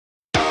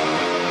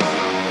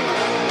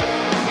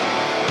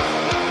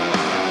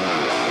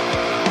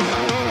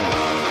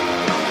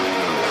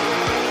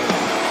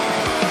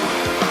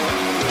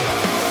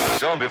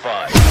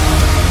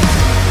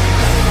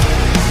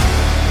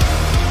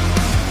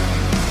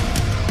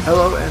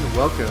Hello and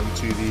welcome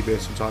to the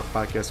Basement Talk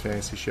Podcast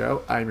Fantasy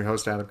Show. I'm your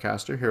host, Adam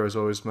Castor. Here, as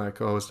always, my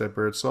co-host, Ed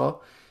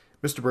Birdsall.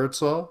 Mr.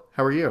 Birdsall,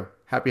 how are you?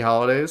 Happy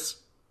holidays.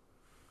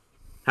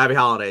 Happy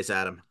holidays,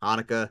 Adam.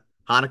 Hanukkah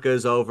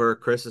is over.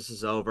 Christmas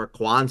is over.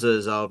 Kwanzaa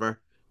is over.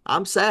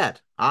 I'm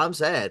sad. I'm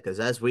sad because,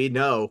 as we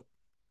know,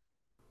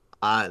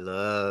 I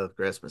love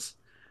Christmas,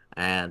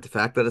 and the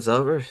fact that it's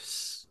over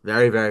is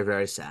very, very,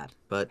 very sad.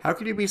 But How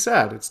can you be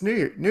sad? It's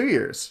New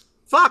Year's.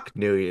 fuck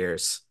New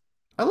Year's.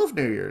 I love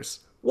New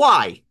Year's.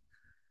 Why?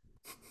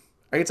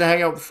 I get to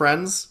hang out with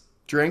friends,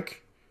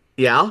 drink.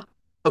 Yeah.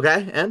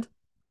 Okay. And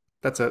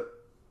That's it.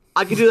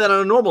 I could do that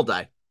on a normal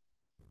day.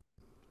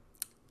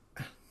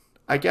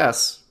 I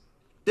guess.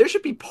 There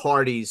should be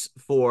parties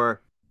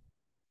for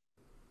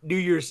New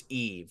Year's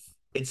Eve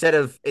instead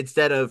of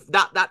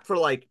not for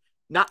like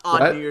not on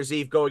New What? Year's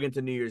Eve going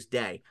into New Year's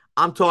Day.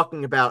 I'm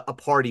talking about a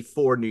party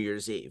for New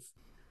Year's Eve.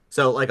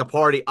 So like a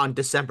party on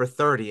December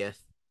 30th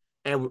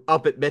and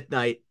up at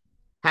midnight,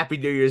 Happy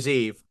New Year's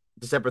Eve,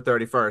 December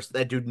 31st,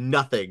 that do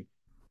nothing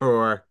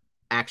for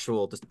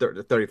actual the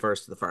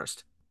 31st to the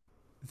 1st.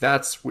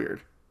 That's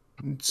weird.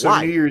 So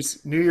Why? New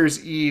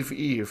Year's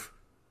Eve.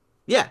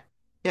 Yeah.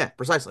 Yeah,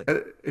 precisely.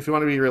 If you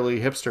want to be really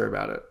hipster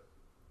about it.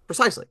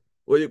 Precisely.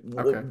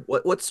 Okay.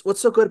 What's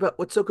so good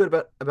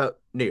about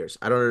New Year's?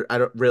 I don't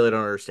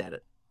understand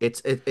it.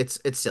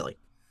 It's silly.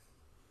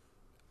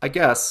 I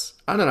guess.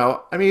 I don't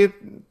know. I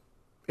mean,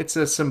 it's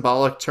a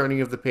symbolic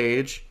turning of the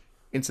page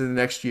into the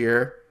next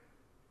year.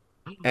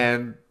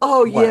 And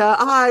Oh what? yeah,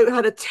 I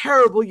had a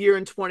terrible year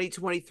in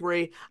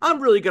 2023.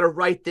 I'm really gonna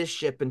right this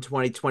ship in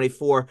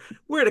 2024.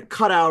 We're gonna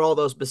cut out all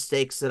those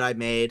mistakes that I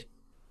made.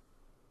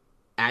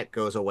 That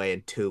goes away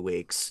in 2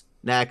 weeks.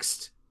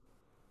 Next.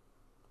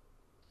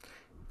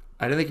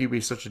 I didn't think you'd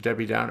be such a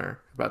Debbie Downer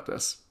about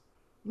this.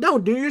 No,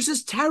 New Year's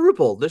is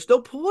terrible. There's no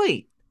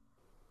point.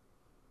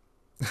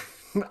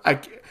 I,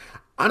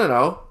 I don't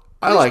know.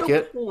 I There's like no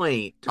it.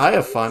 point. I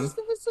have fun.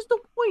 There's no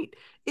point.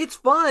 It's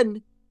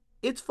fun.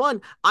 It's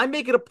fun. I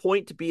make it a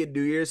point to be in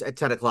New Year's at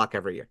 10 o'clock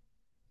every year.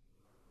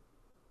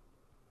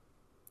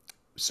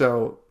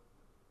 So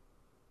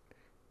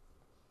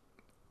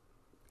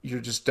you're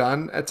just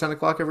done at 10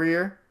 o'clock every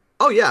year?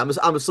 Oh yeah,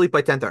 I'm asleep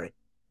by 10:30.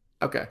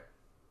 Okay.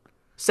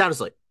 Sound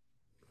asleep.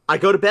 I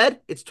go to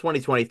bed, it's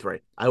 2023.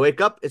 I wake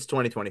up, it's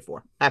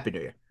 2024. Happy New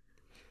Year.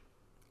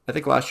 I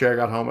think last year I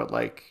got home at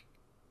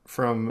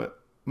from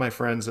my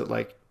friends at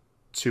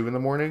 2 in the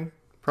morning,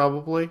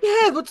 probably.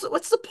 Yeah, what's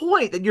the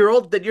point? That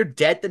you're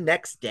dead the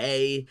next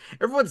day.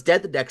 Everyone's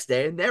dead the next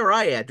day, and there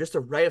I am, just a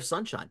ray of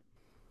sunshine.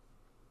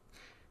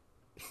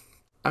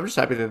 I'm just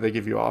happy that they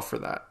give you off for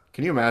that.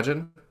 Can you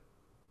imagine?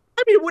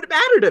 I mean, it wouldn't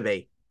matter to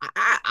me.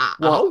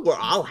 Well,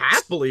 I'll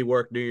happily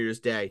work New Year's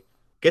Day.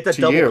 Get that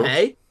to double you,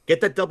 pay.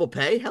 Get that double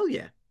pay. Hell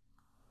yeah.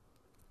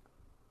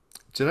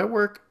 did I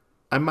work?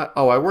 I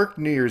worked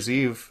New Year's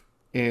Eve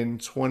in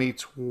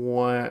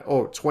 2020.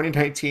 Oh,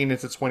 2019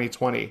 into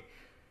 2020.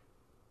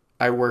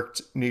 I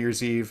worked New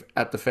Year's Eve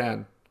at the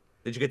fan.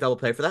 Did you get double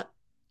pay for that?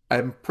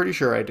 I'm pretty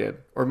sure I did,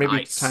 or maybe time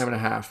Nice. and a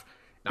half.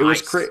 It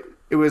was Nice. cra-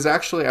 It was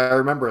actually, I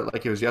remember it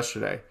like it was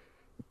yesterday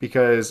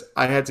because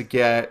I had to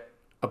get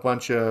a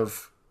bunch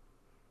of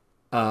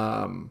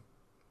um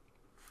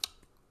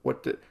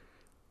what did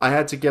I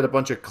had to get a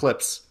bunch of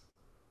clips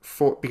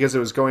for because it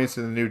was going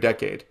into the new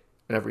decade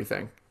and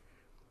everything.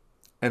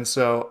 And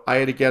so I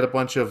had to get a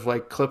bunch of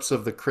clips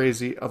of the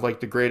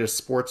greatest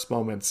sports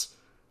moments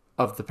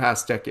of the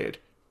past decade.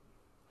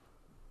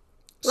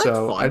 Well, that's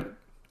So fun.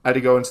 I had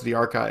to go into the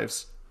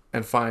archives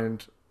and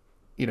find,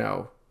 you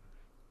know,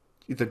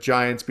 the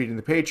Giants beating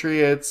the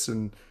Patriots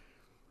and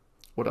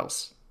what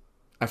else?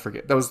 I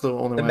forget. That was the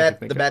only one I could The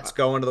think of. Mets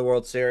going to the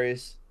World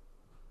Series.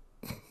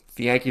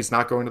 The Yankees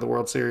not going to the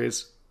World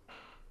Series.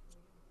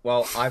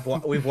 Well,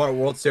 we've won a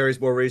World Series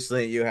more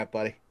recently than you have,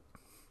 buddy.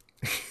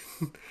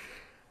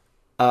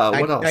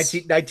 What else?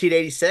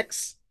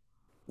 1986.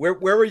 Where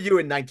were you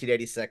in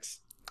 1986?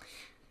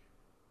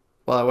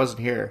 Well, I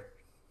wasn't here.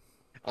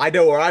 I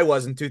know where I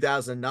was in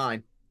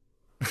 2009.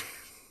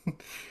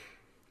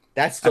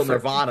 That's I still for,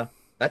 Nirvana.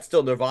 That's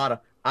still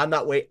Nirvana. I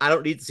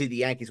don't need to see the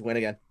Yankees win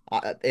again.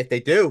 If they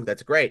do,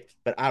 that's great.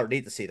 But I don't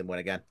need to see them win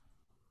again.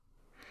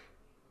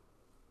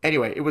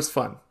 anyway, it was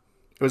fun.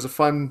 It was a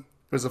fun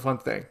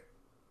thing.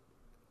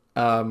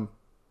 Um,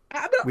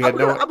 we had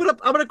no.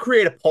 I'm gonna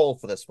create a poll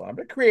for this one. I'm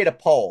gonna create a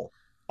poll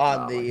on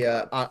Oh my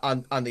god!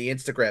 on the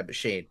Instagram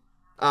machine.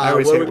 I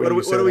always hate when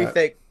you say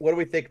that. What do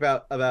we think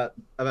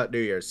about New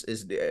Year's?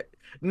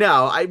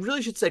 No, I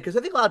really should say because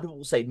I think a lot of people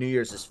will say New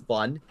Year's is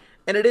fun,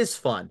 and it is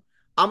fun.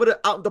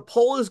 The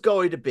poll is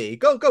going to be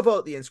go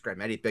vote the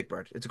Instagram Eddie Big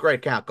Bird. It's a great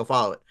account. Go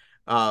follow it.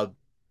 I'm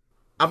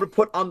gonna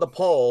put on the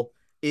poll: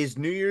 is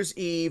New Year's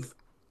Eve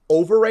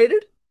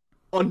overrated,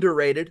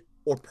 underrated,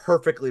 or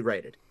perfectly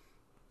rated?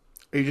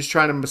 Are you just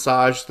trying to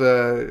massage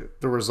the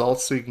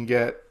results so you can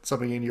get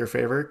something in your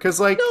favor? Because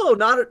No,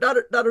 not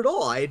at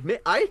all. I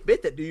admit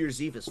that New Year's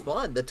Eve is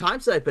fun. The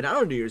times that I've been out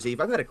on New Year's Eve,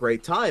 I've had a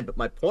great time. But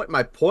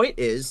my point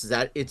is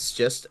that it's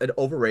just an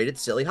overrated,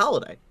 silly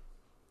holiday.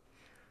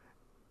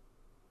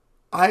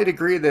 I'd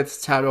agree that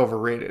it's tad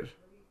overrated,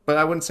 but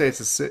I wouldn't say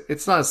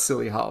it's not a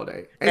silly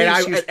holiday. Any And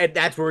excuse, and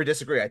that's where we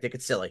disagree. I think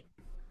it's silly.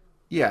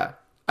 yeah.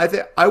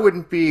 I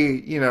wouldn't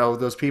be,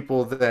 those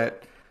people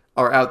that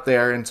are out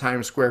there in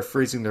Times Square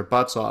freezing their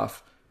butts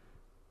off,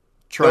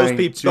 trying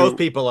Those to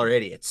people are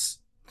idiots.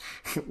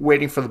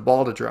 waiting for the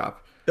ball to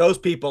drop. Those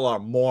people are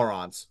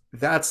morons.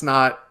 That's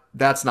not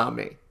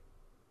me.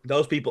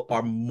 Those people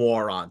are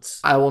morons.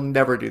 I will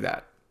never do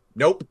that.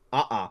 Nope.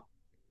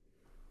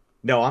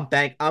 No, I'm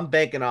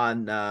banking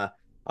on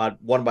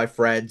one of my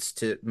friends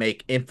to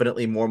make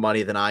infinitely more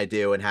money than I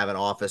do and have an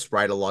office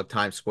right along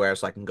Times Square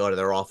so I can go to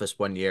their office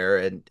one year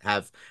and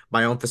have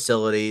my own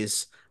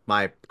facilities,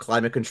 my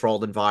climate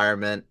controlled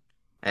environment,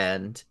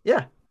 and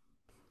yeah.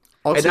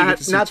 And Also, you get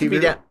to see TV,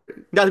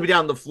 not to be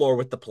down on the floor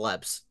with the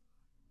plebs.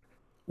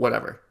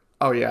 whatever.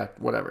 Oh yeah,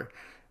 whatever.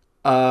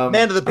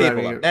 Man of the I'm not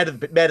people, even, man of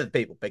the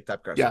people, big time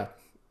cursor. yeah,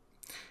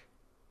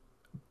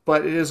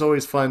 but it is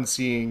always fun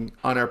seeing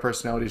on-air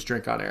personalities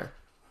drink on air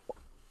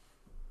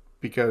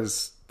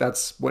because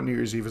that's what New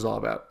Year's Eve is all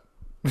about.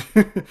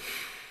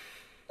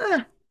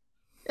 Eh,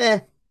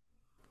 eh.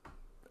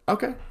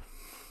 Okay.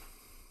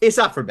 It's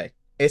not for me.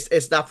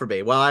 It's not for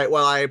me.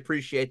 While I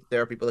appreciate that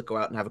there are people that go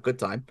out and have a good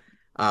time,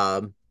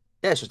 um,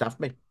 yeah, it's just not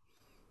for me.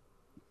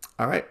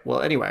 All right.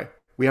 Well, anyway,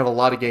 we have a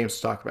lot of games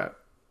to talk about.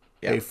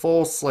 Yeah. A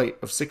full slate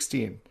of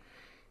 16.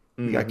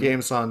 We got Hmm.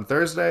 games on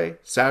Thursday,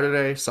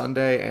 Saturday,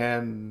 Sunday,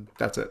 and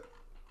that's it.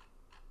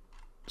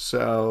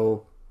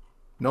 So,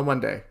 no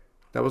Monday.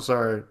 That was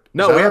our. Is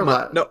No, that we our have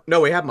last?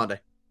 no, we have Monday.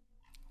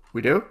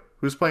 We do?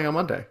 Who's playing on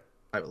Monday?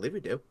 I believe we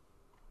do.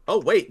 Oh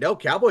wait, no,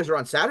 Cowboys are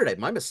on Saturday.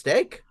 My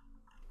mistake.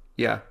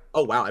 Yeah.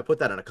 Oh wow, I put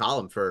that in a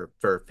column for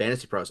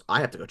Fantasy Pros. I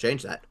have to go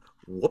change that.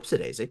 Whoops a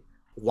daisy.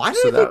 Why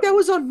did So I think that. that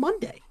was on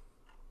Monday?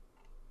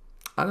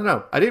 I don't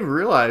know. I didn't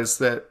realize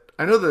that.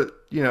 I know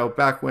that,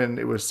 back when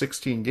it was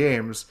 16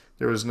 games,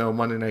 there was no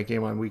Monday night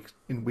game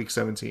in week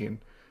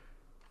 17.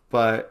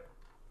 But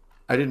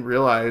I didn't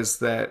realize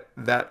that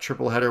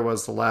triple header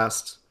was the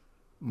last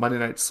Monday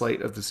night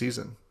slate of the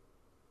season.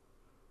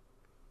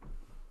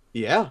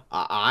 Yeah,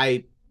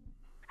 I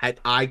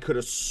could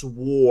have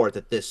swore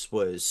that this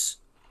was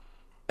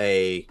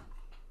a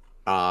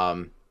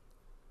um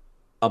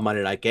a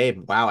Monday night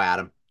game. Wow,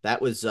 Adam,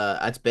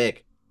 that's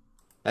big.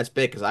 That's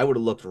big because I would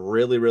have looked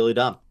really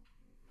dumb.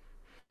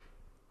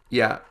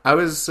 Yeah, I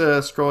was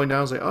scrolling down.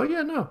 I was like, oh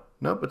yeah, no,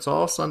 nope, it's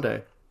all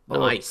Sunday. Oh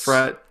look,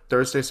 Nice,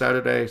 Thursday,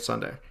 Saturday,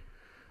 Sunday.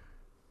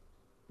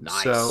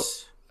 So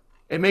nice.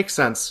 it makes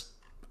sense.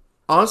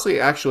 Honestly,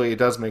 actually, it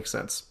does make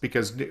sense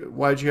because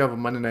why did you have a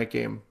Monday night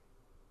game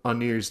on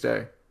New Year's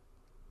Day?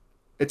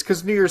 It's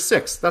because New Year's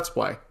 6th. That's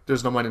why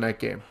there's no Monday night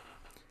game.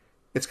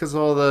 It's because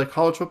of all the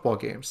college football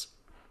games.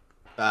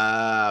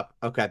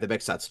 Okay, that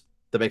makes sense.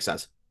 That makes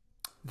sense.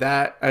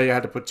 That I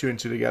had to put two and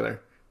two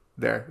together.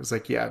 There, it was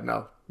like, yeah,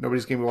 no,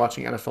 nobody's gonna be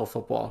watching NFL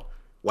football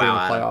during Wow,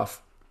 the Adam. playoff.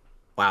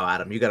 Wow,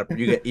 Adam, you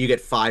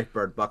get five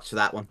bird bucks for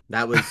that one.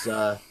 That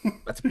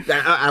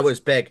was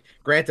big.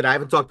 Granted, I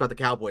haven't talked about the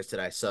Cowboys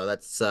today, so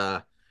that's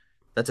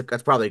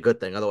probably a good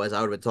thing. Otherwise,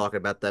 I would have been talking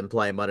about them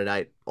playing Monday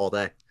night all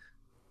day.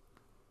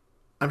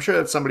 I'm sure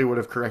that somebody would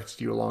have corrected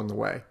you along the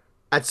way.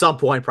 At some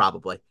point,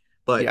 probably.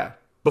 But Yeah.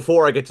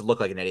 before I get to look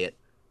like an idiot.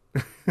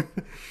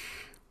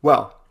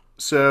 Well,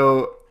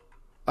 so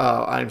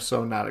I'm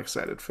so not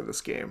excited for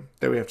this game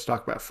that we have to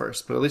talk about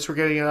first, but at least we're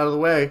getting it out of the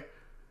way.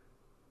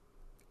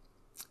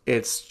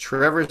 It's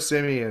Trevor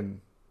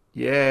Simeon,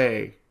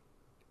 yay,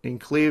 in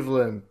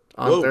Cleveland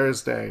on Whoa,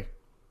 Thursday,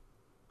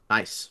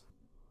 nice.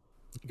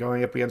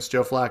 going up against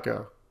Joe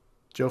Flacco.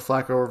 Joe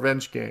Flacco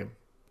revenge game.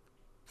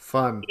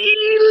 Fun.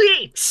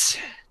 Elite.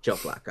 Joe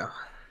Flacco.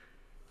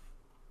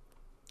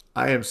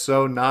 I am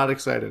so not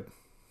excited.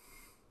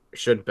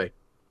 Shouldn't be.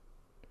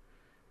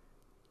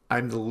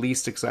 I'm the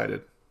least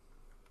excited.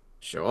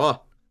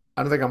 Sure.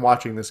 I don't think I'm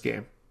watching this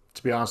game,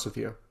 to be honest with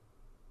you.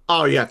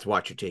 Oh, you have to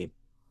watch your team.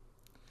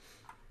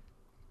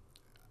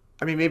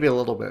 I mean, maybe a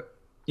little bit.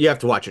 You have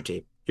to watch your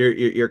team.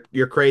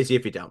 You're crazy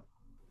if you don't.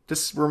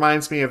 This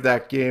reminds me of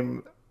that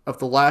game of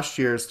the last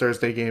year's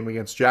Thursday game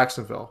against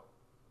Jacksonville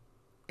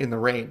in the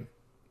rain,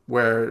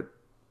 where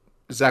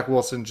Zach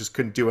Wilson just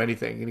couldn't do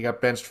anything and he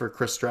got benched for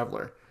Chris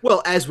Streveler.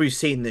 Well, as we've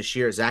seen this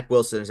year, Zach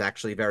Wilson is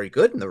actually very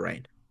good in the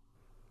rain.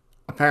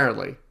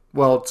 Apparently.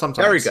 Well,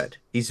 Very sometimes. good.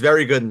 He's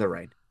very good in the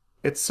rain.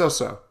 It's so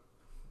so.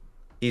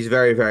 He's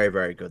very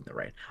good in the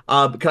rain.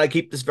 Can I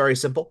keep this very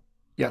simple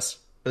Yes.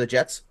 for the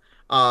Jets?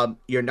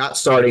 You're not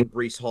starting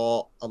Brees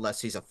Hall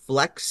unless he's a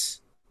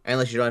flex,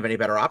 unless you don't have any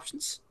better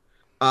options.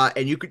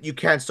 And you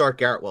can start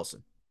Garrett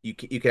Wilson. You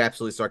can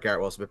absolutely start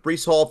Garrett Wilson. But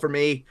Brees Hall for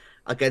me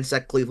against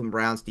that Cleveland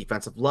Browns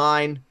defensive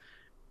line,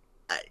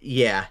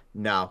 yeah,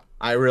 no,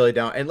 I really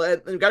don't.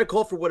 And got to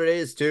call for what it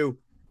is too.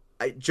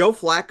 Joe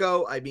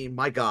Flacco, I mean,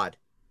 my God,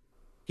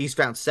 he's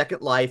found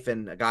second life,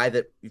 and a guy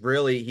that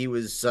really he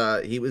was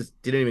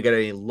didn't even get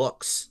any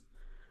looks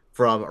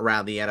from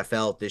around the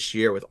NFL this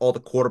year with all the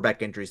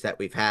quarterback injuries that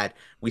we've had.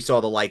 We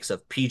saw the likes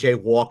of PJ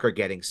Walker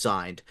getting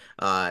signed.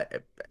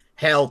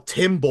 Hell,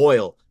 Tim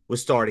Boyle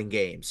was starting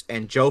games,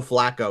 and Joe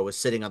Flacco was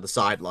sitting on the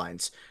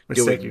sidelines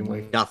mistakenly.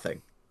 doing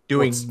nothing, Well,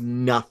 doing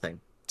nothing.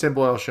 Tim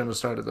Boyle shouldn't have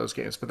started those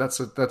games, but that's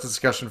a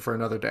discussion for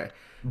another day.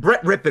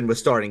 Brett Rippon was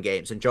starting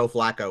games, and Joe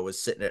Flacco was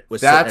sitting at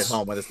That's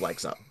home with his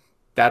legs up.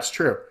 that's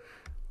true.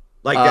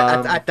 Like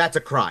Um, that's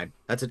a crime.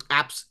 That's an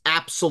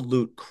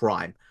absolute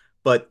crime.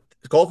 But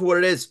call for what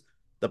it is.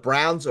 The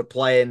Browns are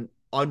playing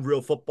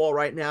unreal football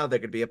right now. They're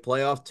going to be a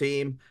playoff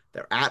team.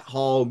 They're at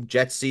home.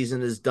 Jet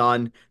season is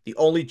done. The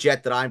only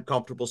Jet that I'm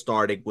comfortable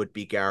starting would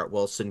be Garrett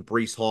Wilson.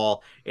 Brees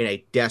Hall in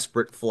a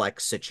desperate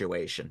flex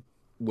situation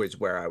was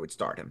where I would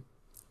start him.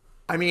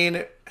 I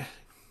mean,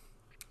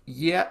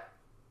 yeah,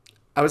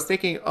 I was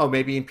thinking, oh,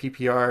 maybe in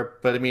PPR,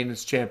 but I mean,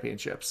 it's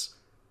championships.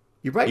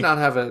 You might not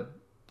have a,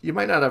 you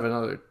might not have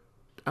another.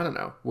 I don't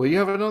know. Will you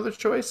have another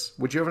choice?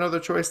 Would you have another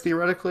choice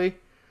theoretically?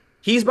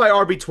 He's by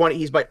RB 20.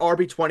 He's by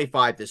RB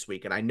 25 this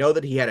week, and I know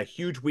that he had a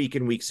huge week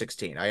in Week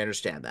 16. I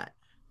understand that,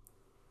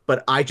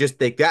 but I just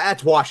think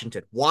that's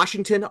Washington.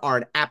 Washington are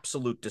an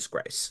absolute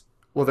disgrace.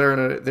 Well,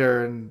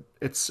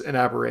 it's an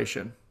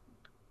aberration.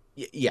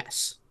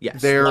 Yes.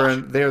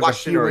 Washington, They're the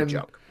Washington are a human,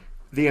 joke.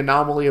 the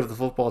anomaly of the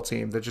football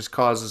team that just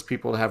causes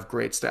people to have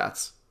great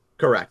stats.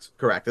 Correct.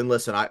 And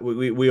listen,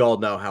 we all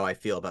know how I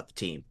feel about the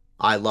team.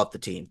 I love the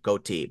team. Go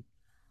team.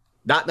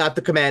 Not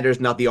the Commanders,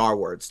 not the R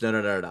words.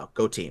 No.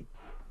 Go team.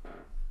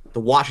 The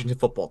Washington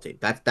football team.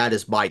 That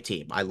is my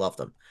team. I love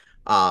them.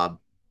 Um,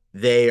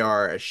 they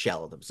are a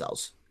shell of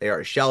themselves. They are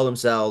a shell of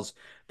themselves.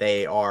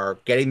 They are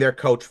getting their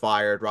coach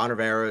fired. Ron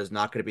Rivera is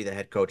not going to be the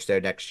head coach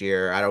there next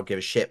year. I don't give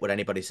a shit what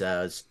anybody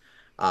says.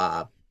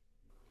 Uh,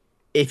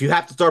 if you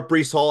have to start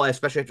Brees Hall,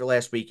 especially after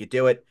last week, you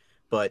do it.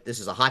 But this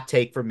is a hot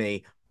take for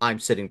me. I'm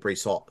sitting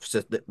Brees Hall.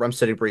 I'm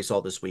sitting Brees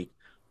Hall this week,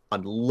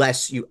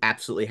 unless you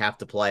absolutely have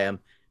to play him.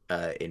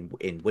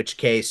 In which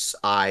case,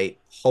 I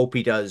hope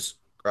he does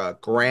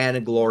grand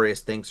and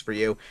glorious things for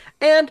you.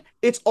 And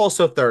it's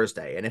also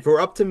Thursday, and if it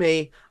were up to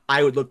me,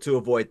 I would look to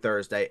avoid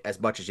Thursday as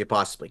much as you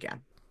possibly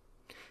can.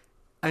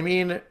 I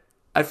mean,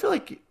 I feel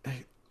like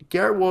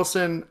Garrett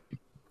Wilson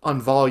on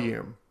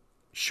volume,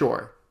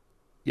 sure,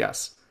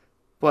 yes,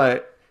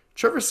 but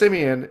Trevor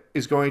Simeon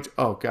is going to.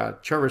 Oh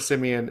God, Trevor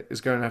Simeon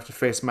is going to have to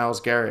face Miles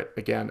Garrett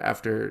again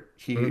after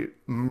he Mhm.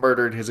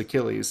 murdered his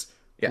Achilles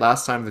Yeah.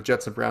 last time the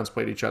Jets and Browns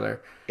played each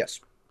other. Yes.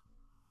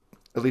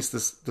 At least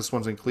this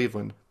one's in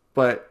Cleveland,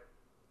 but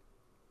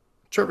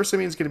Trevor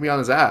Simeon's going to be on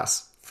his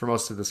ass for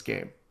most of this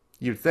game.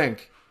 You'd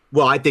think.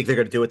 Well, I think they're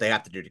going to do what they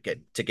have to do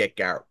to get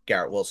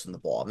Garrett Wilson the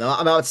ball. Now,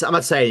 I'm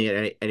not saying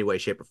in any way,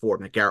 shape, or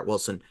form that Garrett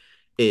Wilson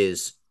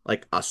is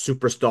like a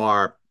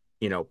superstar,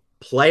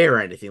 player or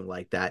anything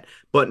like that.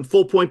 But in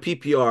full point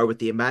PPR, with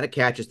the amount of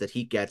catches that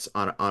he gets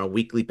on a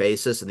weekly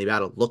basis and the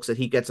amount of looks that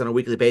he gets on a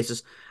weekly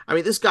basis, I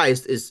mean, this guy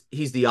is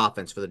he's the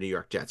offense for the New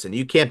York Jets, and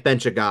you can't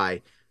bench a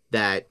guy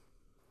that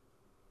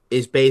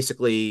is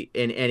basically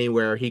in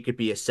anywhere he could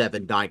be a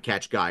 7, 9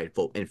 catch guy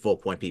in full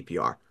point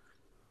PPR.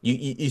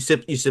 You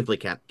simply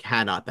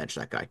cannot bench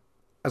that guy.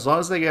 As long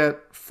as they get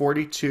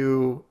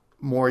 42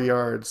 more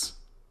yards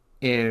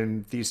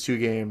in these two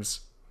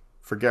games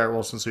for Garrett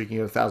Wilson so he can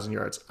get 1,000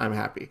 yards, I'm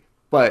happy.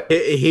 But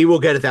He will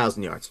get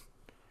 1,000 yards.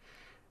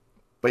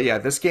 yeah,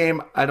 this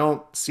game I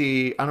don't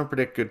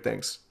predict good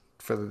things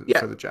Yeah,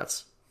 for the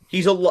Jets.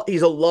 he's a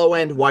low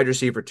end wide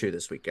receiver too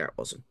this week, Garrett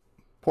Wilson.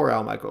 Poor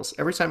Al Michaels.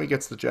 Every time he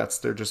gets the Jets,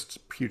 they're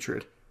just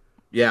putrid.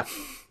 Yeah,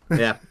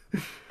 yeah.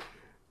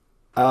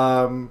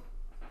 Um,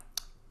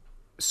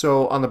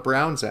 so on the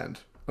Browns end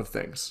of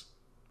things,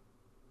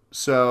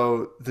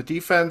 so the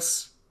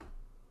defense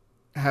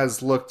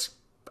has looked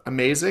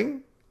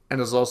amazing and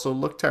has also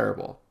looked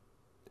terrible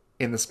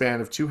in the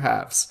span of two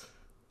halves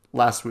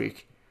last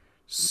week.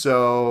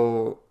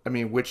 So, I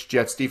mean, which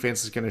Jets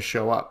defense is going to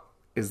show up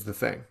is the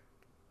thing.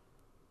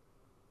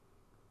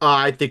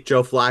 I think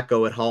Joe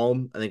Flacco at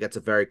home. I think that's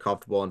a very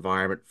comfortable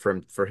environment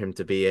for him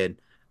to be in.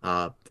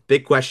 The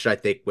big question I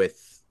think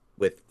with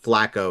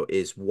Flacco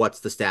is what's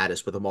the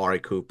status with Amari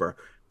Cooper?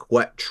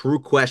 True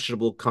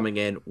questionable coming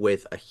in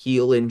with a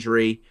heel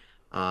injury.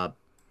 Uh,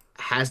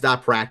 has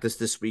not practiced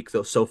this week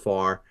though so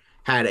far.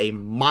 Had a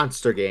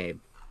monster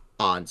game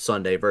on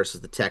Sunday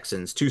versus the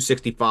Texans.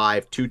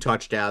 265, 2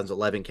 touchdowns,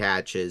 11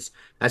 catches.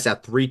 That's now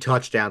 3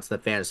 touchdowns in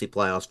the fantasy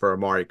playoffs for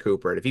Amari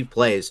Cooper. And if he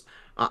plays,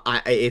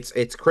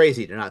 it's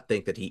crazy to not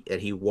think that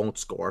he won't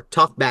score.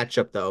 Tough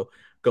matchup though,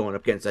 going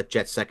up against that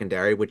Jets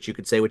secondary, which you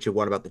could say what you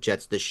want about the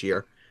Jets this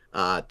year.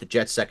 The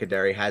Jets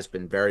secondary has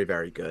been very,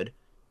 very good.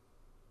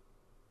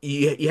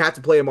 You have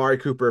to play Amari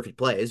Cooper if he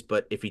plays,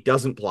 but if he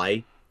doesn't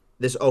play,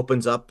 this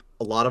opens up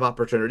a lot of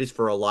opportunities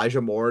for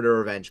Elijah Moore in a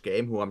revenge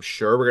game, who I'm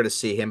sure we're going to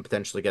see him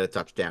potentially get a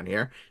touchdown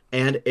here.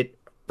 And it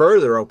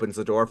further opens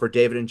the door for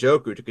David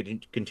Njoku to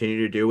continue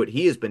to do what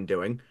he has been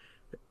doing,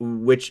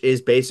 which is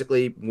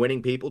basically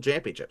winning people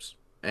championships.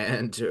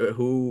 And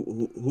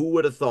who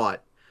would have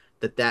thought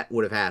that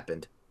would have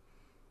happened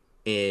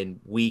in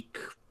week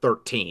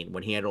 13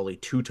 when he had only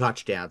 2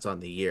 touchdowns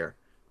on the year?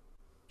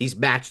 He's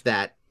matched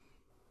that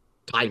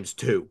times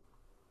two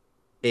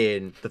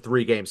in the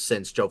 3 games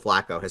since Joe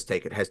Flacco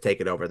has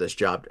taken over this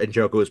job. And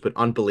Njoku has been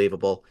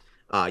unbelievable.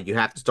 You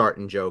have to start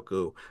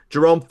Njoku,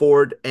 Jerome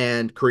Ford,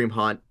 and Kareem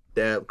Hunt.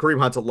 Kareem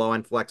Hunt's a low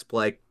end flex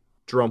play.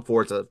 Jerome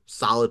Ford's a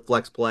solid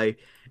flex play.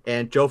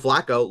 And Joe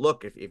Flacco,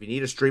 look, if you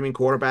need a streaming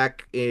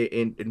quarterback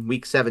in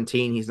week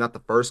 17, he's not the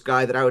first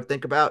guy that I would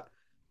think about,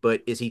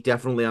 but is he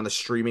definitely on the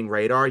streaming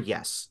radar?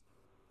 Yes.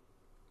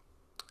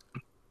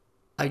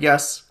 I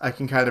guess I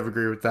can kind of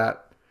agree with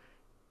that.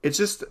 It's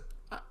just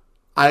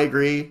I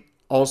agree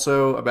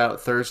also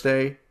about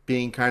Thursday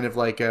being kind of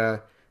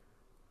a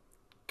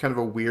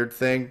weird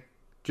thing,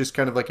 just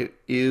kind of like an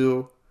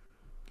ew,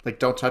 like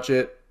don't touch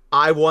it,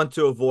 I want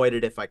to avoid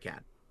it if I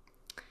can.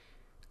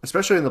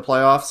 especially in the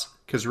playoffs,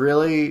 because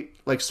really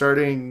like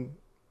starting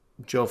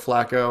Joe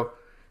Flacco,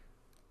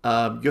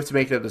 you have to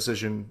make that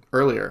decision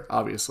earlier,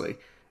 obviously,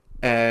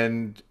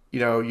 and you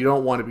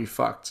don't want to be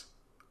fucked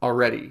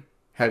already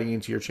heading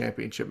into your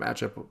championship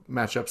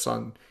matchups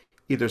on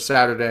either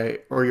Saturday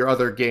or your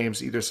other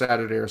games either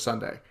Saturday or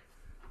Sunday.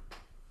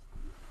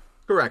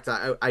 Correct.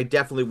 I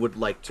definitely would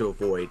like to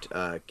avoid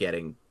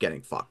getting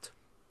fucked.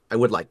 I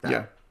would like that.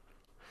 Yeah,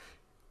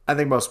 I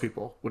think most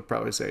people would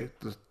probably say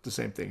the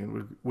same thing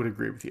and would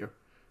agree with you.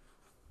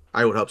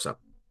 I would hope so.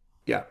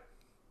 Yeah.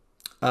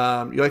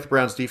 You like the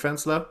Browns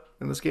defense though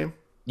in this game?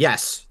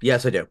 Yes.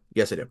 Yes, I do.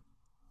 Yes, I do.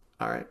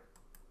 All right.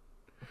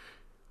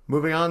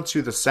 Moving on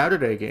to the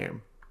Saturday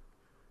game,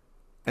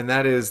 and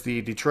that is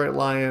the Detroit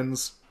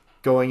Lions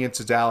going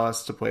into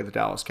Dallas to play the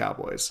Dallas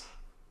Cowboys.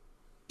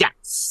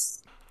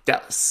 Yes.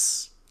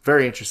 Dallas.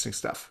 Very interesting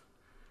stuff.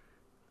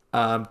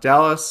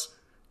 Dallas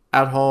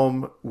at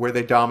home, where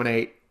they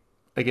dominate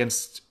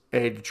against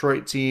a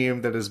Detroit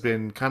team that has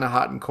been kind of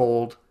hot and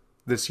cold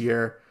this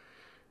year.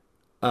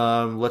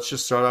 Let's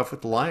just start off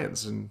with the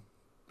Lions. And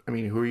I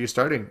mean, who are you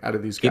starting out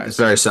of these Keep this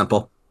guys? very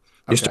simple.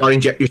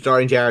 Okay. You're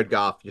starting Jared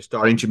Goff. You're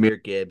starting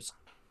Jameer Gibbs.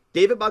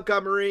 David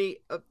Montgomery,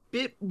 a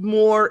bit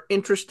more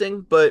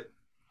interesting, but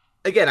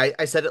again,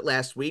 I said it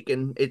last week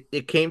and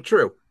it came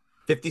true.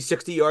 50,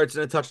 60 yards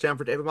and a touchdown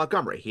for David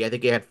Montgomery. I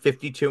think he had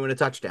 52 and a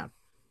touchdown.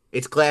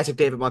 It's classic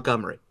David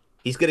Montgomery.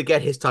 He's going to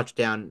get his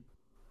touchdown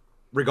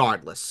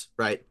regardless,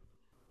 right?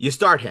 You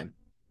start him.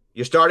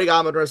 You're starting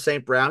Amon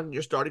St. Brown, and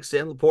you're starting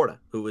Sam Laporta,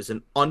 who is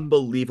an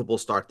unbelievable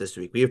start this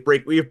week. We have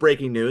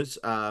breaking news.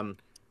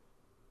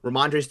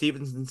 Ramondre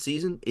Stevenson's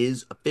season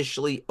is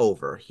officially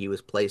over. He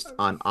was placed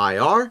on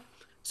IR.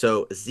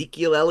 So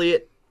Ezekiel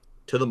Elliott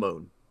to the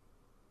moon.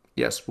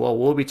 Yes. Well,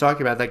 we'll be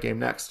talking about that game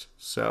next.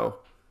 So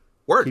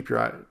Word. keep your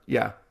eye.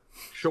 Yeah.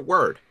 Sure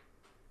word.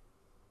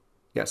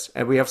 Yes.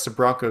 And we have some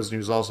Broncos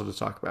news also to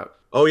talk about.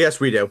 Oh yes,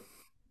 we do.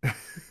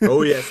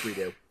 Oh yes, we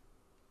do.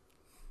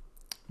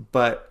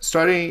 But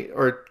starting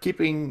or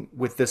keeping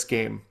with this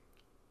game,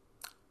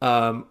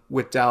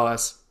 with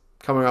Dallas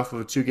coming off of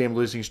a two-game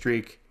losing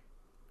streak,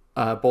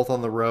 both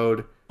on the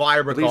road.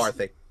 Fire At least,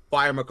 McCarthy.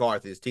 Fire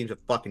McCarthy. His team's a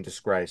fucking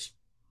disgrace.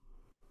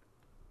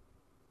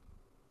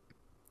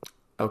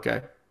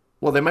 okay.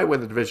 Well, they might win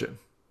the division.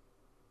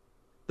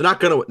 They're not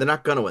gonna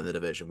win the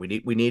division. We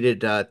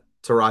needed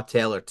Tyrod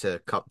Taylor to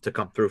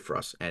come through for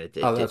us, and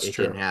Oh, that's it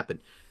didn't true. happen.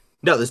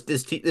 No,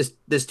 this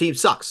team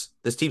sucks.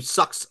 This team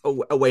sucks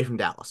away from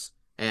Dallas.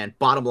 And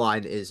bottom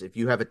line is, if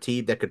you have a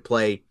team that could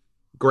play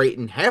great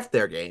in half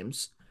their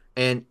games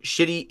and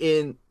shitty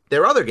in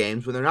their other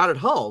games when they're not at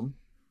home,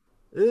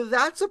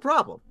 that's a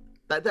problem.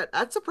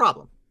 That's a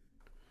problem.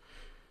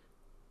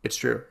 It's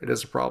true. It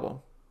is a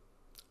problem.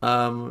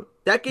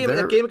 That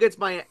There. game against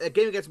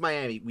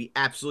Miami, we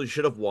absolutely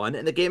should have won.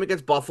 And the game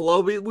against Buffalo,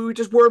 we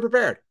just weren't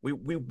prepared. We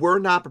were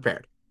not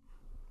prepared.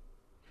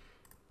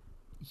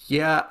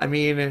 Yeah. I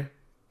mean,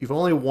 you've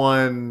only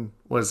won.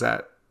 What is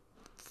that?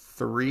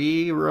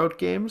 Three road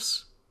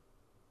games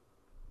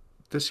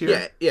this year.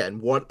 Yeah, yeah,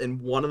 and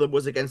one of them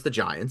was against the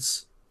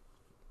Giants.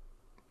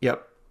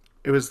 Yep.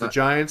 It was the Uh,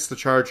 Giants, the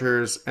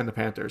Chargers, and the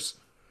Panthers.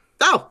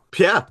 oh,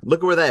 yeah, look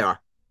at where they are.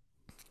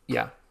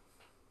 Yeah.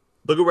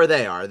 Look at where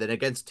they are. Then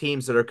against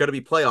teams that are going to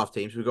be playoff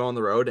teams, we go on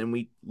the road and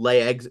we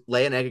lay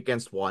an egg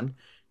against one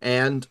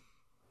and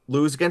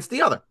lose against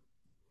the other.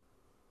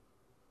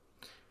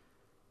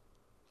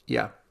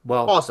 Yeah.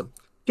 Well, Awesome.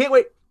 Can't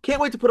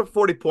wait to put up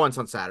 40 points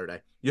on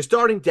Saturday. You're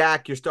starting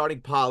Dak, you're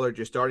starting Pollard,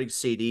 you're starting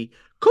CD.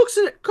 Cooks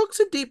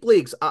in deep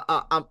leagues.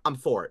 I'm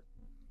for it.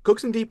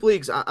 Cooks in deep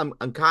leagues. I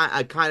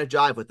kind of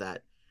jive with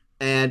that.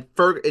 And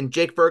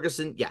Jake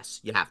Ferguson, yes,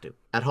 you have to.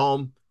 At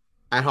home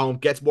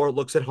gets more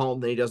looks at home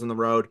than he does on the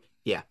road.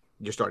 Yeah,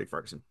 you're starting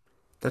Ferguson.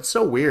 that's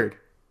so weird.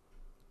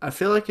 I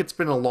feel like it's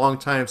been a long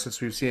time since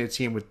we've seen a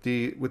team with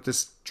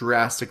this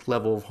drastic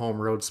level of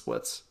home road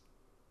splits.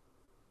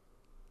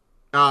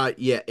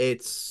 Yeah,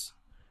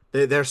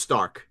 they're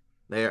stark.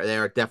 They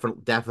are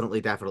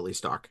definitely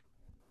stark.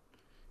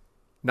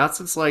 Not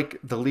since like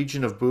the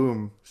Legion of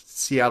Boom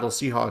Seattle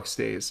Seahawks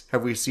days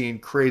have we seen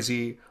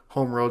crazy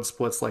home road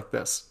splits like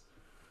this.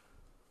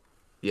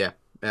 Yeah,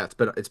 yeah,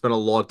 it's been a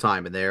long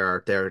time, and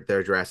they're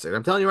drastic.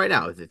 I'm telling you right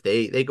now, if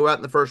they go out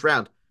in the first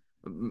round,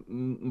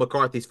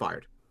 McCarthy's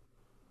fired.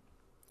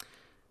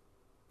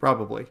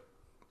 Probably.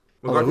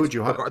 Although who'd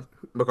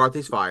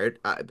McCarthy's fired.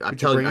 I'm who'd you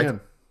telling bring you,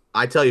 in?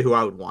 I tell you who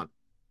I would want.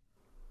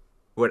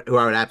 who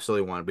I would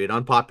absolutely want. It'd be an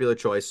unpopular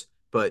choice,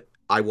 but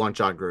I want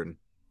John Gruden.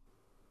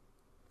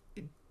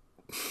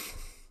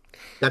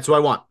 That's who I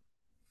want.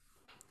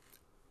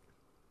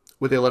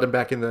 Would they let him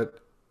back in the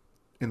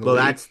Well,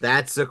 league?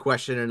 that's a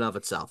question in and of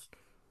itself.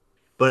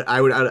 But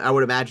I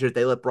would imagine if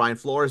they let Brian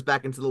Flores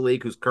back into the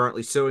league, who's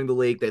currently suing the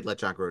league, they'd let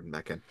John Gruden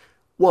back in.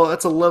 Well,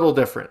 that's a little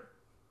different.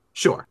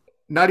 Sure,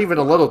 Not even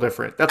a little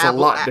different. That's a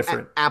lot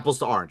different. apples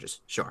to oranges.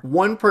 Sure.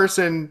 One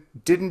person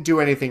didn't do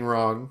anything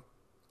wrong.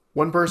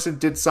 One person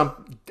did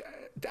some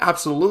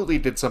absolutely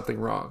did something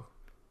wrong.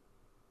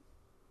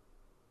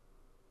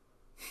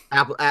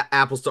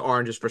 Apples to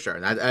oranges for sure.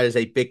 That is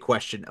a big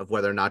question of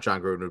whether or not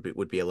John Gruden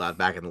would be allowed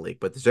back in the league.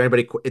 But is there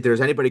anybody if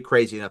there's anybody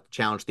crazy enough to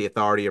challenge the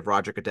authority of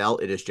Roger Goodell,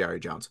 it is Jerry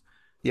Jones.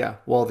 Yeah.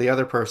 Well, the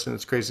other person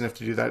that's crazy enough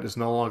to do that is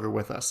no longer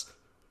with us.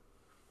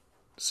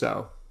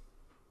 So,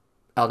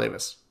 Al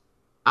Davis.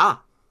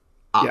 Ah,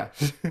 ah, Yeah.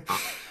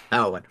 ah.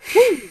 That one.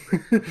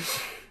 Woo!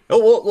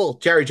 Oh well,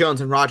 Jerry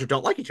Jones and Roger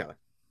don't like each other.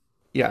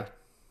 Yeah.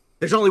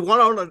 There's only one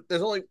owner.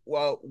 There's only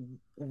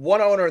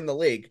one owner in the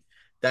league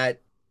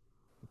that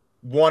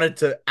wanted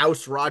to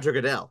oust Roger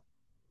Goodell.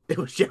 It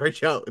was Jerry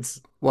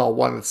Jones. Well,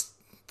 one that's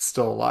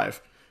still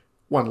alive.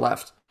 One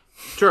left.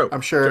 True,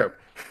 I'm true,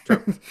 sure.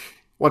 true.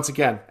 Once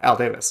again, Al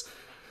Davis.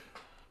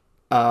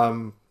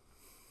 Um.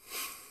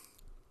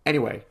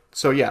 Anyway,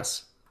 so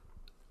yes,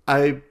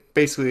 I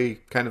basically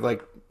kind of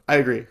like I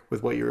agree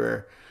with what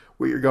you're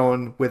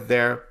going with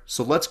there.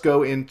 So let's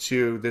go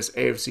into this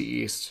AFC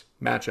East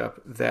matchup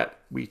that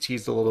we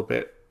teased a little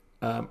bit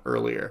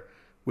earlier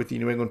with the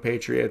New England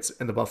Patriots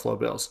and the Buffalo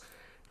Bills.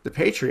 The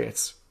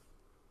Patriots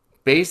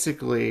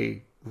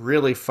basically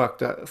really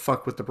fucked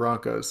with the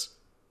Broncos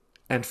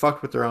and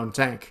fucked with their own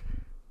tank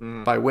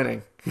Mm, by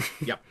winning.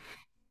 yep.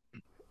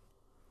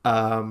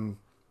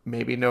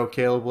 Maybe no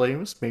Caleb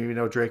Williams, maybe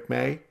no Drake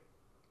May.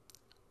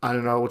 I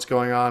don't know what's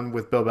going on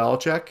with Bill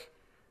Belichick.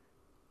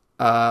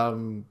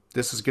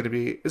 This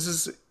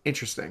is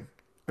interesting.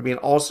 I mean,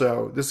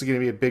 also this is going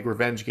to be a big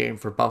revenge game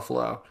for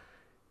Buffalo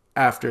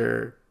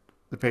after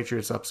the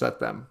Patriots upset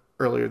them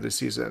earlier this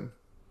season.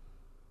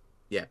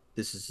 Yeah,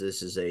 this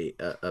is a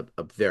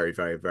very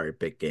very very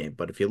big game.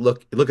 But if you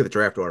look at the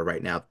draft order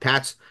right now, the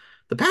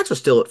Pats are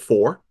still at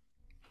 4.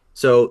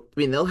 So I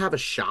mean they'll have a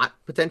shot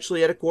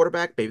potentially at a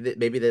quarterback.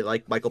 Maybe they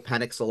like Michael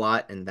Penix a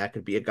lot, and that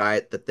could be a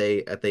guy that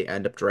they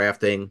end up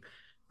drafting.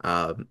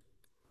 Um,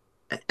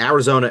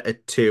 Arizona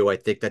at 2, I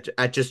think that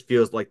just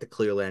feels like the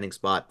clear landing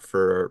spot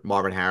for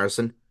Marvin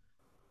Harrison.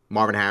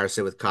 Marvin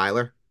Harrison with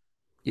Kyler,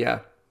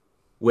 Yeah,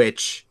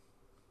 which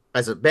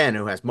as a man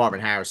who has Marvin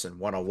Harrison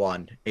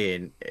 101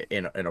 in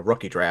a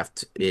rookie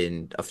draft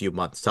in a few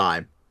months'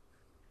 time,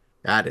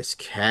 that is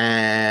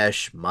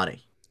cash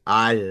money.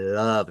 I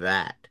love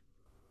that.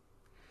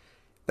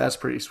 that's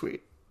pretty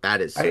sweet.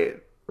 That is I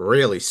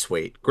really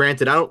sweet.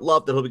 Granted, I don't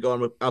love that he'll be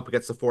going up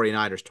against the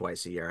 49ers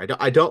twice a year.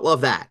 I don't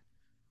love that.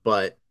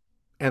 But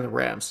and the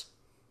Rams.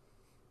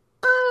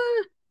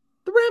 uh,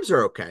 the Rams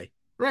are okay.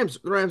 The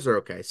Rams are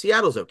okay.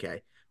 Seattle's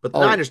okay. But the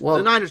Oh Niners the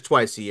well, Niners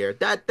twice a year,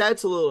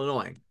 that's a little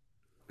annoying.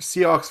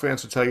 Seahawks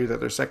fans will tell you that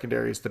their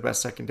secondary is the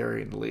best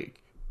secondary in the league.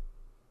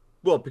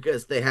 Well,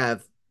 because they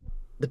have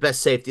the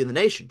best safety in the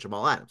nation,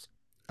 Jamal Adams.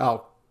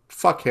 Oh,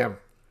 fuck him.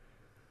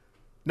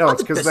 No, Not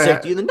the best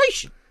safety in the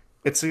nation.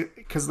 it's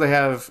because they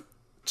have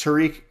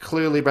Tariq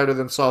clearly better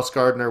than Sauce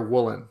Gardner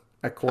Woolen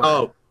at corner.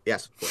 Oh,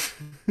 yes, of course.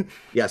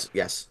 Yes,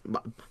 yes.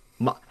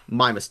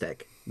 My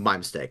mistake. My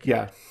mistake.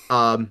 Yeah,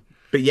 Um,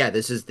 but yeah,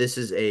 this is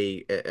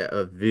a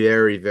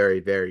very very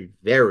very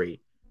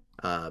very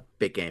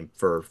big game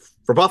for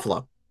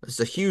Buffalo. This is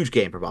a huge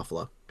game for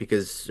Buffalo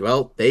because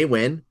well, they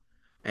win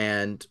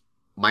and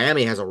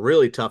Miami has a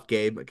really tough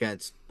game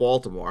against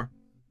Baltimore.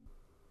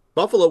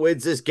 Buffalo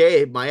wins this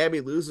game, Miami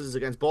loses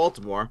against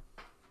Baltimore.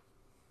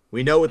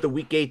 We know what the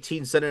week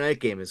 18 Sunday night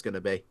game is going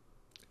to be.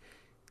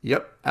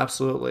 yep,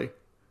 absolutely.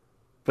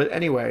 But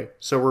anyway,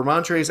 so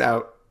Ramondre's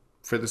out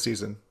for the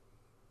season,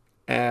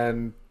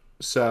 and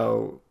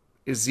so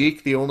is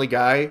Zeke the only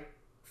guy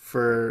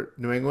for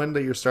New England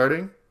that you're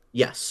starting?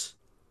 Yes.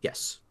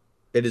 Yes.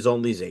 It is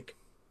only Zeke.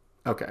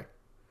 Okay.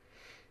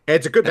 And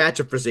it's a good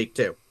matchup for Zeke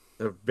too.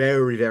 A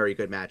very, very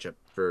good matchup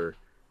for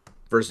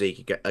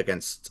Zeke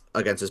against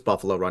his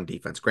Buffalo run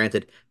defense.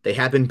 Granted, they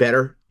have been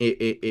better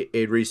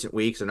in recent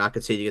weeks. They're not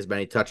conceding as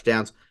many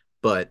touchdowns,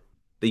 but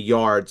the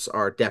yards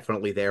are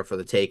definitely there for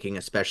the taking,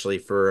 especially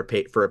for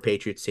a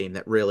Patriots team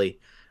that really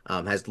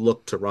has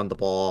looked to run the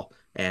ball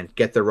and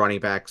get their running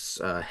backs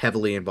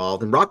heavily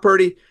involved. And Brock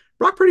Purdy,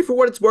 for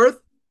what it's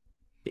worth,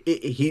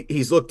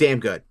 he's looked damn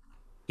good.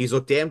 He's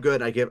looked damn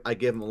good. I give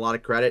him a lot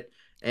of credit.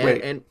 And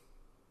Wait, and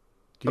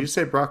did you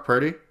say Brock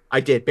Purdy? I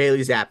did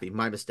Bailey Zappi,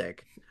 my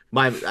mistake.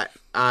 My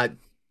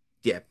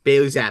yeah,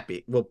 Bailey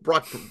Zappi. Well,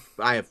 Brock,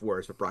 I have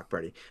words for Brock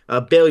Purdy.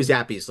 Bailey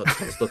Zappi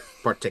has looked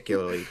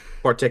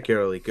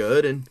particularly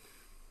good, and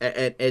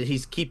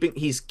he's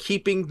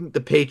keeping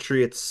the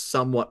Patriots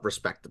somewhat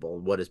respectable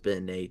in what has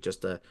been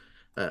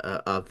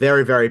a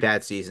very very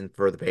bad season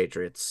for the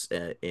Patriots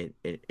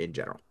in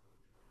general.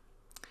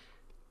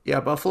 Yeah,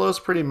 Buffalo's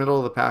pretty middle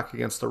of the pack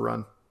against the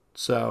run.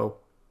 So,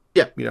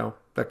 Yeah,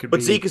 that could but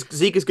be.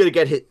 Zeke is gonna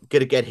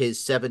get his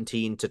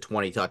 17 to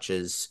 20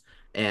 touches,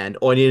 and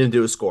all you need to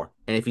do is score.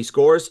 And if he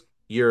scores,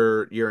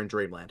 you're in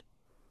dreamland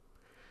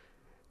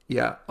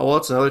Yeah. Oh, well,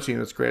 it's another team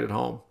that's great at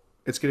home.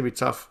 It's going to be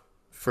tough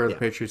for the Yeah,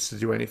 Patriots to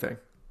do anything.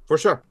 for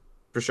sure,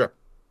 for sure.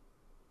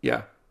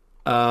 Yeah.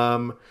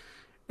 Um,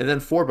 and then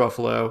for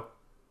Buffalo,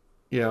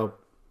 you know,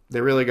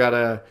 they really got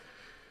to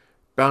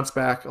bounce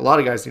back. A lot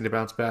of guys need to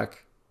bounce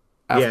back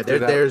Yeah, after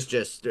that. there's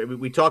just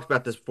we talked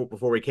about this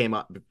before we came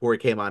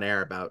on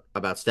air about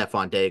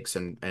Stephon Diggs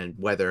and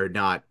whether or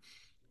not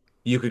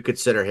you could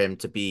consider him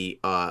to be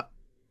a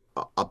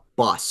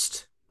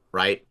bust,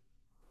 right?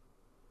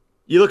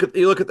 You look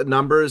at the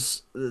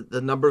numbers.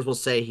 The numbers will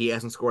say he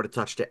hasn't scored a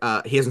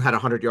touchdown. He hasn't had a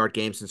 100-yard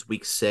game since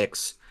week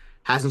 6.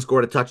 Hasn't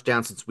scored a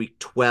touchdown since week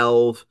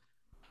 12.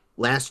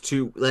 Last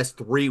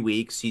 3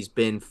 weeks, he's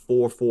been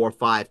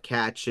 5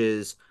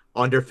 catches,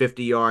 under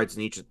 50 yards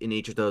in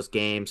each of those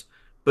games.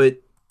 But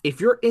if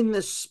you're in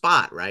this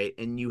spot, right,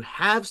 and you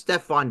have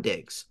Stephon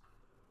Diggs,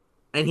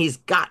 and he's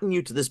gotten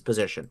you to this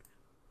position,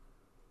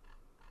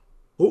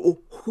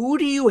 who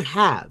do you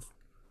have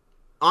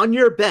on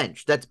your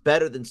bench that's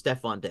better than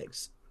Stephon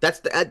Diggs?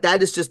 That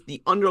is just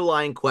the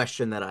underlying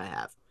question that I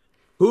have.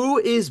 Who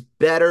is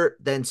better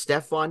than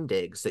Stephon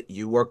Diggs that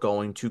you are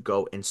going to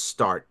go and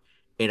start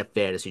in a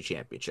fantasy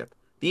championship?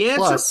 The answer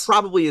Plus,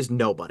 probably is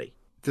nobody.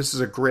 this is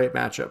a great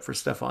matchup for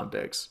Stephon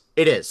Diggs.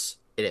 It is.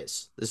 It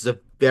is. This is a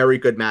very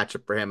good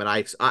matchup for him, and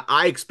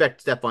I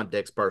expect Stephon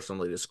Diggs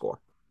personally to score.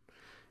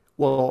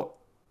 Well,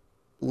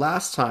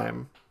 last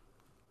time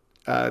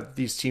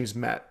these teams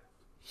met,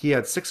 he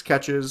had 6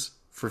 catches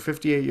for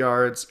 58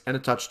 yards and a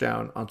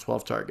touchdown on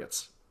 12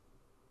 targets.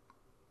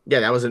 Yeah,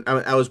 that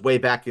was way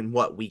back in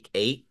what, week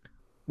 8,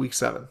 Week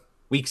 7.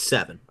 week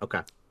 7.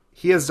 Okay.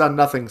 He has done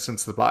nothing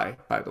since the bye,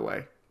 by the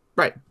way.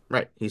 Right,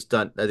 right. He's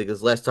done. I think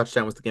his last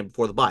touchdown was the game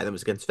before the bye. That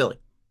was against Philly.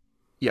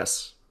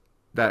 Yes,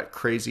 that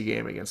crazy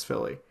game against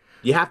Philly.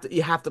 You have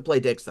to play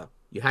Diggs though.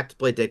 You have to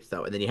play Diggs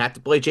though, and then you have to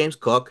play James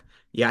Cook.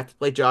 You have to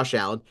play Josh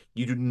Allen.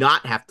 You do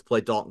not have to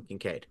play Dalton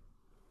Kincaid.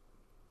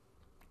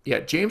 Yeah,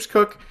 James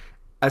Cook.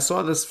 I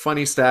saw this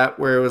funny stat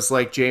where it was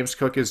like James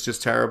Cook is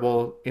just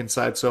terrible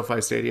inside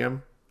SoFi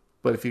Stadium,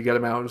 but if you get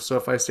him out of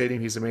SoFi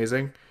Stadium, he's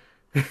amazing.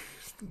 Yeah.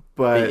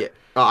 But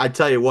I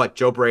tell you what,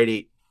 Joe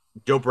Brady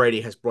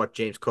has brought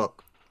James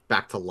Cook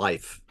back to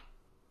life.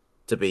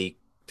 To be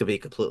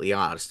completely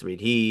honest, I mean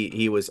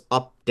he was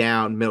up,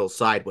 down, middle,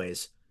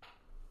 sideways,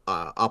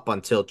 up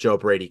until Joe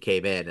Brady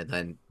came in, and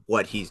then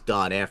what he's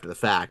done after the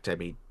fact. I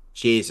mean,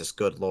 Jesus,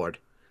 good Lord,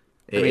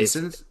 I mean, it's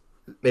since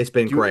it's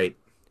been do you great.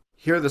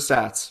 hear the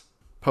stats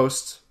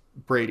post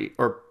Brady,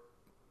 or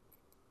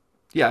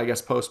yeah, I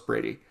guess post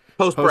Brady,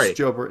 Post post Brady,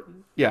 Joe,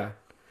 yeah,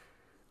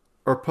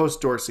 or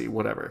post Dorsey,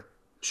 whatever.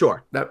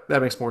 sure. That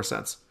makes more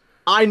sense.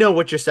 I know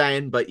what you're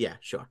saying, but yeah,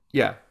 sure.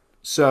 Yeah.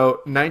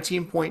 So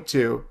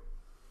 19.2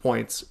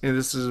 points, and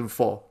this is in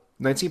full.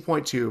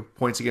 19.2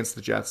 points against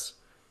the Jets,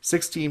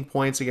 16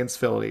 points against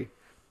Philly,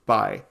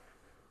 by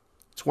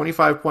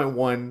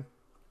 25.1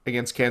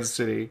 against Kansas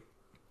City,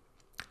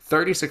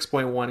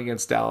 36.1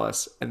 against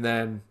Dallas, and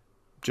then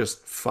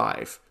just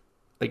 5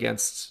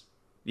 against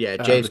Yeah,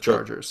 the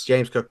Chargers.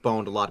 James Cook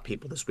boned a lot of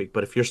people this week,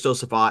 but if you're still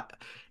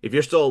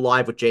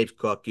alive with James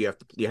Cook, you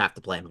have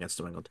to play him against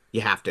New England.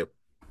 You have to.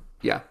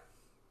 Yeah,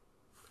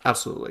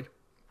 absolutely.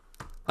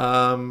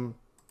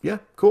 Yeah,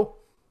 cool.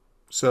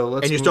 So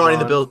let's move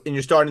on. And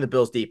you're starting the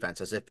Bills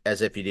defense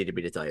as if you needed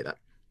me to tell you that.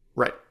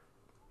 Right.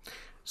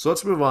 So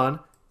let's move on.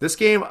 This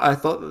game, I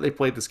thought that they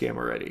played this game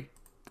already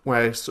when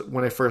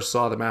I first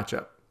saw the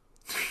matchup.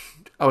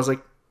 I was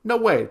like, no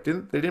way, they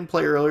didn't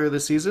play earlier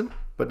this season?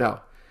 But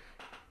no,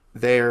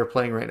 they are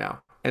playing right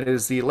now, and it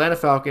is the Atlanta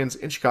Falcons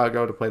in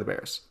Chicago to play the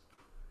Bears.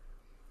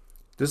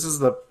 This is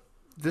the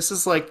this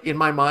is like in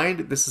my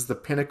mind, this is the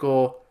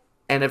pinnacle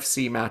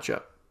NFC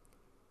matchup,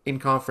 in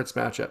conference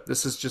matchup.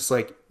 This is just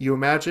like you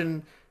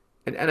imagine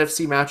an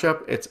NFC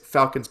matchup. It's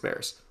Falcons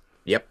Bears.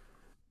 Yep.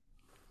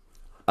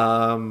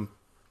 Um,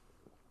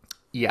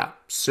 yeah.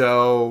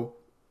 So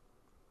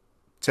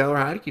Taylor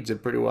Heineke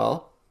did pretty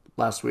well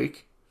last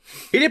week.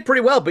 He did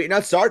pretty well, but you're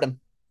not starting him.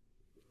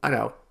 I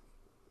know,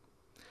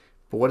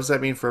 but what does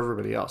that mean for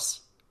everybody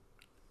else?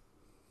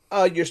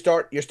 You're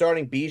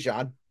starting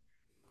Bijan.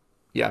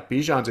 Yeah,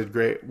 Bijan did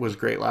great. Was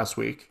great last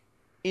week.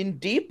 In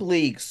deep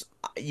leagues,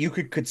 you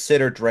could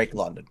consider Drake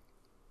London.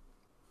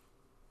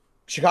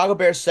 Chicago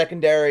Bears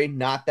secondary,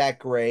 not that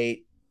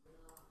great.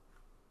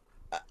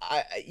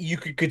 You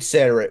could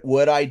consider it.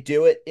 Would I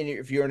do it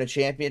if you're in a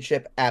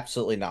championship?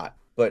 Absolutely not.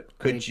 But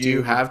I mean, could do you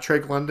you? have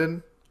Drake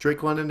London?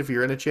 Drake London, if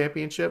you're in a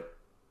championship,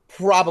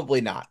 Probably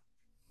not.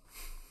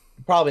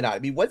 Probably not. I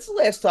mean, When's the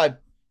last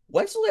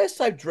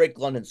time Drake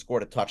London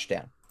scored a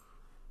touchdown?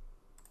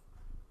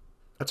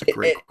 that's a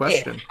great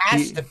question.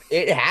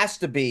 It has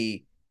to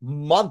be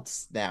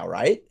months now,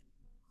 right?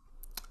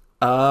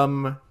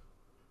 Um,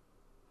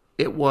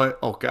 it was.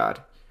 Oh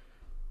God,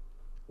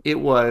 it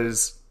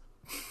was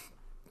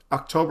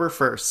October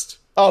 1st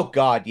Oh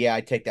God, yeah,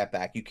 I take that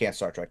back. You can't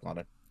start Drake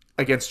London.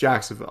 against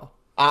Jacksonville.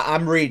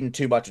 I'm reading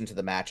too much into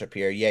the matchup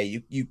here. Yeah,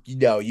 you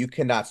know you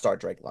cannot start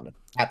Drake London.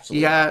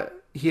 He Absolutely not. had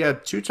he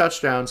had 2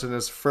 touchdowns in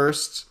his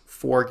first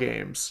 4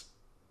 games,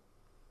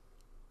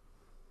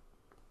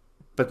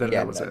 but then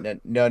Yeah, that was no, it, no,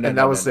 no, no, and no,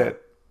 that no, was no.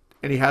 it,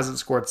 and he hasn't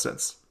scored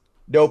since.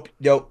 Nope,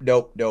 nope,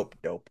 nope, nope,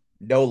 nope.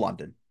 No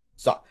London.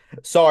 So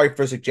sorry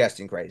for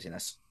suggesting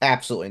craziness.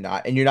 Absolutely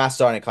not. And you're not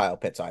starting Kyle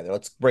Pitts either.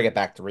 Let's bring it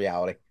back to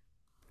reality.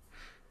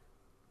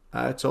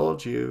 I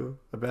told you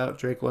about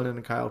Drake London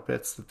and Kyle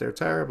Pitts that they're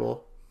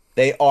terrible.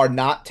 They are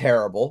not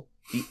terrible.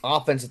 The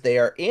offense that they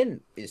are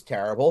in is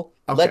terrible,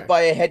 led Okay,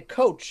 by a head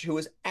coach who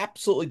is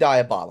absolutely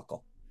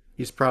diabolical.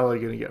 he's probably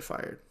going to get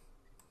fired.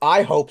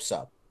 I hope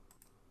so.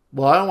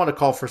 Well, I don't want to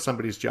call for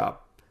somebody's job,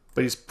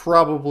 but he's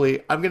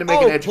probably. I'm going to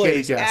make an Oh,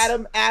 educated please. guess.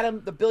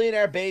 Adam, the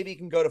billionaire baby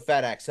can go to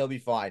FedEx. He'll be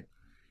fine.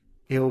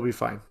 He will be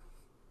fine.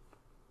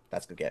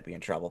 That's gonna get me in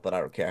trouble, but I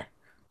don't care.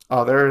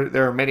 Oh,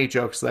 there are many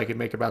jokes that I could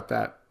make about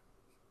that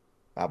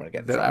I'm gonna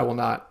get in that I trouble. will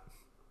not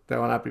that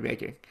I will not be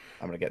making.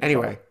 I'm gonna get in Anyway,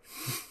 trouble.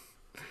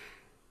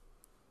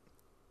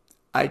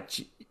 I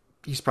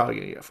he's probably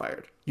going to get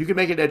fired. You can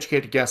make an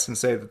educated guess and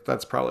say that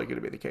that's probably going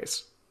to be the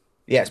case.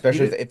 Yeah, He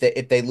especially did.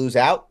 if they lose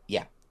out.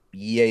 Yeah.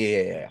 Yeah,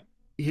 yeah, yeah, yeah.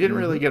 He didn't Mm-hmm.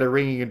 really get a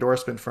ringing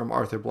endorsement from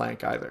Arthur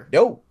Blank either.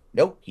 No,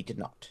 no, he did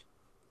not.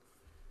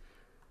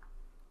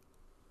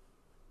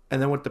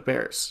 And then with the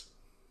Bears,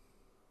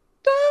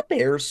 The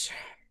Bears.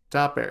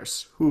 top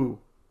Bears, who's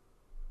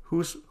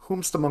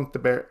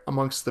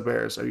amongst the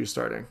Bears are you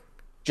starting?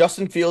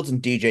 Justin Fields and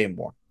DJ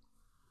Moore.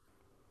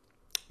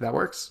 That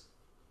works.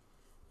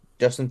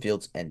 Justin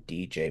Fields and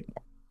DJ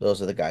Moore.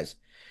 Those are the guys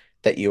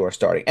that you are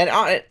starting. And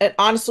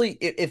honestly,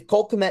 if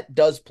Cole Kmet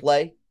does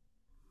play,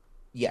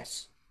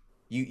 yes,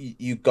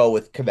 you go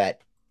with Kmet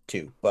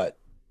too. But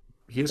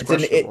He is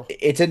questionable.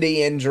 it's a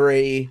knee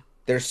injury.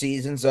 Their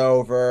season's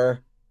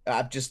over.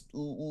 I'm just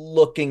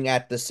looking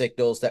at the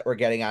signals that we're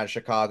getting out of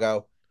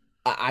Chicago.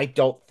 I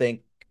don't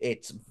think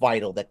it's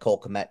vital that Cole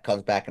Kmet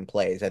comes back and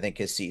plays. I think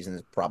his season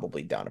is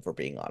probably done, if we're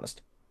being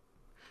honest.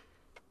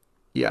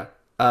 Yeah.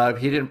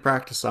 He didn't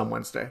practice on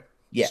Wednesday,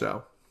 Yeah,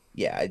 so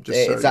yeah.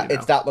 just so you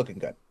It's know, not looking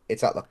good.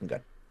 It's not looking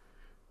good.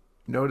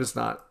 no, it is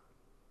not.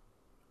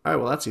 All right,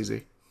 well that's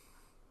easy.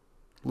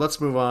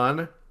 Let's move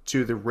on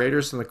to the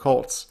Raiders and the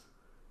Colts.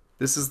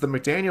 This is the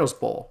McDaniel's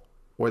Bowl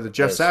or the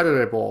It Jeff is.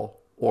 Saturday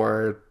Bowl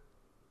or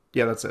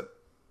yeah, that's it.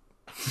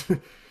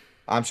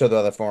 I'm sure there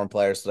are other foreign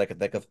players that I could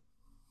think of.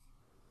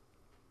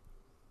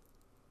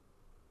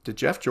 Did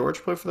Jeff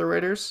George play for the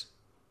Raiders?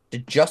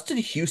 Did Justin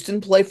Houston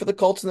play for the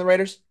Colts and the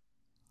Raiders?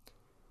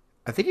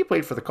 I think he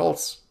played for the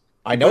Colts.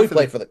 I He know played he for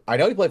the played for the. I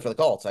know he played for the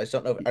Colts. I just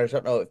don't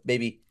know if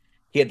maybe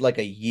he had like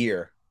a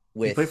year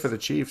he played for with the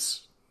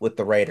Chiefs.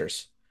 the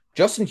Raiders.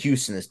 Justin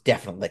Houston is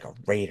definitely like a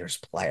Raiders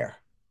player.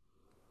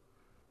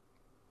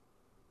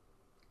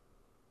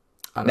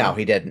 I don't No, know.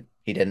 he didn't.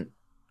 He didn't.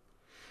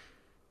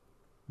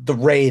 The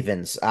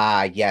Ravens.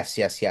 Ah, yes,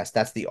 yes, yes.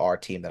 That's the R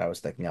team that I was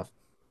thinking of.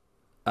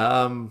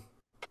 Um,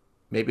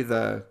 maybe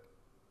the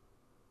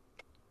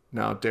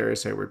no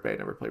Darius Hayward Bay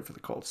never played for the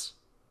Colts.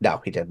 No,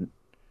 he didn't.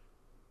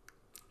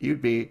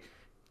 You'd be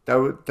that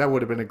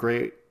would have been a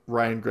great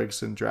Ryan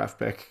Grigson draft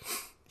pick.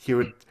 He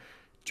would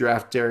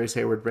draft Darius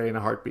Hayward Bay in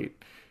a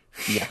heartbeat.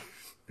 Yeah.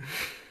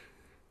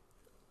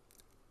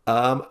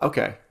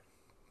 Okay.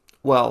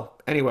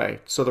 Well, anyway,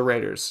 so the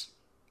Raiders.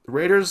 The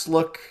Raiders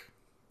look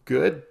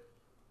good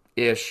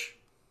ish.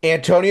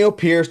 Antonio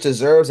Pierce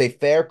deserves a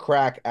fair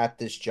crack at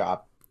this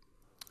job.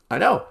 I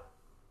know.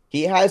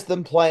 He has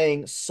them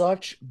playing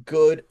such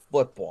good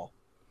football.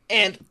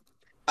 And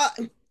uh,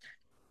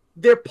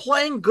 they're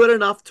playing good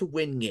enough to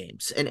win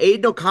games. And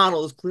Aiden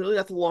O'Connell is clearly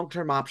not the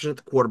long-term option at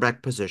the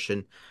quarterback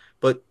position.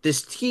 But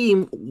this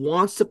team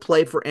wants to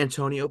play for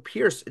Antonio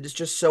Pierce. It is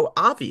just so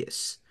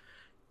obvious.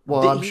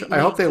 Well, I'm sure I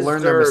He hope they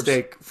learned their deserves,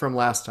 mistake from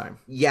last time.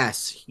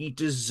 yes, he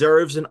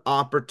deserves an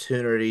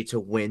opportunity to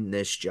win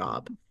this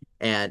job.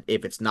 And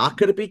if it's not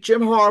going to be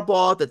Jim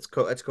Harbaugh that's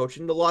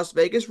coaching the Las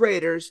Vegas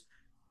Raiders,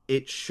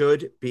 it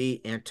should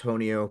be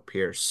Antonio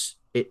Pierce.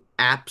 It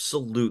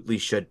absolutely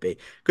should be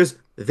because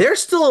they're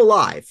still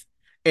alive.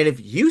 And if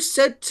you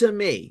said to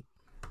me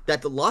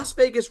that the Las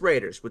Vegas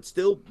Raiders would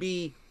still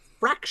be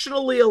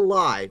fractionally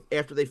alive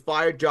after they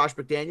fired Josh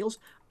McDaniels,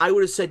 I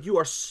would have said you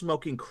are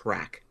smoking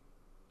crack.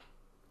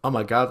 Oh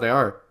my god, they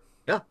are.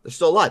 Yeah, they're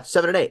still alive,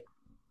 7-8.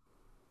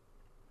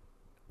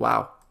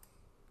 Wow.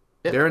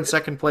 Yeah, They're in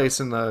second place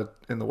in the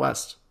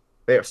West.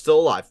 they are still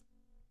alive.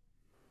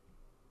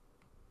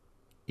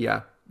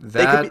 Yeah.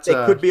 That They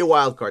could be a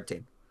wild card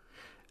team.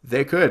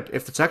 they could.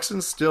 If the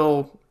Texans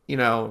still,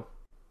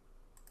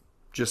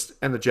 just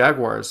and the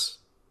Jaguars,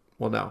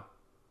 well no.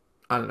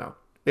 I don't know.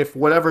 If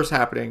whatever's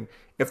happening,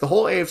 if the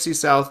whole AFC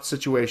South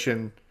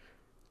situation,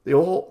 the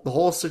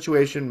whole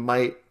situation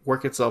might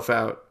work itself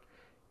out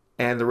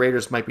and the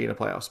Raiders might be in a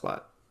playoff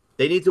spot.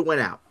 They need to win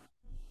out.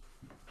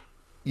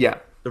 Yeah.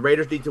 The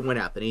Raiders need to win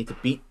out. They need to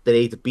beat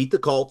the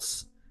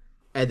Colts,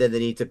 and then they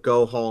need to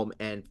go home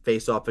and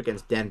face off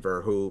against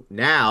Denver, who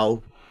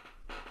now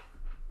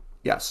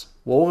Yes.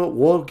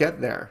 We'll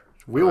get there.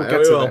 We will yeah,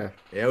 get we to will. there.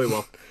 Yeah, we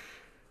will.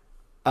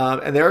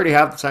 And they already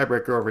have the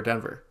tiebreaker over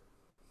Denver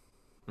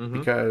Mm-hmm.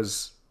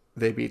 because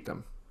they beat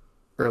them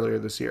earlier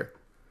this year.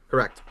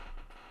 Correct.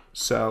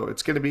 So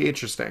it's going to be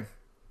interesting.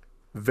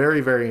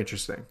 Very, very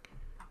interesting.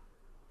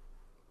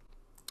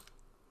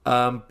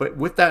 But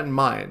with that in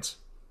mind,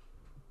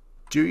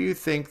 do you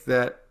think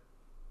that,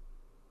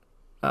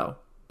 oh,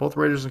 both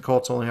Raiders and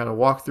Colts only had a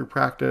walkthrough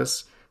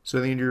practice, so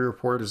the injury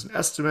report is an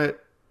estimate.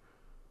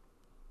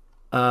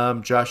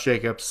 Josh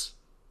Jacobs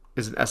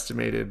is an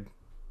estimated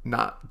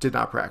not did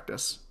not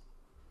practice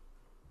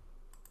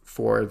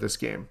for this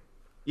game.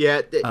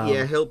 Yeah,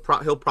 yeah, Um, he'll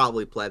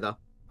probably play though.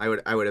 I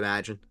would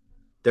imagine.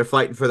 They're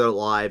fighting for their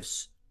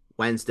lives.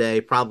 Wednesday,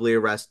 probably a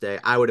rest day.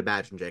 I would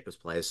imagine Jacobs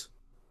plays.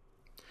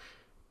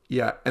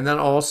 yeah, and then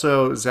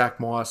also Zach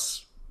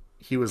Moss,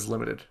 he was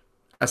limited,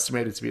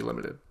 estimated to be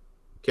limited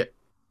Okay.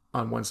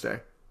 on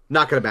Wednesday.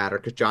 Not gonna matter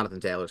because Jonathan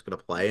Taylor's gonna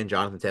play, and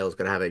Jonathan Taylor's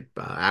gonna have a.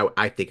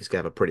 I think he's gonna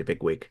have a pretty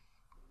big week.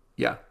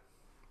 Yeah.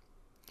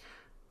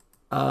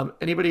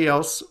 Anybody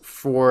else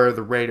for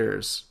the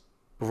Raiders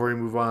before we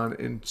move on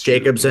into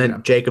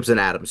Indianapolis? Jacobs and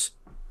Adams.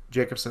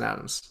 Jacobs and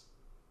Adams.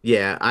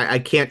 Yeah, I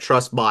can't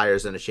trust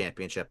Myers in a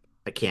championship.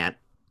 I can't.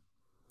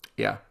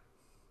 Yeah.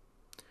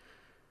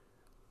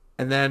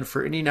 And then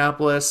for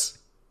Indianapolis,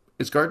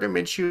 is Gardner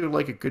Minshew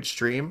like a good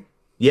stream?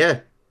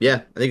 Yeah,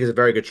 yeah. I think it's a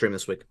very good stream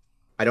this week.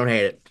 I don't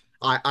hate it.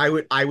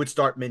 I would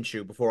start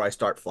Minshew before I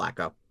start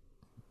Flacco.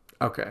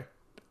 Okay.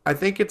 I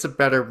think it's a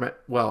better,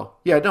 well,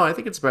 yeah, no, I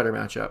think it's a better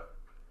matchup.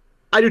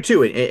 I do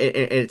too, and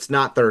it's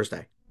not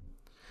Thursday.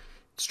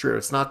 It's true.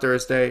 It's not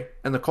Thursday,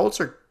 and the Colts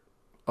are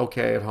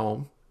okay at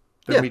home.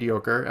 They're Yeah,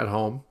 mediocre at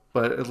home,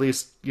 but at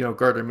least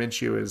Gardner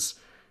Minshew is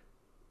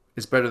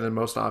better than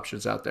most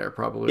options out there,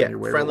 probably in yeah. your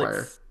waiver Friendly,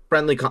 wire.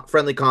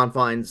 friendly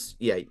confines.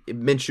 Yeah,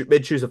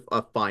 Minshew's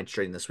a fine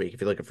stream this week.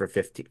 If you're looking for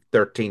 15,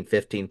 13,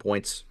 15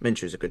 points,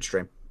 Minshew's a good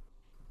stream.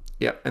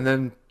 Yeah, and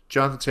then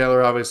Jonathan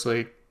Taylor,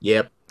 obviously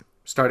Yep,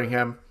 starting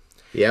him,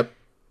 yep,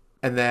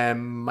 and then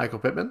Michael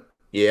Pittman.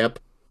 yep,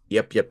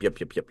 yep.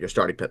 You're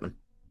starting Pittman,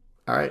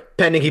 All right.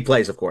 pending he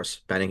plays, of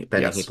course. Pending he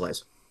Yes.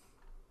 plays.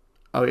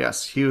 Oh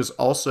yes, he was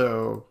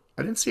also.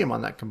 I didn't see him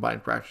on that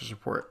combined practice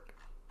report.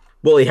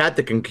 Well, he had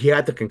the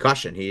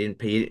concussion. He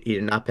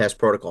did not pass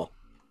protocol,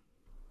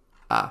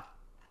 Ah.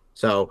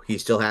 so he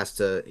still has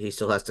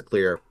to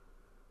clear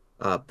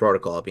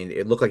protocol. I mean,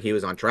 it looked like he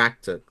was on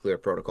track to clear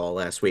protocol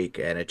last week,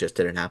 and it just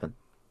didn't happen.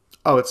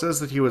 Oh, it says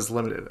that he was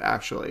limited.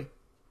 Actually,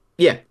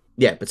 Yeah,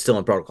 yeah, but still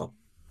in protocol.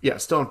 yeah,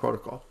 still in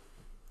protocol.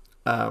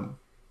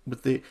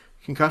 With the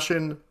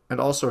concussion and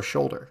also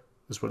shoulder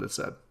is what it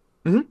said.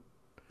 Hmm.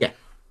 Yeah,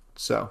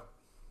 So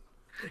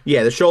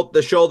yeah. The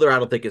shoulder, I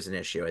don't think is an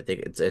issue. I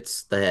think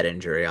it's the head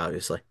injury,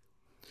 obviously.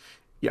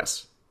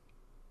 yes,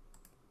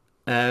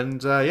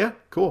 and yeah,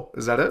 cool.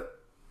 Is that it?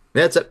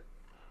 That's it.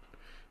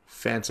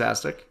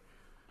 Fantastic.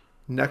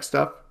 Next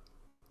up,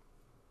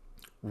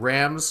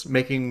 Rams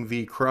making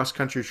the cross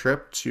country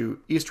trip to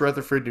East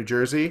Rutherford, New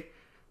Jersey,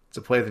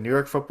 to play the New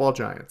York Football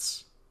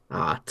Giants.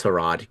 Ah,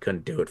 Tarad, he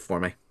couldn't do it for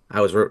me.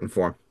 I was rooting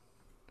for him.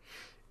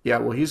 Yeah,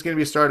 well, he's going to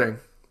be starting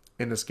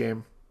in this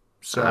game,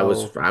 so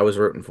I was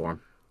rooting for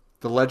him.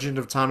 the legend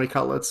of Tommy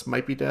Cutlets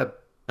might be dead.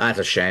 That's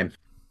a shame.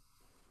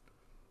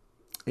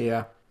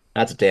 Yeah,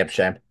 That's a damn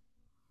shame.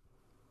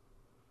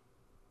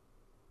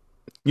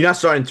 You're not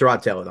starting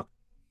Tarad Taylor though.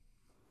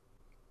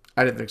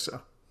 I didn't think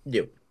so.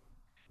 You.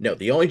 No,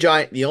 the only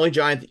giant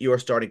that you are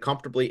starting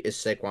comfortably is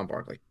Saquon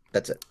Barkley.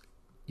 That's it.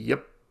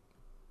 Yep,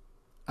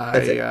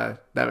 That's I it.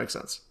 that makes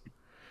sense.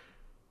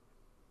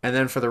 And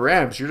then for the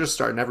Rams, you're just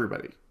starting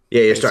everybody,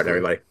 Yeah, you're starting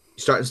basically. everybody.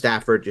 You're starting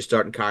Stafford. You're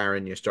starting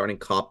Kyron. You're starting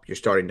Cup. You're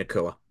starting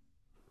Nakua.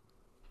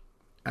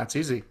 That's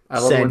easy. I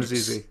love it when it's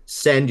easy.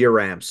 Send your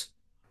Rams.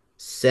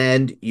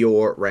 Send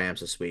your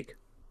Rams this week.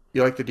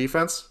 You like the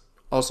defense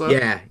also?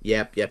 Yeah.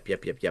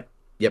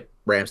 Yep.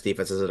 Rams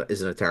defense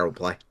isn't a terrible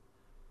play.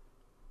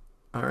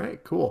 All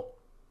right, cool.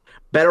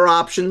 Better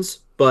options,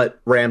 but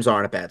Rams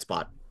aren't a bad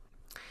spot.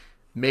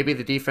 Maybe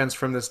the defense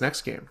from this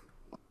next game.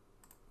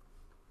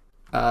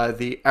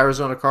 The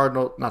Arizona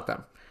Cardinal, not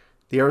them.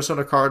 The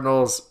Arizona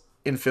Cardinals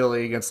in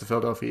Philly against the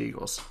Philadelphia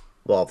Eagles.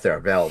 Well, if they're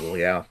available,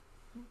 yeah.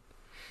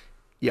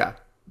 Yeah,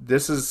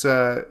 this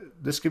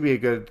could be a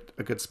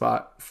good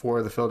spot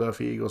for the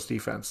Philadelphia Eagles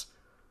defense.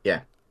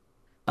 Yeah.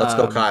 Let's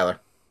go, Kyler.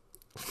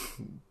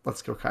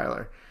 Let's go,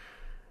 Kyler.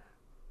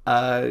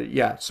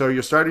 Yeah, so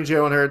you're starting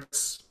Jalen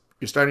Hurts,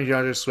 you're starting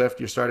DeAndre Swift,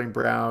 you're starting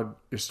Brown,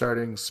 you're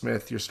starting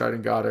Smith, you're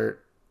starting Goddard.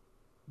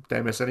 Did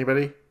I miss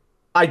anybody?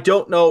 I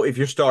don't know if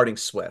you're starting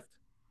Swift,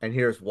 and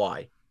here's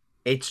why.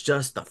 It's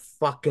just the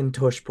fucking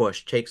tush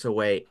push takes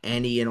away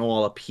any and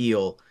all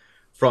appeal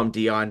from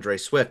DeAndre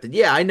Swift. And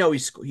yeah, I know he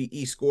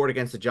scored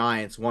against the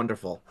Giants,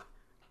 wonderful,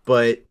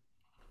 but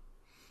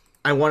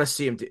I want to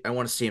see him. I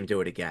want to see him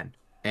do it again.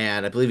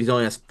 And I believe he's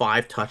only has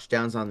 5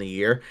 touchdowns on the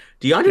year.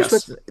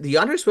 Yes.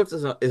 DeAndre Swift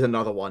is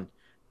another one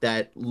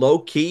that low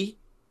key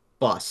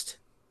bust.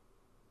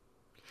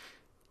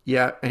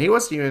 Yeah, and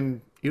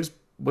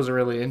wasn't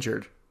really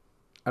injured,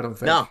 I don't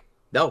No, think.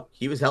 no,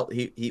 he was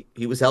healthy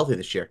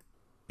this year.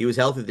 He was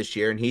healthy this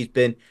year, and he's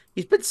been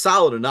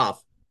solid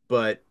enough.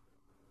 but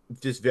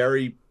just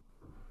very,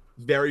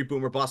 very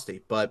boomer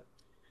busty. But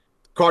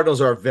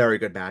Cardinals are a very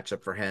good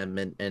matchup for him,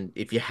 and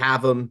if you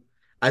have him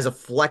as a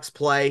flex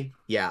play,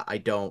 yeah, I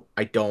don't.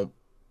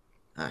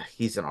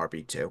 He's an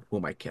RB2. Who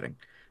am I kidding?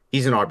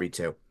 He's an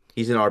RB2.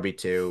 He's an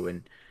RB2,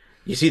 and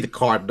you see the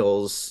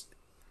Cardinals,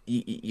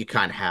 you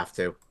kind of have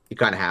to. You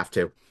kind of have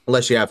to,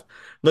 unless you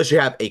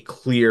have a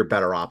clear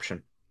better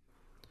option.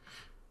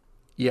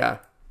 Yeah,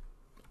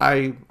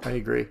 I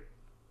agree.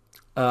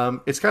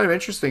 It's kind of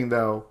interesting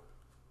though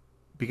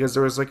because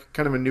there was like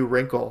kind of a new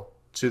wrinkle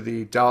to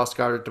the Dallas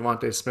Goedert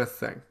Devontae Smith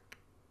thing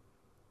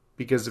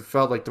because it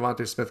felt like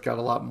Devontae Smith got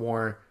a lot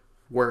more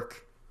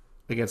work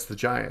against the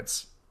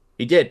Giants.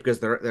 He did because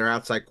their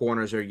outside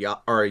corners are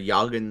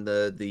young, and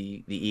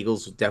the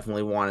Eagles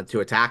definitely wanted to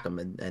attack him,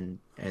 and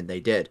they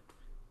did.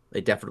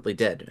 They definitely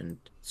did. And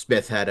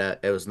Smith had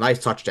it was a nice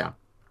touchdown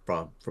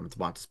from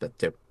Devonta Smith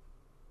too.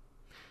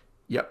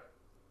 Yep.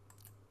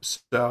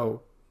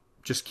 So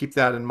just keep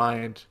that in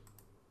mind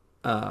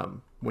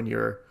when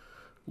you're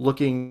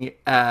looking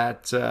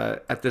at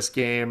this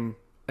game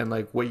and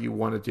like what you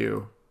want to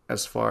do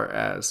as far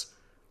as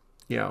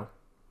you know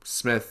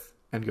Smith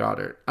and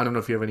Goddard. I don't know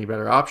if you have any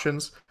better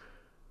options,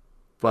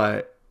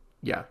 but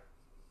yeah,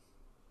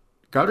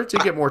 Goddard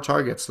did I, get more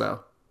targets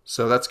though,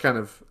 so that's kind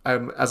of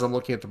as I'm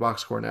looking at the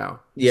box score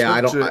now.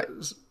 yeah,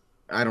 Smith,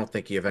 I don't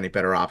think you have any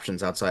better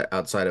options outside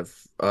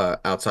of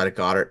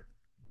Goddard.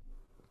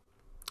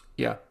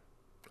 yeah,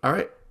 all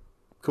right,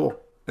 cool.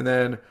 And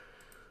then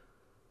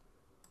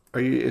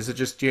are you? Is it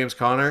just James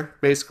Conner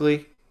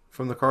basically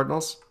from the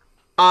Cardinals?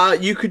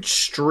 You could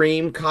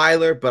stream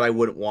Kyler, but I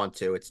wouldn't want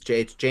to. It's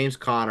James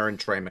Conner and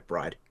Trey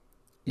McBride.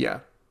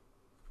 Yeah,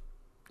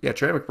 yeah.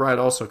 Trey McBride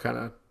also kind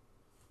of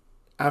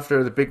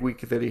after the big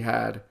week that he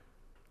had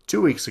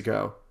 2 weeks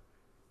ago,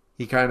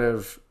 he kind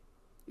of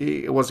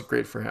it wasn't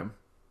great for him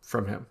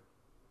from him.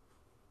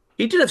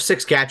 He did have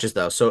 6 catches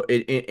though, so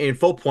in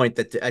full point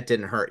that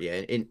didn't hurt you.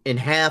 In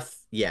half,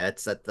 yeah,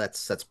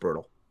 that's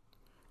brutal.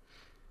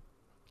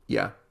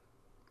 Yeah.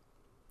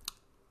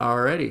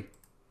 Alrighty.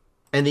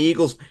 And the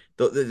Eagles,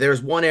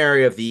 there's one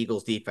area of the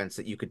Eagles defense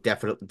that you could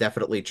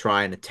definitely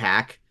try and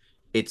attack.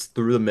 It's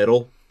through the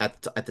middle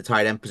at the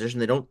tight end position.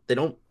 They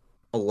don't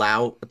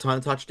allow a ton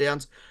of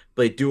touchdowns,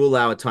 but they do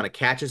allow a ton of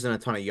catches and a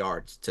ton of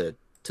yards to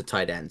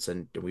tight ends.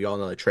 And we all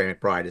know that Trey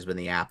McBride has been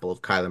the apple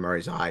of Kyler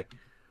Murray's eye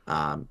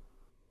um,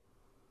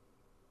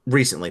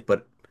 recently,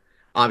 but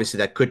obviously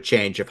that could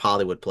change if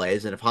Hollywood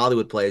plays. And if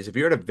Hollywood plays, if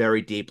you're in a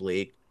very deep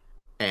league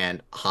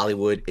and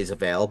Hollywood is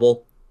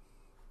available,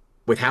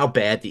 with how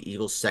bad the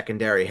Eagles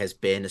secondary has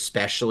been,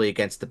 especially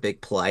against the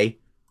big play,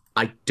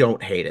 I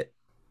don't hate it.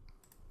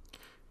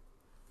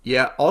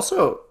 Yeah.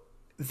 Also,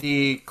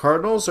 the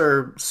Cardinals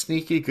are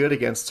sneaky good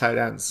against tight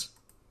ends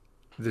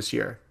this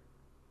year,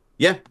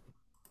 Yeah,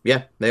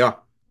 yeah, they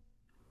are.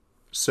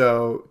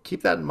 so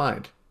keep that in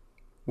mind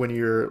when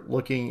you're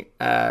looking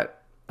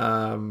at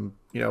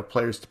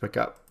players to pick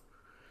up,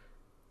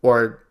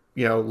 or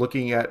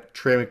looking at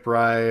Trey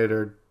McBride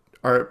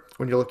or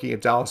when you're looking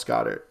at Dallas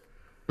Goddard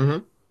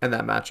Hmm. and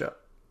that matchup.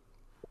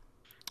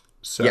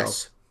 So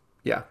Yes.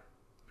 yeah.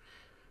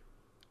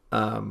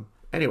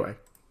 Anyway,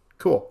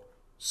 cool.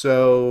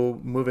 So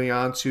moving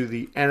on to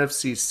the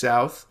NFC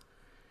South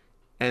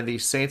and the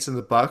Saints and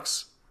the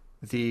Bucks,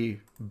 the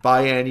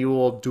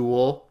biannual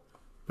duel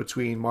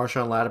between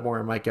Marshawn Lattimore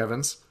and Mike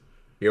Evans.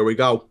 Here we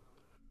go.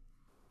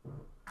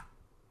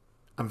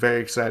 I'm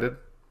very excited.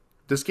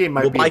 This game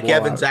Will might be a Mike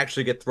Evans blowout.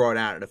 actually get thrown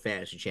out in a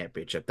fantasy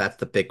championship? That's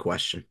the big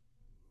question.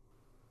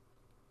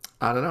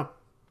 I don't know.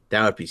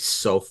 That would be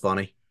so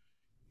funny.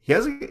 He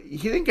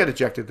didn't get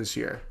ejected this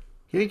year.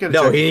 He didn't get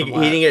No, ejected he from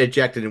he didn't lat. get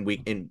ejected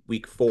in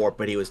week 4,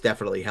 but he was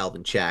definitely held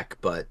in check.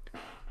 But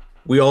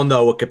we all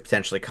know what could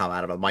potentially come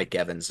out of a Mike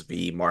Evans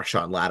v.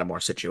 Marshawn Lattimore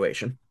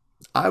situation.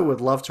 I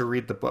would love to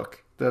read the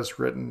book that's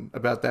written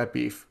about that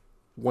beef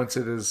once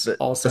it is The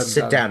all the said and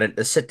sit done. down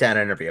the sit down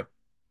interview.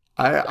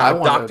 I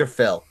want to Dr.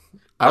 Phil.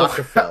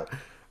 Dr. I, Phil.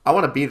 I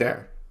want to be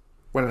there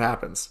when it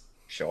happens.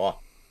 Sure.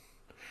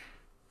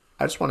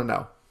 I just want to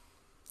know.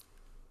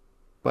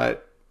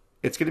 But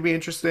it's going to be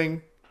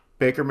interesting.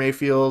 Baker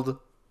Mayfield,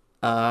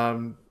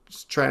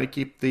 just trying to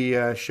keep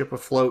the ship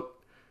afloat.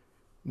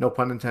 No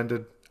pun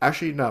intended.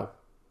 Actually, no,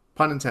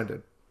 pun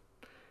intended.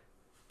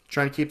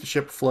 Trying to keep the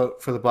ship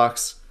afloat for the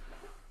Bucks.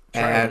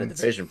 Trying to win a And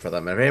division for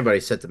them. If anybody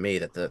said to me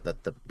that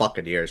the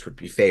Buccaneers would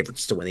be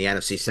favorites to win the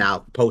NFC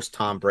South post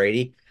Tom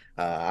Brady,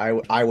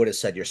 I would have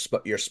said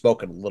you're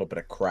smoking a little bit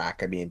of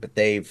crack. I mean, but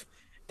they've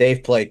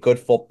played good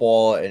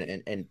football,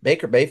 and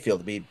Baker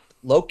Mayfield to be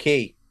low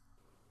key.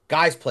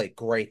 Guys played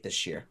great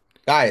this year.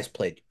 Guy has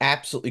played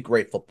absolutely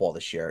great football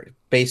this year.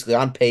 Basically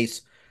on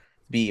pace to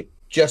be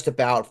just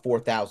about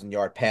 4,000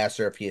 yard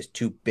passer if he has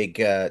two big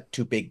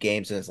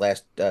games in his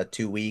last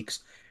 2 weeks.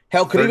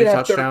 Hell, could 30 even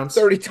have 30, touchdowns.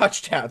 30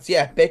 touchdowns.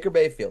 Yeah, Baker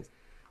Mayfield.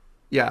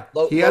 Yeah,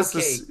 Low he low has key.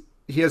 this.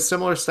 He has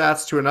similar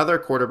stats to another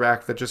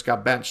quarterback that just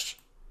got benched.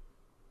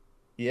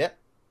 Yep.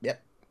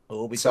 Yep. So, Who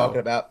we'll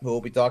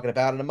be talking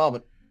about in a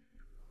moment.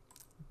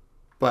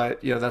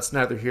 but that's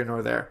neither here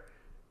nor there.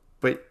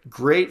 But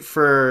great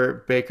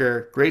for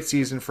Baker. Great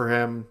season for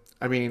him.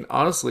 I mean,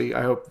 honestly,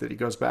 I hope that he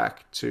goes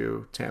back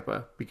to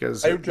Tampa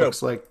because I do it too.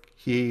 looks like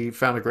he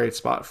found a great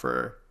spot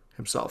for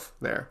himself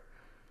there.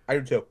 I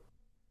do too.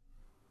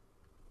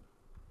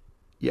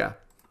 Yeah,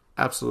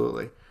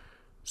 absolutely.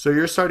 So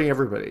you're starting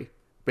everybody,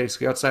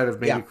 basically, outside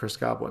of maybe Yeah. Chris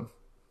Godwin.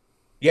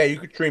 Yeah, you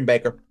could stream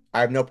Baker.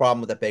 I have no problem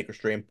with that Baker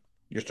stream.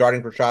 You're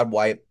starting Rashad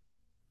White.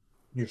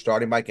 You're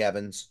starting Mike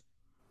Evans.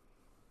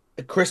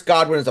 Chris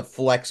Godwin is a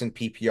flex in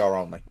PPR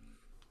only.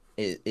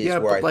 Is Yeah,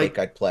 where but I think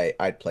like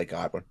I'd play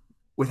Godwin.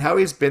 with how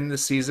he's been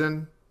this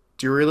season,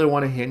 do you really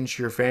want to hinge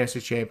your fantasy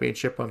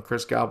championship on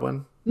Chris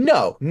Godwin?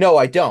 No, no,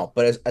 I don't.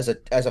 But as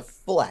a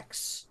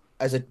flex,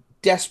 as a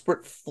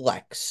desperate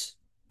flex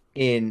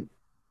in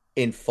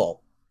in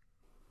full.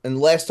 And the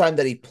last time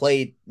that he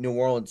played New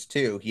Orleans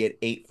too, he had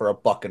 8 for a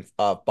buck and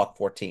buck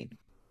 14.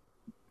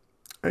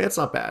 I mean, that's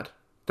not bad.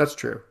 That's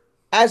true.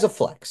 As a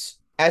flex,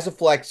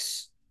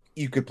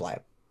 you could play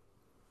him.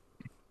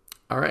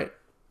 All right.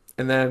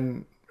 And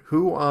then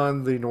who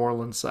on the New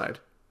Orleans side?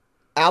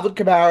 Alvin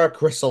Kamara,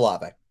 Chris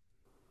Olave.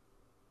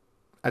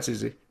 That's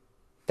easy.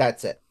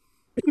 That's it.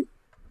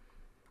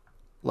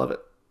 Love it.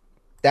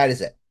 That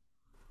is it.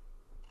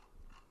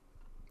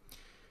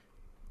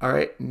 All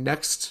right.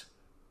 Next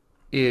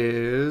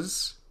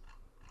is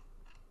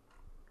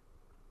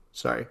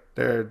sorry.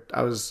 There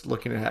I was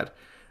looking ahead.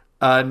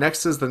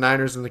 Next is the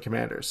Niners and the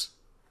Commanders.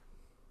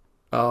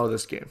 Oh,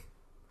 this game.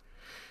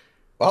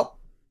 Well,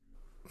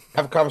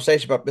 have a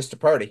conversation about Mr.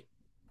 Purdy.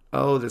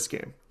 Oh, this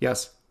game.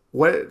 Yes.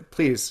 What?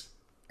 Please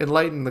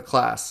enlighten the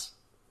class.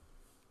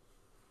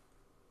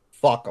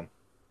 Fuck him.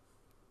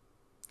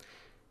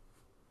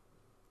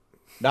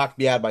 Knocked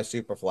me out of my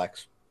super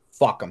flex.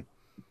 Fuck him.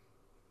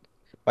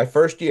 My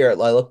first year,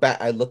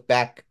 I look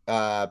back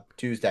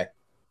Tuesday.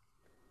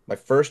 My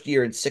first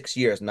year in 6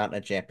 years, not in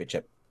a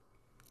championship.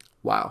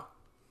 Wow.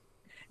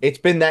 It's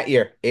been that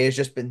year. It has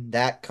just been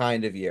that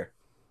kind of year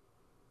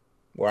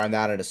where I'm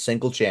not in a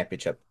single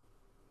championship.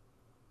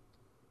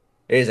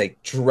 It is a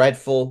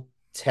dreadful,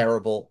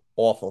 terrible,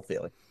 awful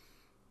feeling.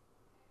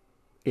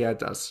 Yeah, it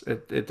does.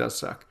 It does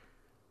suck.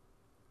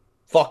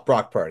 Fuck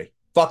Brock Purdy.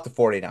 Fuck the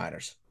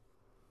 49ers.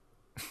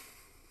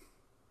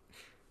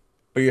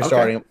 But you're Okay.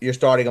 starting you're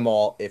starting them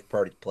all if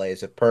Purdy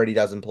plays. If Purdy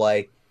doesn't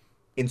play,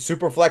 in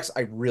Superflex,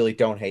 I really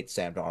don't hate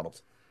Sam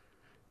Darnold.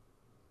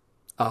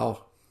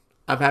 Oh,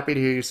 I'm happy to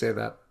hear you say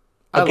that.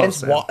 I love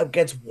Sam.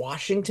 Against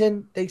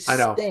Washington, they I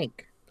know.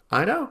 stink.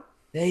 I know.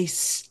 They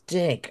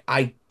stink.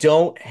 I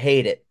don't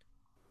hate it.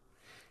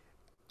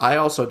 I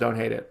also don't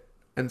hate it.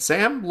 And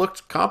Sam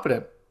looked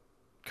competent,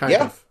 kind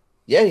Yeah. of.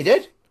 Yeah, he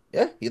did.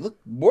 Yeah, he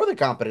looked more than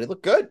competent. He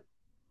looked good.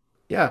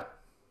 Yeah.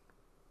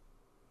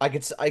 I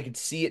could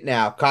see it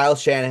now. Kyle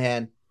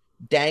Shanahan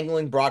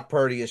dangling Brock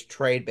Purdy as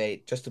trade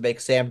bait just to make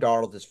Sam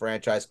Darnold his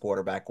franchise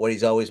quarterback, what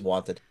he's always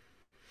wanted.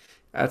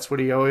 That's what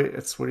he always.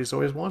 It's what he's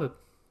always wanted.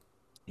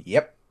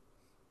 Yep,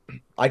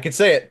 I could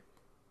say it.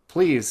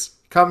 Please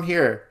come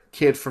here,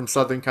 kid from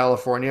Southern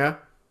California.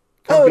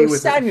 Come be Oh, with me.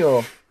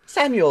 Samuel.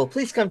 Samuel,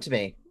 please come to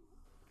me.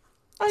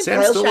 I'm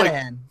Sam's Kyle still like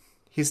Shanahan.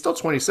 he's still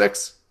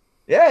 26.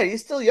 Yeah,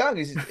 he's still young.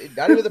 He's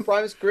not even the prime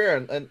of his career.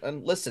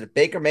 And listen, if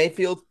Baker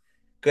Mayfield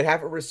could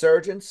have a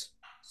resurgence,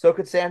 so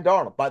could Sam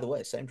Darnold. By the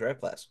way, same draft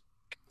class.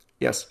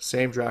 Yes,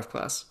 same draft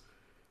class.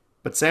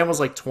 But Sam was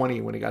like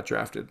 20 when he got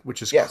drafted,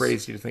 which is Yes.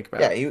 crazy to think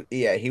Yeah, about.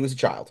 he was a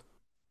child.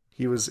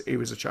 He was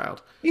a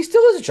child. He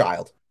still is a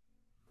child.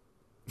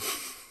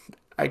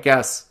 I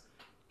guess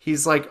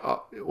he's like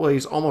well,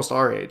 he's almost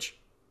our age.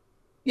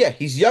 Yeah,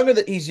 he's younger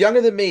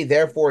than me,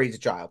 therefore he's a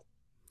child.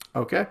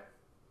 Okay.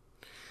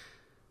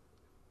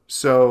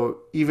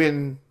 So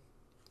even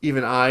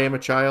I am a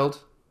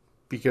child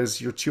because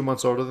you're 2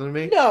 months older than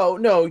me. No,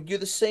 no, you're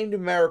the same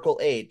numerical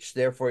age,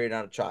 therefore you're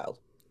not a child.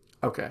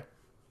 Okay.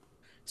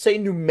 Say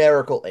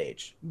numerical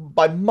age.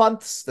 By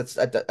months,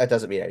 that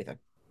doesn't mean anything.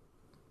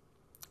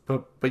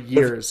 But But if,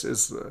 years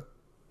is the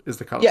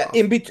yeah, cutoff.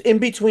 in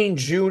between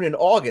June and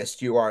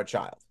August, you are a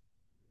child.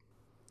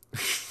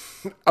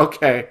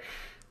 Okay.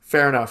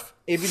 Fair enough.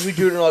 In between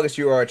June and August,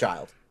 you are a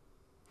child.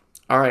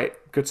 All right.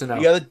 Good to The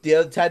know. other the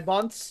other 10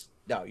 months,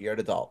 no, you're an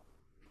adult.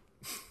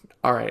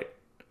 All right.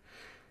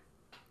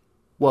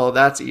 Well,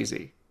 that's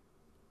easy.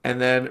 And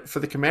then for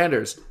the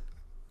Commanders,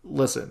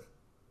 listen.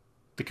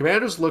 The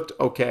Commanders looked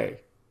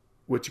okay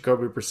with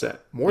Jacoby Brissett.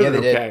 More Yeah,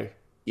 than they did. okay.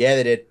 Yeah,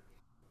 they did.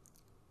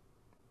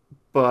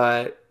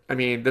 But I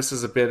mean, this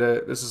is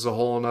a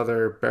whole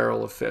another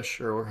barrel of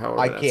fish, or however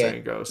I that can't.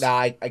 saying goes. Nah,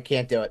 I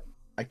can't do it.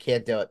 I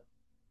can't do it.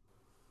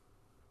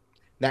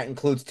 That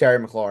includes Terry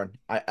McLaurin.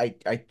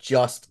 I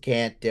just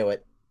can't do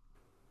it.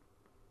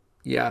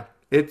 Yeah,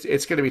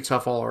 it's going to be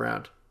tough all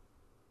around.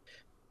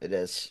 It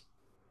is.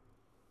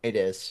 It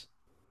is.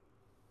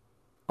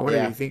 I wonder,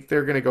 do you Yeah. think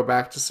they're going to go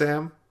back to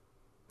Sam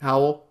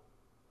Howell?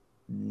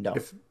 No.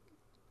 If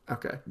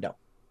okay, No.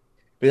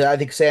 Because I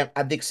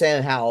think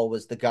Sam Howell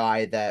was the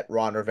guy that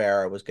Ron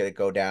Rivera was going to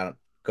go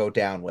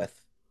down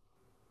with,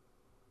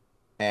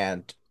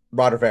 and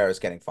Ron Rivera is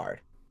getting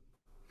fired.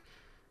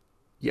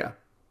 yeah.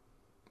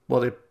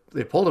 Well, they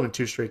they pulled him in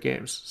 2 straight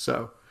games.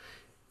 So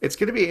it's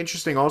going to be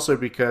interesting also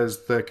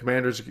because the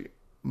Commanders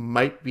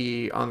might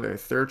be on their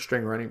third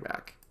string running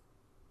back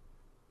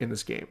in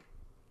this game.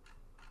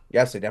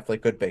 Yes, they definitely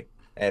could be.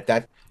 And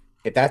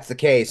if that's the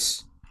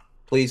case,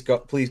 please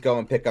go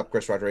and pick up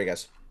Chris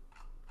Rodriguez.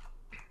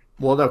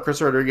 Well, no,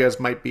 Chris Rodriguez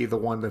might be the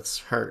one that's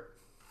hurt.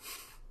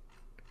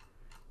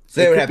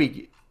 So they It would could have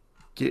be.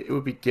 It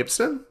would be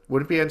Gibson.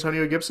 Would it be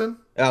Antonio Gibson?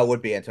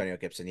 would be Antonio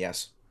Gibson,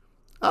 yes.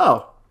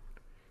 Oh,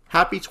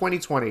 happy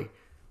 2020.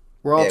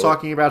 We're all Yeah,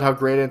 talking about how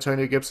great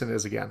Antonio Gibson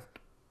is again.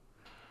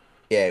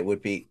 it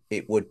would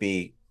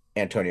be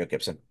Antonio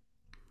Gibson.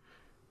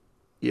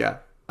 Yeah.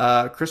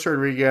 Chris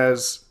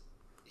Rodriguez,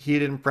 he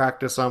didn't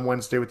practice on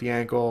Wednesday with the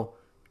ankle.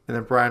 And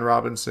then Brian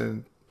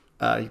Robinson,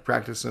 he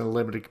practiced in a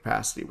limited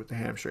capacity with the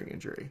hamstring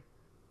injury.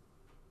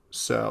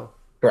 So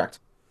Correct.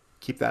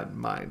 keep that in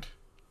mind.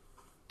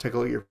 Take a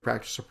look at your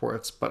practice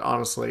reports. But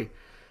honestly,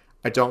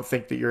 I don't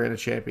think that you're in a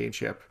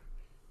championship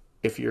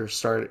if you're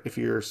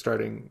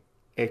starting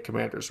a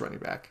Commanders running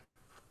back.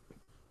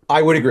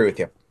 I would agree with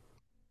you.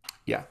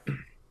 Yeah.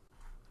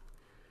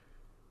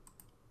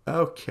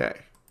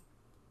 Okay.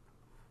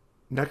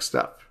 Next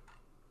up,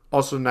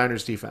 also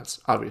Niners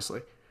defense,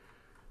 obviously.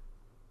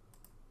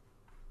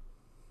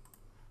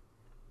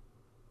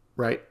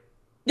 Right?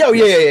 Oh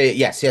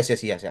Yes.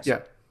 yes.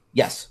 Yeah.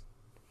 Yes.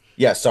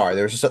 Yes, sorry.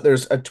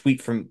 There's a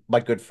tweet from my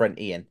good friend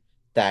Ian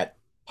that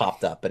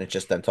popped up and it's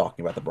just them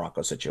talking about the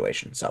Broncos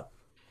situation. So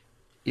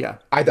Yeah.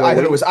 I Well, thought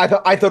what it do was you?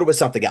 I thought it was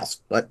something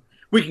else, but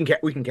we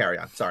can carry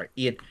on. Sorry.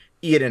 Ian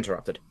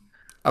interrupted.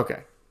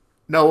 Okay.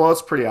 No, well,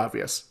 it's pretty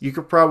obvious. You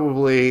could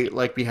probably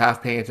like be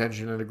half paying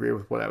attention and agree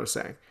with what I was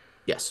saying.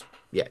 Yes.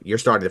 Yeah, you're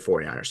starting the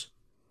 49ers.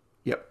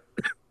 Yep.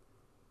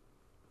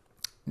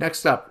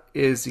 Next up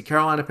is the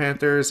Carolina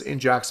Panthers in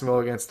Jacksonville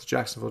against the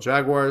Jacksonville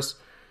Jaguars.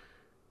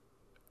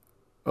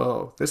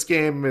 Oh, this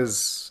game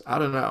is I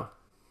don't know.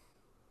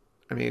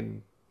 I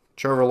mean,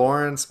 Trevor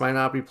Lawrence might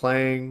not be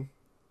playing.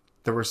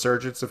 The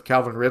resurgence of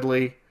Calvin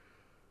Ridley.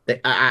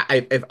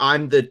 If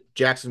I'm the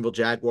Jacksonville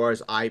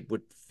Jaguars, I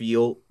would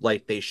feel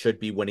like they should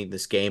be winning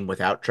this game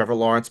without Trevor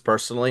Lawrence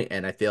personally,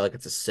 and I feel like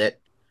it's a sit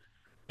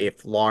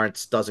if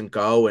Lawrence doesn't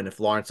go, and if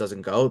Lawrence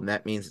doesn't go, then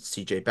that means it's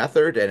CJ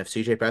Beathard, and if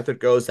CJ Beathard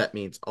goes, that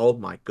means oh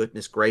my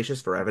goodness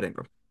gracious for Evan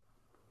Ingram,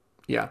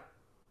 Yeah.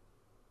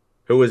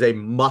 who is a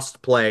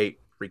must play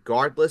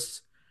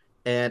regardless,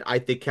 and I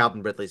think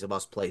Calvin Ridley's a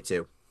must play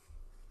too.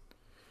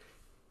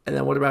 And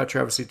then what about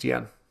Travis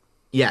Etienne?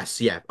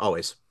 Yes, yeah,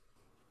 always,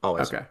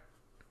 always. Okay.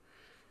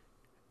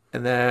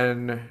 And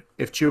then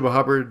if Chuba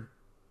Hubbard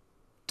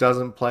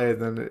doesn't play,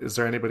 then is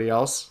there anybody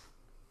else?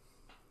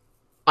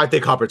 I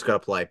think Hubbard's gonna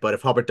play, but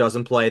if Hubbard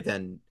doesn't play,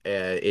 then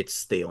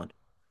it's Thielen.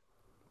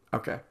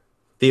 Okay.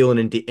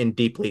 Thielen in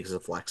deep leagues is a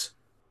flex.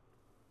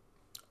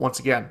 Once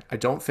again, I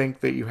don't think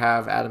that you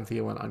have Adam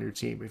Thielen on your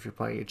team if you're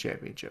playing in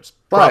championships.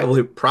 But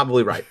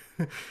Probably right.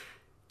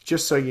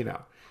 just so you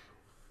know,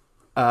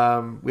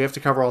 we have to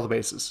cover all the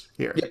bases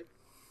here. Yep,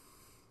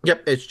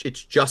 yep. It's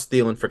just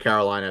Thielen for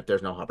Carolina if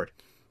there's no Hubbard.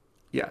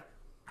 Yeah.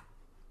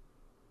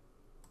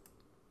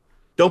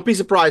 Don't be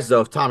surprised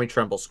though if Tommy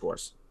Tremble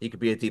scores. He could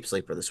be a deep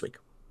sleeper this week.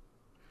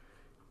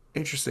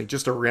 Interesting.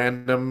 Just a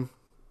random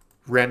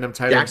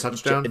tight end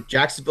touchdown.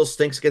 Jacksonville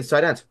stinks against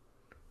tight ends.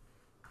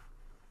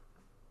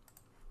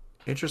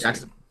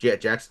 Interesting.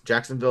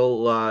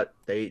 Jacksonville.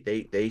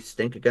 They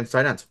stink against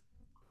tight ends.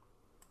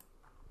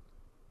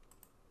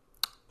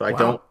 But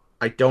Wow.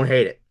 I don't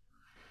hate it.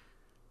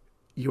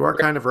 You are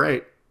kind of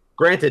right.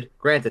 Granted,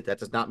 that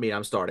does not mean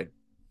I'm starting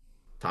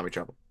Tommy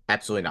Tremble.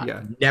 Absolutely not.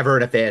 Yeah. Never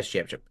in a fast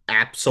championship. Yeah.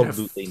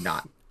 Absolutely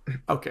not.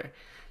 Okay.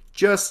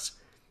 Just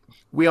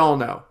we all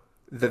know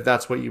that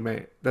that's what you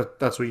mean.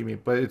 That's what you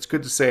mean. But it's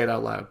good to say it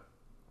out loud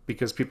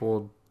because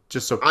people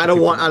just so people I know.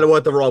 don't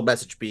want the wrong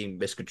message being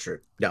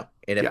misconstrued. No.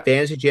 In a Yeah.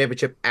 fantasy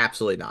championship,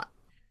 absolutely not.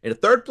 In a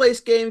third place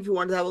game, if you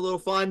wanted to have a little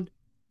fun,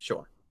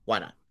 sure. Why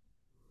not?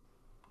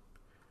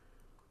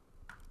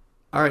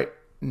 All right.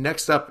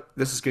 Next up,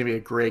 this is going to be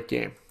a great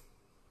game.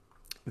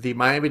 The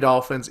Miami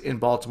Dolphins in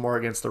Baltimore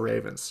against the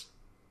Ravens.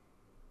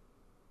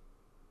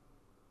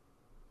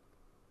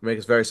 Make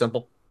it very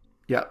simple.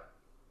 Yep.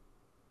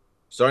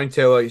 Starting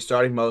Tua, you're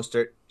starting Mostert,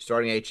 you're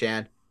starting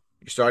Achan,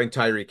 you're starting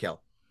Tyreek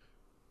Hill.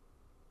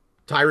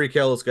 Tyreek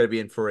Hill is going to be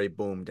in for a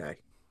boom day.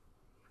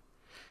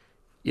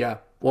 Yeah.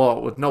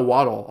 Well, with no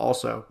Waddle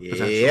also Yep.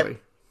 potentially.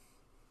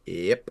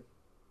 Yep.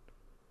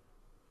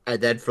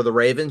 And then for the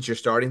Ravens, you're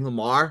starting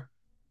Lamar.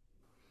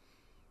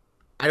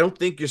 I don't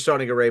think you're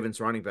starting a Ravens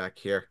running back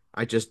here.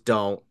 I just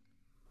don't.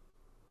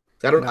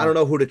 I don't No.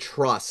 know who to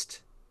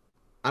trust.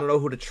 I don't know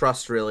who to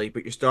trust really,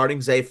 but you're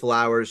starting Zay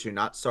Flowers, you're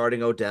not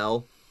starting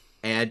Odell,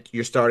 and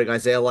you're starting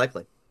Isaiah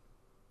Likely.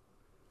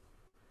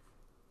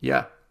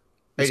 Yeah.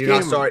 And This game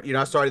you're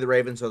not starting the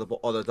Ravens or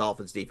the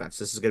Dolphins defense.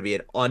 This is going to be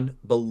an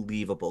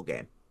unbelievable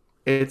game.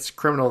 it's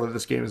criminal that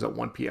this game is at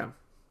 1 p.m.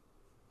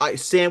 I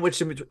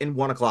sandwiched in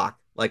 1 o'clock.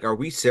 Like, are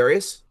we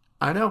serious?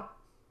 I know.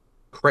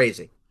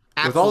 Crazy,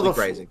 With all absolutely the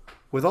crazy.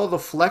 with all the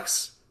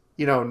flex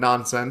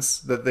nonsense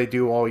that they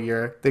do all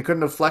year. They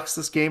couldn't have flexed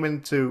this game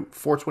into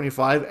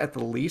 425 at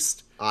the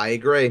least. I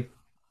agree.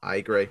 I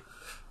agree.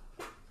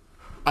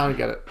 I don't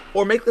get it.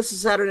 Or make this a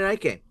Saturday night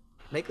game.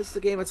 Make this the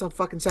game that's on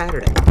fucking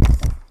Saturday.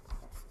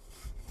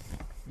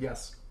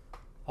 Yes.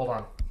 Hold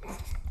on.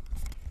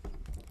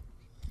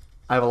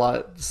 I have a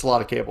lot. Just a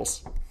lot of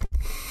cables.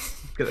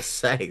 I'm gonna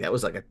say that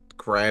was like a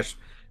crash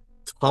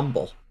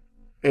tumble.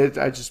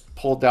 I just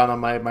pulled down on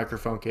my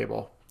microphone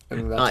cable,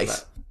 and that's Nice.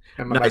 that.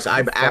 And my Nice.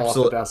 microphone fell off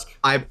the desk.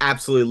 I'm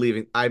absolutely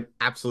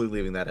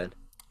leaving that in.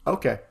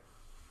 Okay.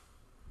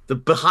 The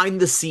behind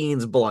the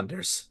scenes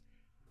blunders.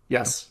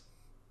 Yes.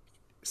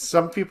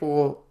 Some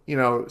people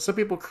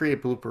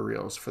create blooper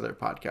reels for their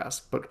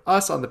podcast, but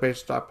us on the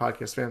Basic Talk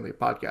Podcast Family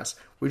Podcast,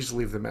 we just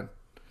leave them in.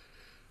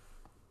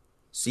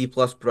 C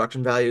plus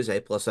production values, A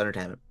plus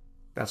entertainment.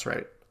 That's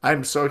right.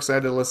 I'm so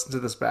excited to listen to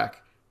this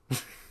back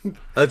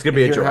That's gonna and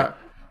be a joy.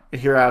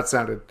 hear how it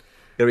sounded.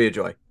 Gonna be a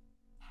joy.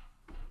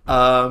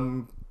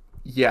 Um,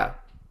 yeah.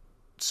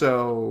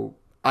 So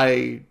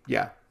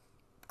yeah,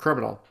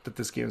 criminal that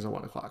this game is at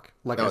 1 o'clock.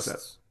 Like No, I said,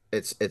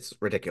 it's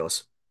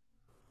ridiculous.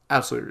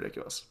 absolutely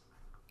ridiculous.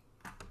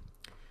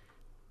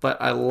 But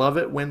I love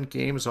it when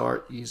games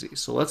are easy.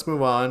 So let's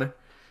move on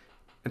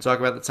and talk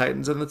about the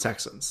Titans and the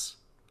Texans.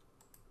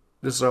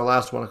 This is our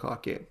last 1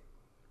 o'clock game.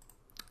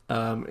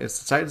 It's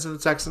the Titans and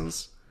the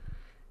Texans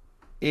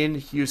in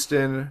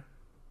Houston.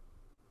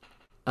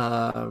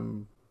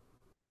 Um,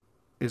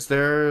 is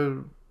there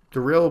the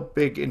real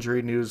big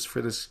injury news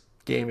for this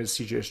game is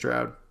CJ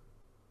Stroud,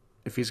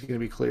 if he's going to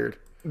be cleared.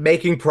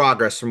 Making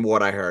progress from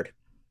what I heard.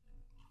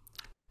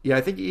 Yeah,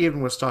 I think he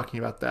even was talking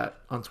about that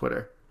on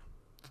Twitter.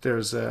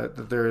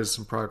 That there is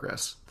some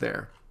progress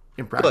there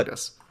in Good.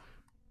 practice.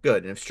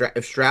 Good. And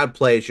if Stroud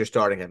plays, you're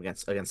starting him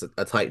against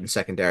a Titan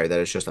secondary that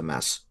is just a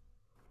mess.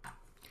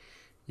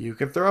 You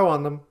can throw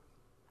on them.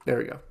 There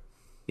we go.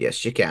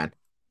 Yes, you can.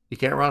 You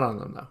can't run on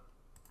them though.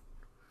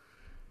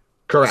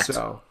 Correct.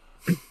 So,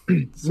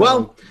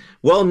 Well, so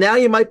well, now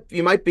you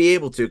might be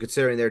able to,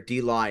 considering their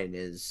D line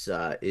is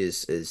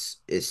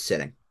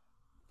sitting.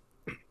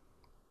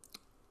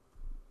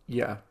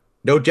 yeah,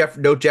 No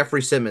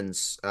Jeffrey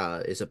Simmons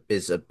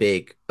is a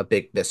big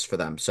miss for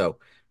them. So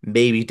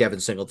maybe Devin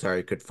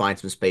Singletary could find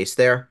some space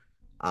there.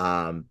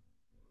 Um,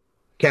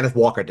 Kenneth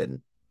Walker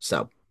didn't.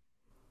 So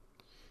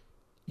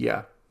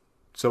yeah.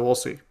 So we'll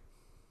see.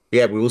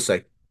 yeah, we will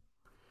see.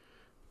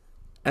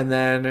 And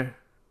then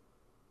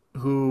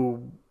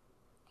who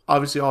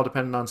obviously all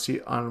dependent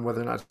on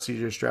whether or not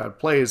CJ Stroud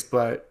plays,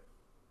 but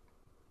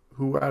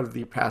who out of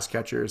the pass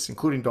catchers,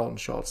 including Dalton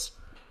Schultz,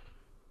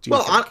 do you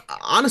Well, think?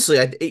 honestly,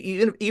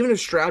 even if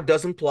Stroud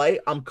doesn't play,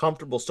 I'm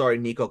comfortable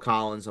starting Nico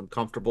Collins. I'm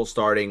comfortable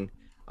starting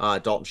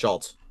Dalton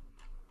Schultz.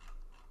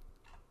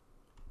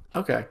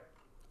 Okay.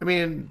 I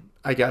mean,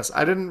 I guess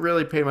I didn't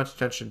really pay much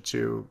attention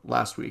to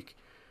last week.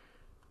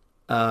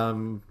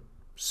 Um,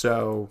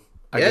 so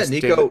I Yeah, guess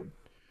David.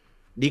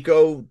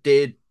 Nico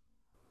did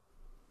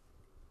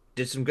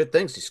some good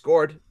things. He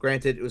scored.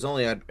 Granted, it was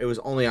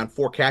only on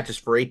 4 catches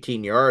for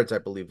 18 yards, I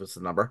believe was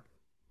the number.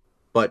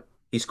 But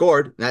he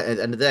scored. And at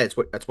the end of the day,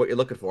 that's what you're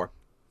looking for.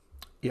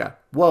 Yeah.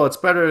 Well, it's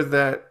better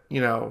that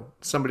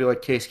somebody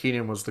like Case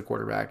Keenum was the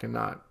quarterback and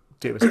not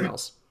Davis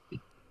Mills.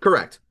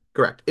 Correct.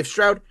 Correct. If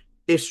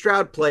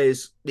Stroud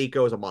plays,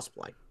 Nico is a must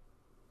play.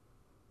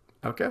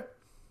 Okay.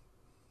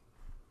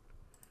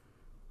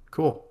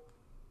 Cool.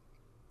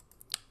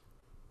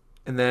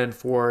 And then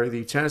for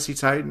the Tennessee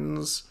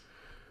Titans,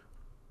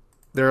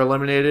 they're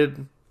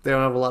eliminated. They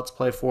don't have a lot to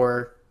play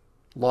for.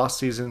 Lost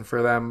season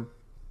for them.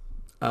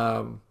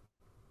 Um,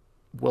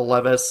 Will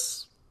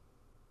Levis.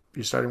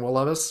 You're starting Will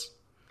Levis.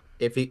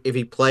 If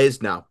he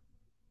plays, no.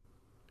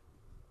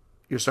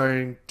 You're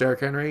starting Derrick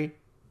Henry,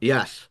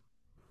 Yes.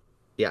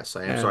 Yes,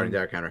 I am starting and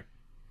Derrick Henry.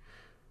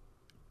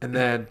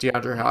 then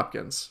DeAndre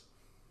Hopkins.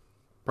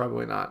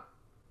 Probably not.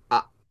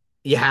 Uh,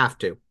 you have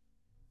to.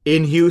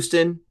 In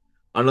Houston,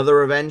 another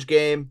revenge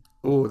game.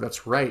 Ooh,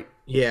 that's right.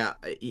 Yeah,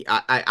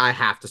 I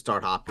have to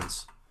start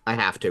Hopkins. I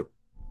have to.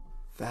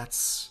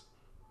 That's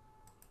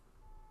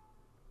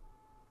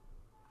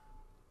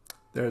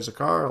there's a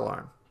car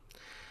alarm.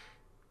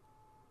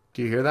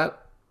 Do you hear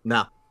that?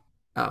 No.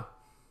 Oh,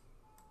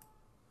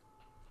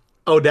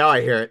 Oh, now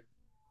I hear it.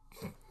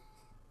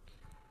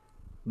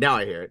 Now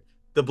I hear it.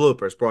 The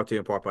bloopers brought to you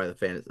in part by the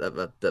fan.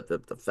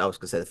 I was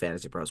gonna say the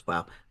Fantasy Pros.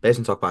 Wow,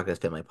 Basement Talk Podcast,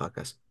 Family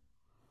Podcast.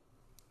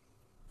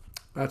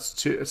 that's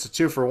two. It's a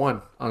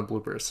 2-for-1 on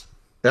bloopers.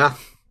 Yeah,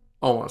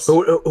 Almost.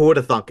 who would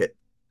have thunk it?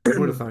 Who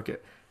would have thunk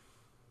it?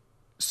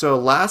 So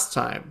last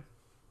time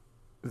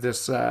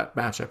this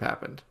matchup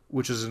happened,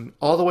 which is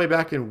all the way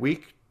back in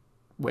week.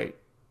 Wait,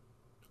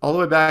 all the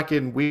way back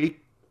in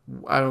week.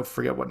 I don't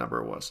forget what number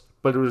it was,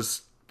 but it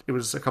was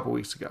a couple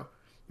weeks ago.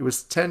 It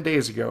was 10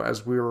 days ago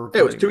as we were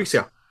It was recording 2 weeks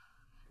this. ago.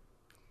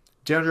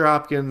 DeAndre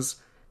Hopkins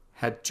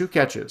had 2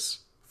 catches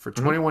for Mhm.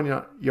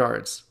 21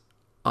 yards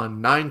on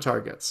 9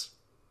 targets.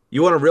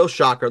 You want a real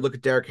shocker? Look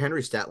at Derrick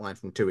Henry's stat line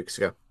from 2 weeks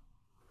ago.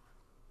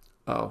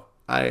 Oh,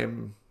 I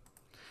am.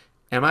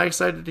 Am I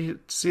excited to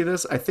see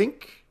this? I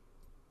think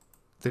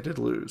They did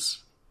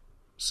lose.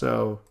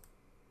 So,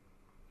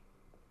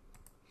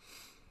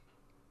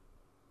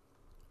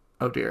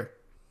 oh dear.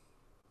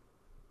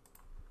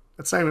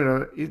 That's not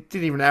even it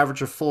didn't even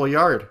average a full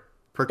yard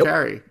per Nope.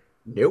 carry.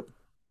 Nope.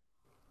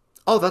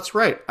 Oh, that's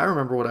right. I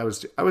remember what I was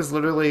doing. I was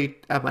literally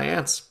at my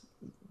aunt's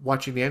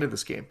watching the end of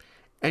this game.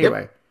 Yep.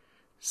 Anyway,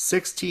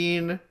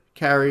 16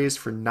 carries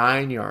for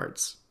 9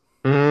 yards,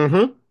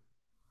 Mm-hmm.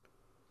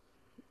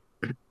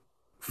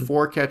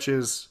 4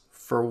 catches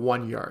for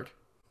 1 yard.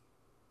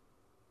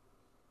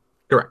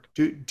 Correct.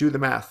 Do the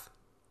math.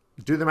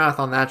 Do the math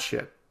on that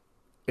shit.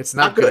 It's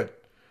Not not good.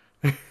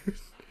 good.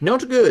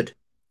 Not good.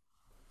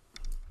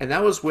 And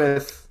that was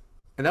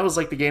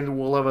like the game that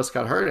Will Levis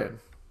got hurt in.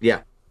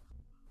 Yeah.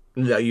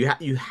 No, you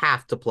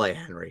have to play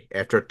Henry.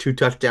 After a 2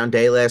 touchdown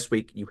day last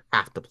week, you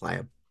have to play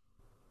him.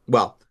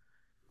 Well,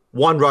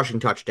 one rushing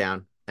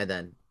touchdown and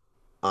then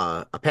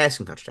a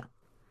passing touchdown.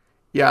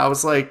 Yeah, I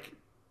was like,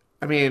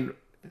 I mean,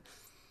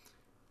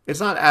 it's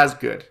not as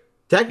good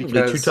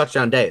Technically, two because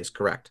touchdown days,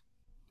 correct.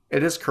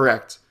 it is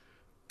correct,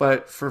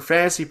 but for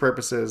fantasy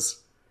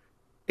purposes,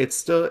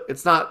 it's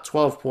not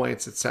 12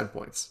 points, it's 10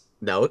 points.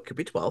 No, it could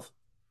be 12.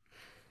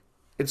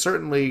 In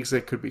certain leagues,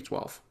 it could be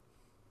 12.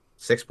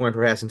 6 point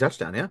per passing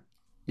touchdown, yeah.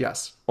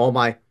 Yes, All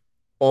my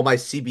all my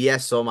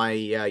CBS, all my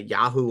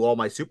Yahoo, all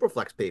my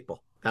Superflex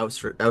people. That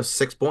was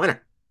 6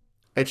 pointer.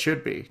 it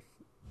should be.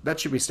 That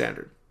should be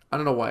standard. I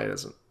don't know why it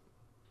isn't.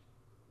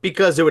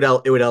 Because it would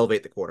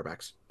elevate the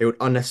quarterbacks. It would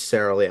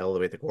unnecessarily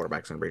elevate the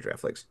quarterbacks in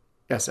redraft leagues.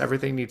 Yes,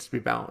 everything needs to be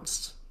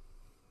balanced.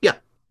 Yeah.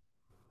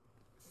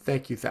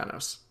 Thank you,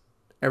 Thanos.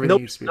 Everything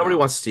Nope. needs to be Nobody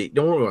wants balanced. to see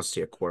no one wants to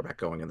see a quarterback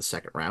going in the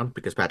second round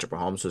because Patrick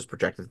Mahomes was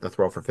projected to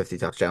throw for 50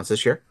 touchdowns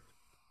this year.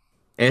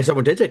 And if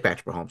someone did take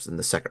Patrick Mahomes in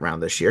the second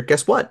round this year,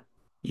 guess what?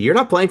 You're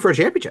not playing for a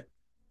championship.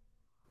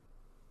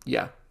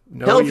 Yeah.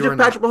 No, Hell, if you you are took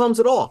Patrick not. Mahomes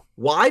at all.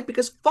 Why?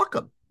 Because fuck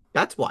him.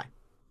 That's why.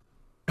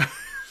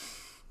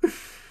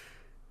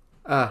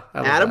 I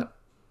love Adam, that.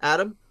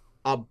 Adam,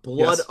 a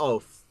blood Yes.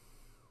 oath.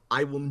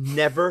 I will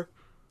never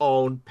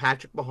own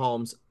Patrick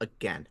Mahomes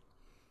again.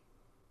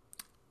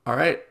 All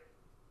right.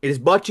 It is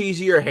much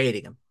easier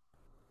hating him.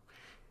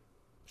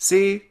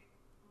 See,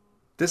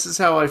 this is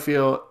how I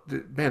feel.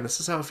 Man, this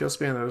is how it feels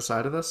being on the other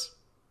side of this.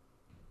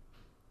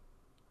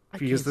 I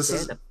Because can't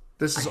stand him.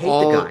 this I is hate the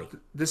all guy.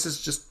 this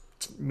is just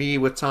me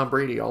with Tom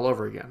Brady all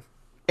over again.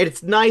 And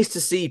it's nice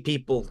to see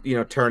people,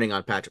 turning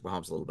on Patrick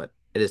Mahomes a little bit.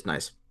 It is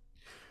nice.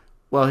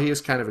 Well, he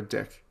is kind of a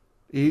dick.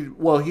 He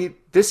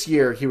this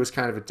year he was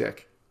kind of a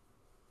dick.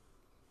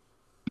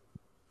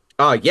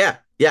 Oh, yeah.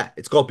 Yeah.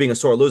 It's called being a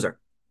sore loser.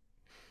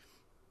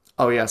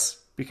 Oh yes,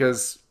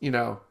 because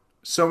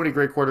so many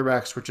great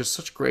quarterbacks were just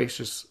such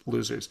gracious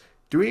losers.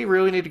 Do we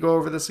really need to go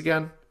over this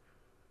again?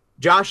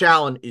 Josh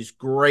Allen is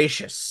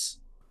gracious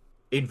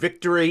in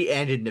victory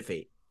and in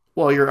defeat.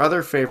 Well, your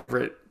other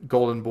favorite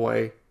Golden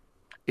Boy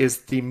is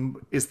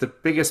the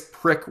biggest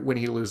prick when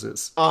he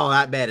loses. Oh,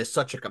 that man is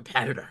such a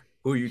competitor.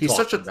 Who are you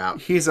talking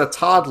about? He's a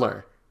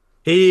toddler.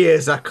 He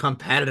is a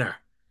competitor.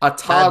 A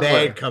That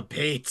man toddler.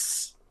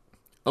 competes.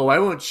 Oh, I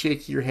won't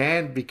shake your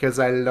hand because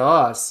I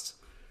lost.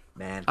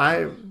 Man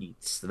I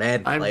competes. The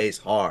man I'm plays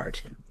hard.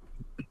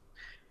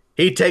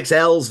 He takes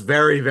L's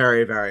very,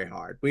 very, very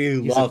hard. We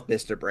he's a love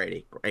Mr.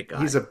 Brady. Great guy.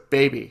 he's a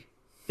baby.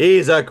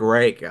 He's a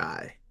great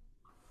guy.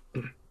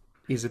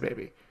 He's a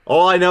baby.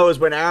 All I know is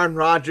when Aaron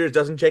Rodgers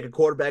doesn't shake a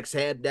quarterback's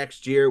hand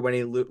next year when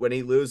he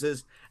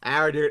loses,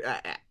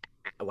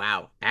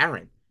 wow,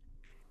 Aaron,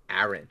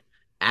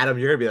 Adam,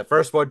 you're gonna be the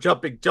first one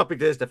jumping to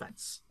his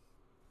defense.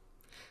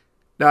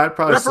 No, I'd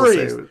probably still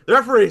say The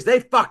referees, they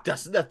fucked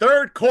us in the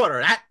third quarter.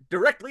 That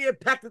directly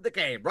impacted the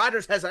game.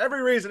 Rodgers has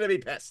every reason to be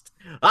pissed.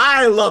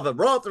 I love him.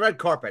 Roll out the red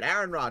carpet.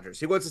 Aaron Rodgers.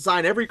 He wants to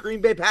sign every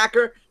Green Bay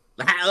Packer.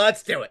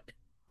 Let's do it.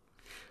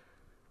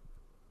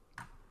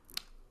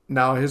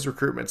 now his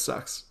recruitment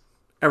sucks.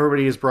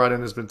 Everybody he's brought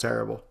in has been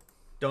terrible,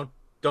 Don't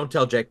don't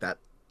tell Jake that.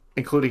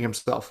 including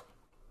himself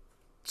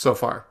so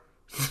far.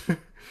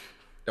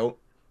 Don't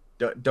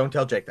don't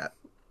tell Jake that.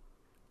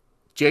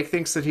 Jake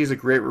thinks that he's a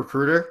great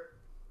recruiter.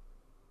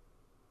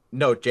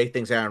 No, Jake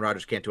thinks Aaron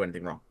Rodgers can't do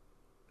anything wrong.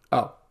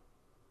 Oh,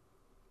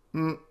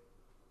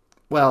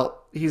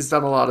 well, he's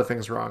done a lot of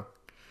things wrong.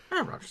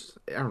 Aaron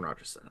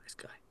Rodgers is a nice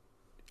guy.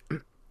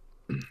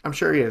 I'm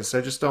sure he is.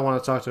 I just don't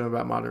want to talk to him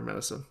about modern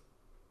medicine.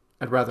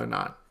 I'd rather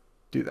not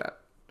do that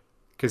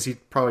because he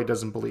probably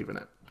doesn't believe in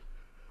it.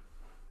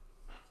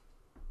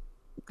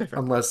 Okay, fair.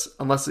 Unless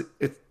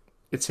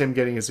it's him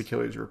getting his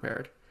Achilles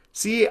repaired.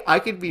 See, I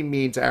could be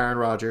mean to Aaron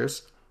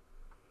Rodgers.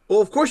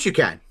 Well, of course you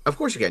can. Of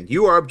course you can.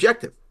 You are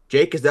objective.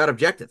 Jake is not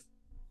objective.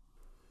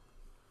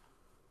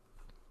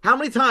 How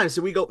many times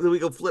did we go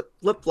flip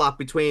flop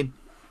between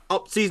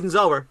season's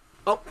over,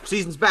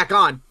 season's back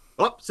on,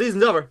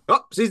 season's over,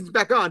 season's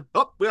back on,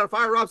 we gotta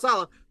fire Rob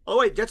Saleh. Oh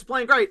wait, Jets are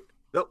playing great.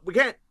 No, we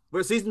can't.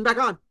 We're season back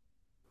on.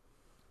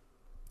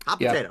 Hot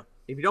Yeah, potato. hot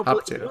If you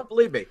potato. don't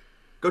believe me,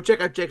 go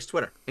check out Jake's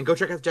Twitter and go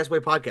check out the Jets Way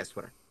podcast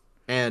Twitter,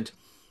 and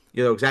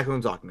you know exactly what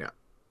I'm talking about.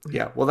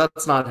 Yeah, well,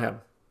 that's not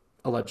him,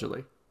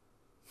 allegedly.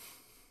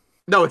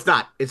 No, it's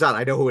not. It's not.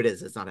 I know who it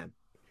is. It's not him.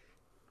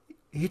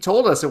 He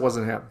told us it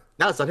wasn't him.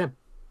 No, it's not him.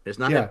 It's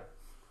not him. Yeah.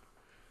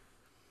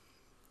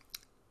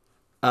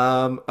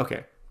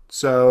 Okay.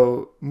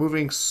 So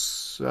moving.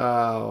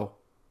 So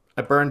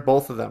I burned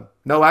both of them.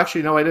 No,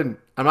 actually, no, I didn't.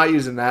 I'm not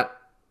using that.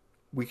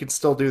 We can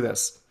still do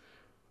this.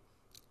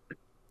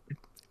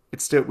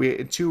 It's still we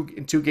in two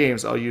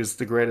games. I'll use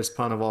the greatest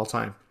pun of all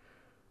time.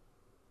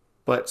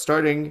 But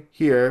starting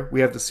here, we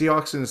have the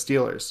Seahawks and the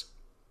Steelers,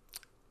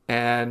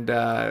 and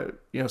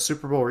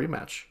Super Bowl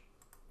rematch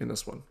in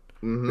this one. You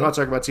Hmm. want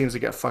to talk about teams that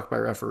get fucked by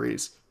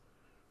referees?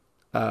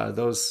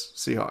 Those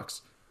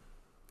Seahawks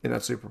in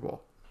that Super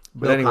Bowl.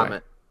 But No anyway,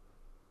 comment.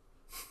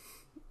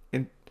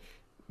 in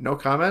no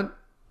comment.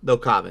 No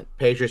comment.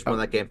 Patriots won Oh,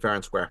 that game fair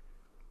and square.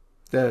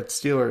 the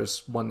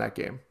Steelers won that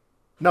game.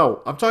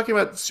 No, I'm talking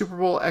about Super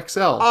Bowl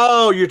XL.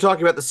 Oh, you're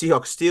talking about the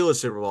Seahawks Steelers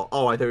Super Bowl.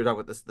 Oh, I thought you were talking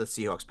about the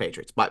Seahawks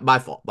Patriots. My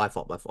fault. My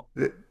fault. My fault.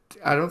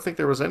 I don't think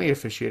there was any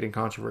officiating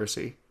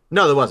controversy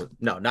No, there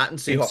wasn't. No, not in in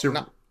Seahawks.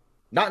 Super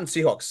Not in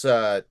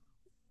Seahawks.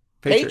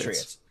 Patriots.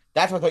 Patriots.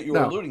 That's what I thought you were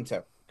No, alluding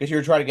to because you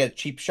were trying to get a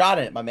cheap shot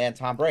in it, my man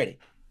Tom Brady.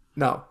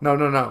 no, no,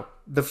 no, no.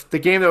 The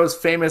game that was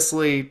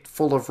famously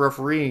full of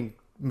refereeing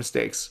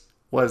mistakes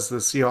was the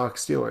Seahawks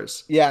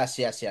Steelers. Yes,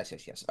 yes, yes,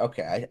 yes, yes.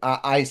 Okay,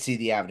 I see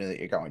the avenue that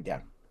you're going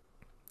down.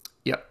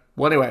 Yep.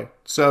 Well, anyway,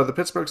 so the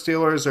Pittsburgh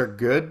Steelers are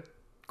good?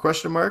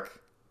 Question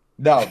mark.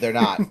 No, they're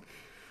not.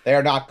 They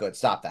are not good.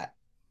 Stop that.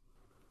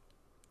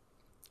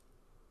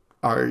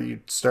 Are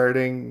you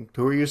starting?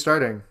 Who are you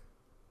starting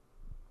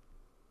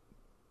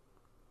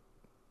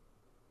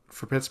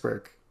for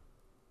Pittsburgh?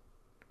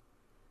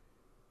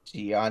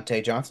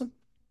 Deontay Johnson?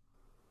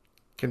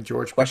 Can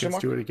George Question Pickens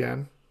mark? do it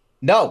again?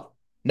 No,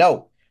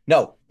 no,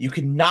 no. You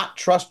cannot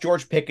trust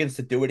George Pickens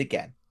to do it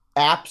again.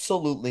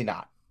 Absolutely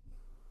not.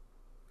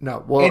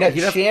 No. In Well, a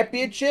he'd have.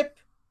 championship,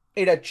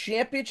 in a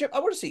championship, I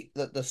want to see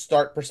the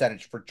start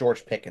percentage for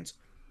George Pickens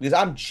because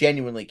I'm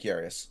genuinely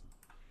curious.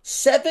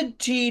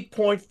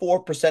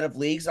 17.4% of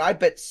leagues, I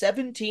bet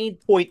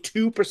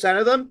 17.2%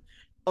 of them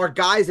are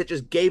guys that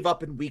just gave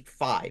up in week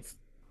five.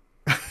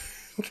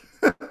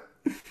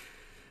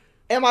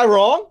 Am I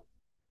wrong?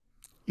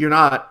 You're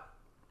not.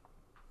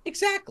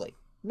 Exactly.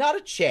 Not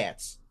a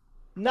chance.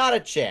 Not a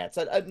chance.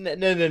 No, no,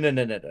 no, no, no,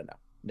 no, no,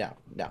 no,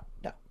 no,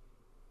 no.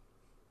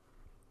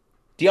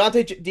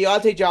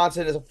 Deontay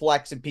Johnson is a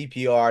flex in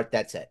PPR.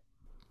 That's it.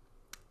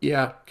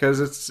 Yeah, because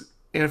it's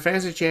in a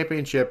fantasy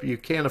championship, you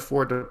can't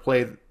afford to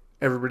play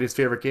everybody's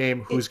favorite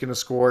game. It Who's going to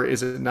score?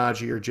 Is it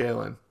Najee or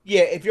Jalen?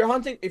 Yeah, if you're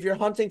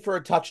hunting for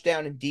a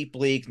touchdown in deep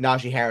leagues,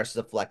 Najee Harris is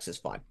a flex is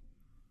fine.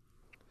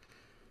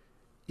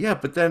 Yeah,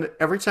 but then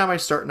every time I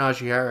start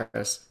Najee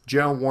Harris,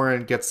 Jalen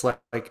Warren gets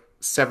like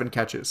 7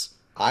 catches,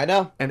 I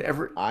know. and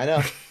every I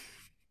know.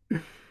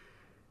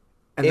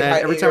 and If then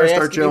I every if time you're I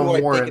start asking me who Jalen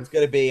I think Warren, it's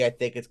gonna be, I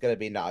think it's gonna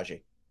be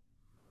Najee.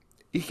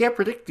 you can't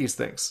predict these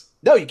things.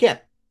 No, you can't.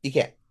 You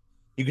can't.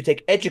 You can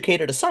take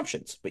educated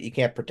assumptions, but you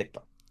can't predict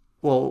them.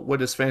 Well,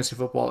 what is fantasy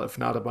football if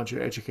not a bunch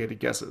of educated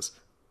guesses?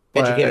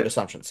 Educated But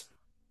assumptions.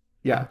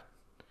 yeah,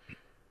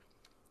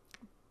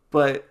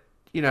 but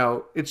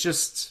it's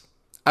just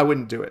I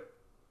wouldn't do it.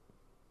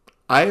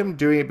 I am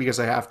doing it because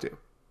I have to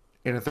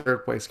in a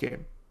third place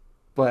game,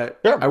 but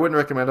I Sure. wouldn't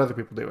recommend other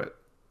people do it.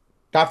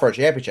 Not for a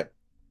championship.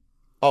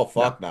 Oh No,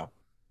 fuck no.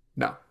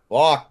 no.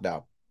 Fuck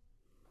no.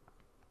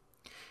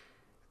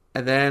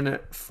 And then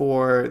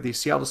for the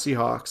Seattle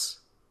Seahawks,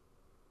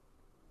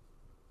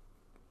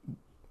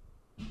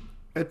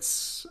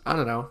 I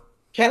don't know.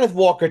 Kenneth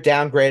Walker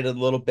downgraded a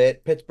little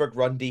bit. Pittsburgh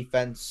run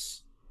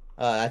defense.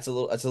 That's a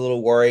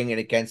little worrying and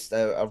against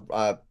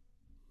a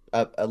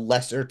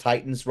lesser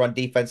Titans run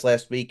defense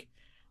last week.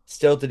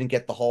 Still didn't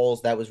get the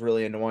holes. That was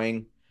really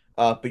annoying.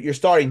 But you're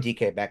starting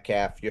DK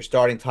Metcalf, you're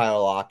starting Tyler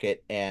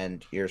Lockett,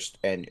 and you're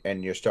starting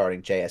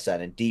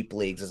JSN in deep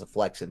leagues as a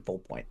flex in full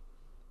point.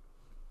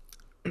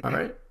 All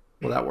right,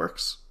 well that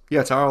works.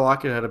 Yeah, Tyler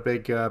Lockett had a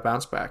big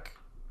bounce back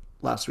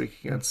last week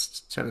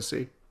against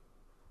Tennessee.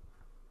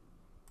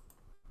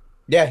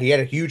 Yeah, he had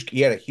a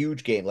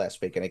huge game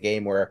last week in a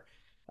game where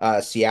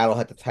Seattle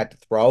had to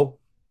throw.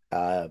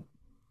 Uh,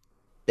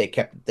 they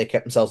kept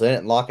themselves in it,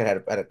 and Lockett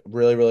had a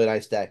really really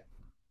nice day.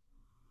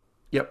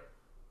 Yep,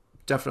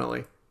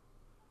 definitely.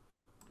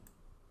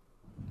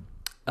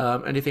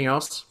 Anything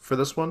else for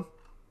this one?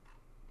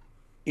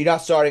 You're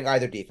not starting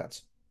either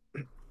defense.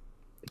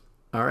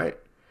 All right.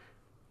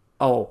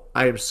 Oh,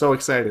 I am so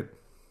excited.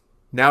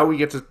 Now we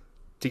get to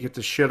get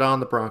to shit on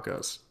the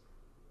Broncos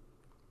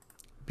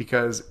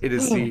because it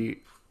is the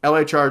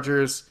LA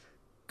Chargers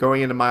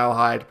going into Mile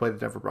High to play the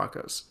Denver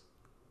Broncos.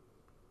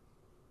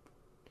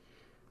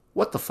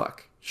 What the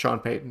fuck, Sean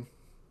Payton?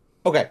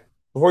 Okay,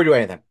 before we do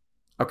anything,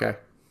 Okay.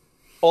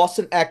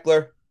 Austin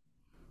Eckler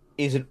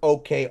is an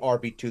okay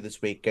RB2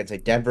 this week against a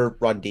Denver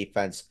run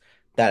defense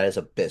that is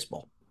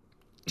abysmal.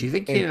 Do you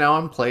think And Keenan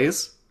Allen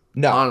plays?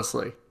 no,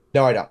 Honestly.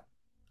 no, I don't.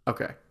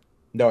 Okay.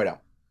 No, I don't.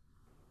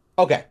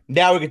 Okay,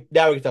 now we can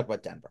talk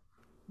about Denver.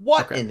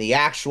 What Okay. in the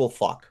actual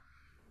fuck?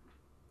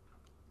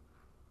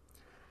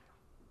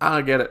 I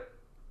don't get it.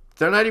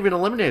 They're not even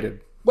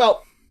eliminated.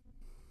 Well,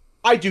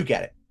 I do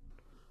get it.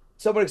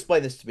 Someone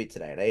explained this to me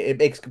today, and it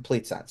makes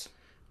complete sense.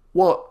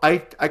 Well, I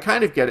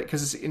kind of get it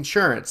because it's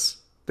insurance.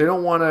 They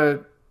don't want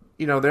to,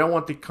 they don't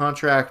want the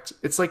contract.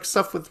 It's like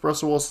stuff with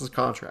Russell Wilson's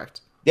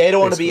contract, They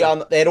don't want to be basically.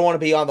 on. They don't want to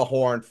be on the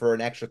horn for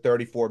an extra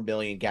 34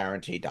 million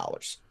guaranteed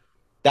dollars.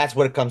 That's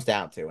what it comes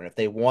down to. And if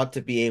they want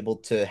to be able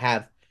to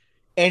have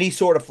any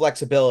sort of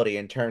flexibility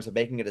in terms of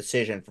making a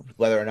decision for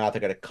whether or not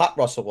they're going to cut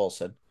Russell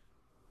Wilson,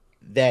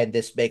 then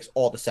this makes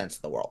all the sense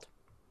in the world.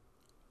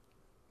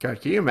 God,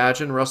 can you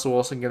imagine Russell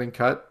Wilson getting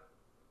cut?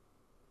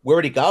 Where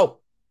would he go?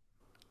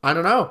 I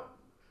don't know.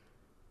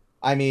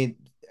 I mean,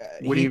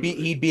 Would he?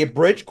 he'd be a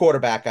bridge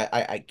quarterback,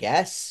 I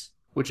guess.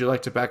 Would you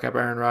like to back up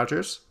Aaron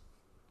Rodgers?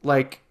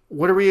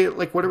 What are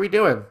we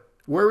doing?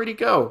 Where would he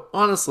go?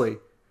 Honestly,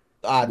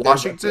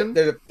 Washington,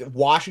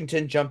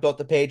 Washington jumped off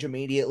the page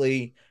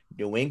immediately.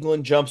 New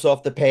England jumps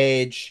off the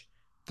page.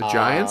 the Um,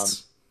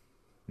 Giants.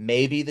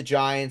 maybe the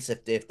Giants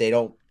if they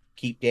don't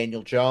keep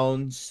Daniel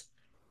Jones.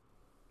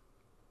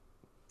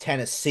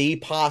 Tennessee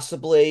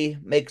possibly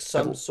makes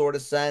some sort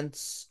of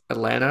sense.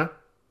 Atlanta.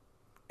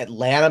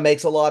 Atlanta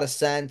makes a lot of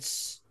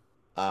sense.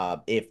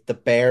 If the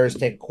Bears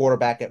take a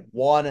quarterback at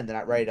one and they're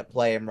not ready to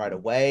play him right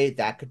away,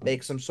 that could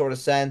make some sort of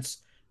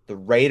sense. The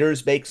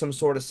Raiders make some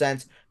sort of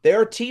sense. There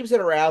are teams that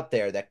are out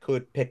there that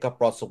could pick up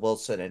Russell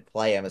Wilson and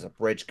play him as a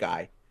bridge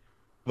guy.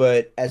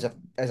 But as a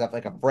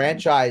like a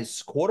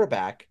franchise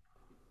quarterback,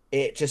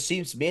 it just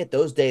seems to me that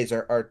those days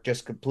are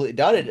just completely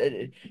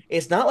done.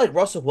 It's not like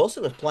Russell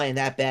Wilson was playing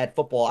that bad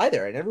football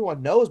either, and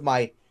everyone knows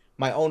my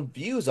own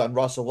views on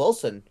Russell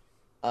Wilson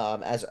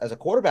as a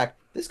quarterback.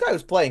 This guy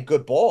was playing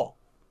good ball.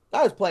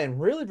 I was playing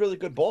really really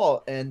good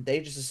ball, and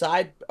they just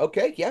decide,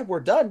 okay, yeah, we're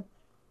done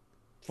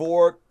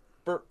for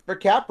for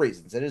cap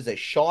reasons. It is a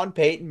Sean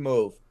Payton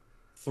move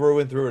through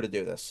and through to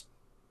do this.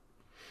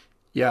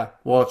 Yeah.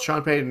 Well,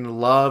 Sean Payton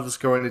loves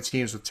going to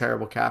teams with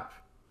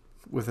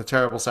a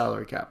terrible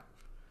salary cap.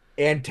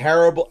 And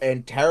terrible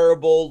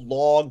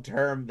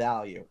long-term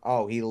value.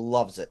 Oh, he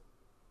loves it.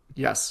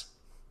 Yes.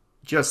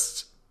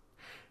 Just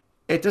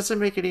it doesn't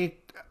make any.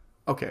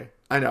 Okay,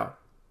 I know.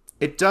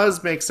 It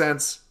does make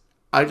sense.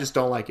 I just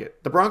don't like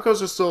it. The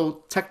Broncos are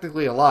still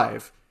technically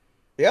alive.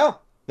 Yeah.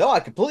 No, I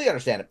completely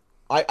understand it.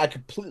 I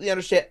completely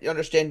understand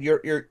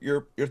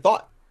your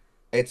thought.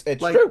 It's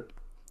Like, true.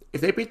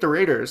 if they beat the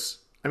Raiders,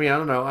 I mean, I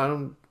don't know.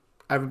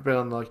 I haven't been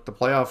on like the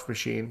playoff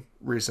machine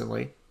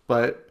recently,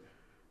 but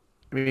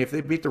I mean, if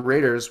they beat the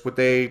Raiders, would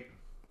they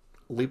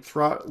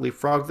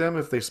leapfrog them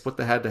if they split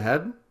the head to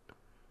head?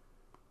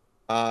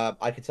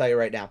 I can tell you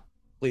right now.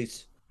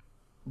 Please,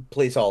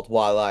 please hold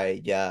while I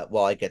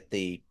get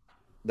the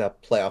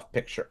playoff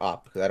picture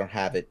up because I don't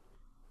have it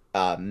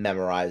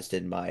memorized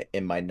in my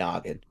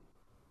noggin.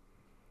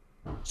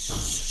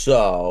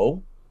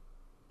 So,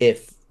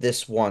 if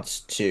this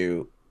wants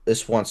to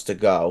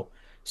go.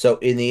 So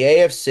in the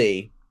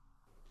AFC,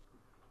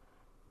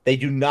 they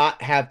do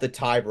not have the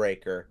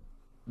tiebreaker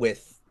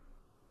with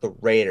the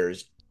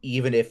Raiders,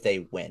 even if they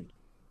win.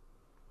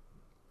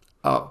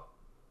 Oh,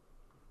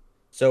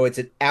 So it's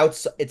an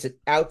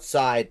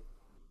outside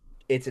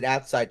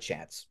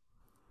chance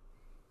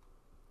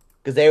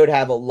because they would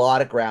have a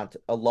lot of ground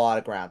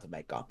to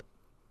make up.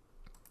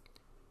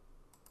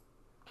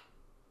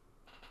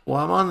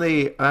 well,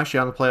 I'm actually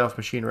on the playoff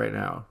machine right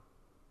now.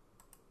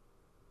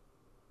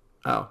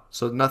 Oh,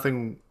 so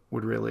nothing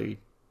would really.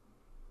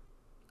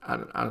 I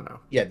don't know.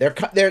 Yeah,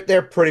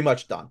 they're pretty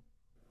much done.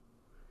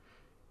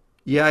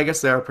 Yeah, I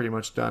guess they are pretty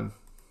much done.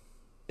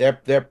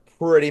 They're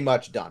pretty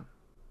much done.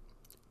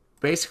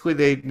 Basically,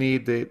 they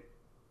need the.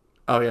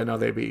 Oh yeah, no,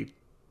 they'd be.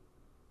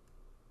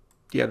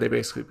 Yeah, they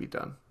basically be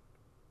done.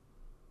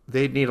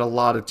 They'd need a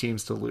lot of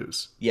teams to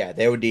lose, Yeah,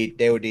 they would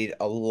need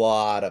a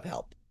lot of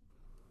help.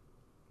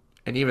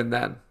 and even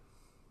then,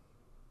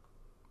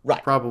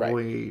 Right, right,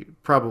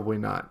 probably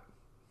not.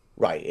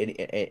 right,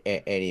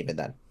 and even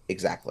then,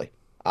 exactly.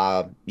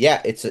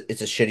 Yeah, it's a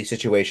shitty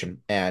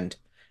situation, and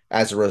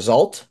as a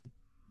result,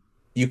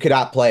 you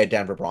cannot play a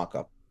Denver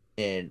Bronco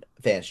in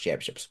fantasy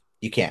championships.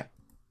 You can't.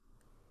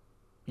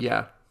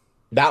 Yeah,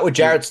 Not with you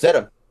Jared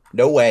Stidham.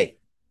 No way.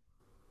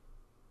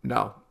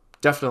 no,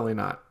 definitely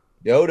not.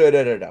 No, no,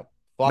 no, no, no.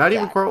 Fuck Not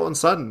even that. Cortland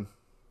Sutton.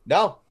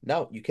 No,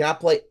 no. You cannot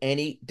play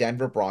any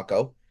Denver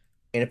Bronco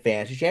in a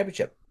fantasy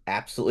championship.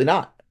 Absolutely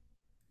not.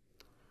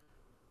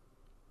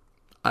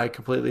 I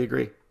completely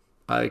agree.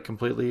 I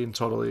completely and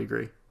totally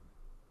agree.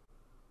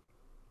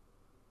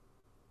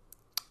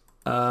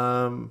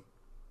 Um,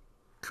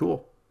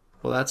 cool.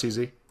 Well, that's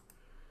easy.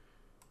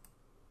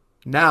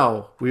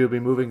 Now we will be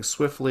moving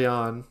swiftly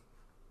on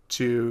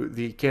to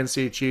the Kansas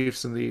City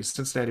Chiefs and the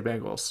Cincinnati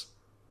Bengals.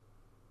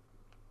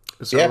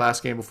 It's our Yeah.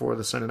 last game before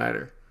the Sunday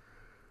Nighter.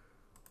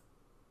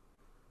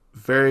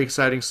 Very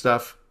exciting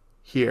stuff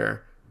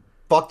here.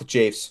 Fuck the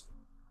Chiefs.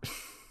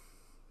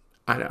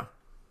 I know.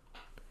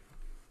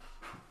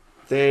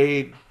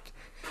 They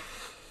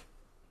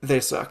they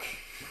suck.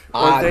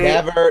 Or they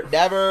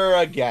Never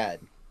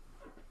again.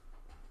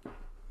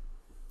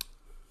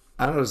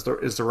 I don't know,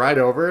 is the ride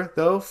over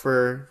though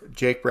for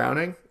Jake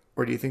Browning?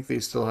 Or do you think that he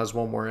still has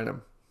one more in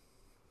him?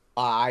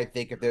 I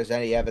think if there's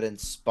any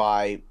evidence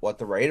by what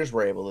the Raiders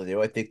were able to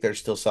do, I think there's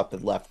still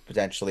something left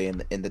potentially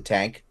in the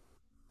tank.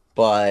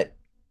 But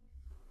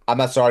I'm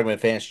not starting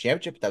with fantasy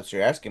championship. If that's what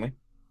you're asking me.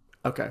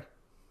 Okay.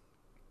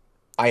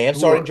 I am Who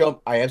starting are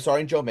Joe. I am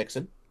starting Joe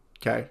Mixon.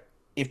 okay?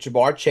 If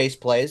Jamar Chase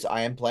plays,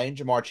 I am playing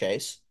Jamar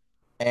Chase.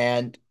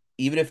 And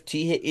even if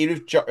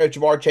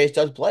Jamar Chase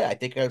does play, I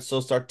think I'd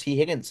still start T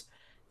Higgins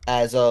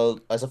as a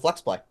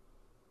flex play.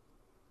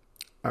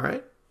 All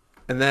right.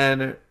 And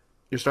then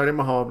you're starting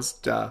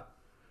Mahomes. Duh.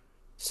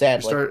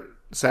 You Sadly, start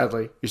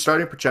sadly. You're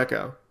starting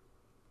Pacheco,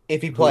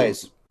 if he who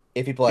plays,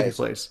 if he if he plays,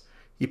 plays,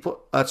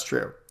 that's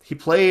true. He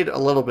played a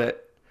little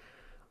bit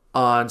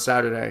on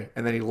Saturday,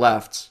 and then he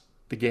left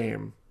the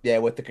game. yeah,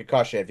 with the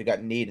concussion, if he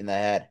got kneed in the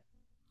head.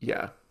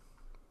 Yeah,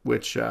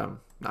 which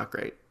not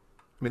great.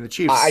 I mean, the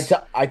I, Chiefs. t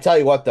I tell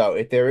you what though,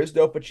 if there is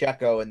no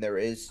Pacheco and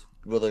there's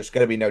going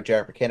to be no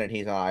Jerick McKinnon,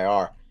 he's on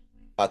IR.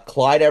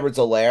 Clyde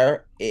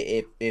Edwards-Helaire,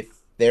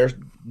 if there's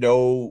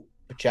no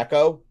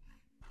Pacheco,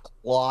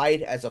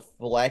 Clyde as a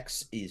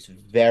flex is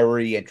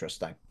very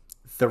interesting.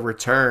 The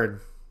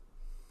return.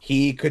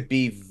 He could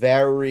be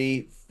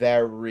very,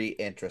 very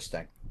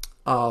interesting.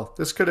 Oh,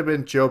 this could have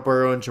been Joe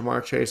Burrow and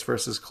Jamar Chase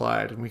versus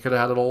Clyde, and we could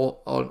have had a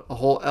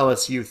whole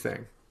LSU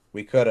thing.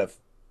 We could have,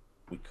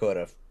 we could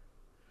have.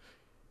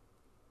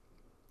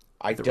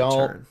 I The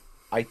don't, return.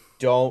 I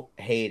don't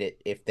hate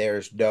it if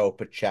there's no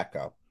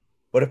Pacheco,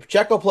 but if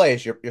Pacheco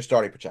plays, you're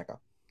starting Pacheco.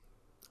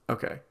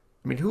 Okay.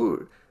 I mean,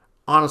 who?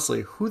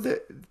 Honestly, who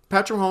the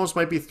Patrick Mahomes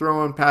might be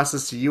throwing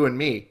passes to you and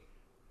me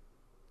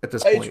at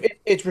this It's point.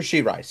 it's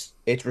Rasheed Rice.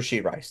 It's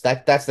Rasheed Rice.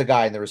 That's the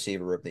guy in the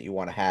receiver room that you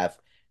want to have,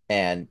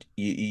 and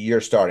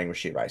you're starting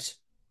Rasheed Rice.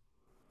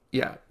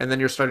 Yeah, and then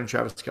you're starting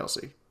Travis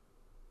Kelsey.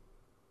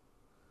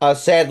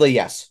 Sadly,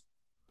 yes.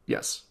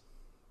 Yes.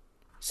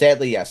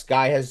 Sadly, yes.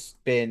 Guy has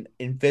been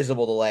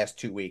invisible the last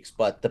 2 weeks,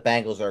 but the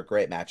Bengals are a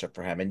great matchup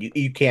for him, and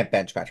you can't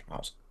bench Patrick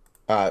Mahomes.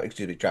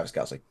 Excuse me, Travis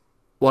Kelsey.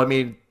 Well, I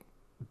mean,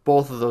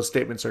 both of those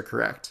statements are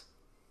correct.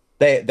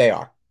 They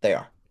are.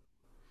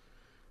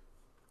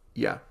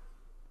 Yeah.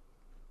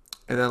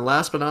 And then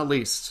last but not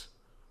least,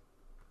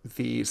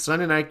 the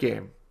Sunday night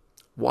game.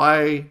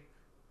 Why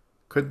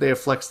could they have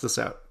flexed this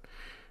out?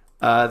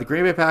 The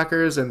Green Bay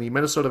Packers and the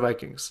Minnesota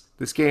Vikings.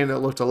 This game that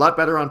looked a lot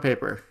better on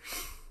paper.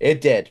 It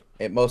did.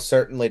 It most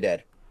certainly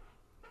did.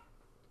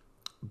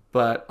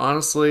 But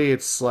honestly,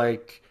 it's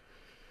like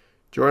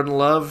Jordan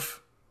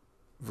Love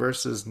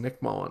versus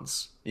Nick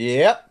Mullins.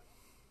 Yep.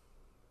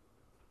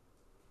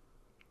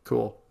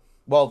 Cool.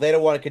 Well, they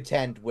don't want to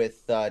contend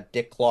with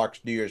Dick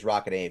Clark's New Year's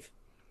Rockin' Eve,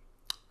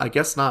 I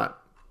guess not.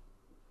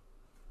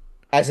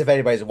 as if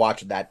anybody's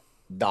watching that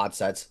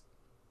nonsense.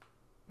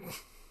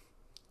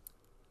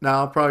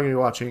 Now I'm probably gonna be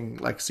watching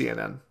like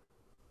CNN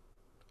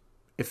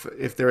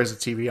if there is a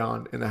TV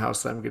on in the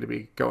house that I'm gonna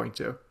be going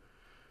to,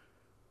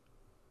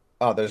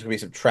 Oh, there's gonna be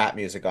some trap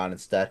music on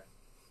instead.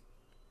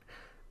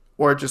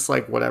 or just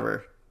like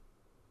whatever,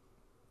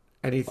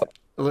 anything,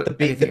 The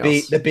anything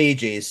else. Bee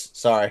Gees.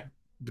 Sorry.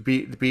 The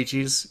Bee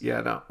Gees,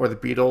 yeah, no, or the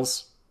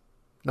Beatles,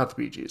 not the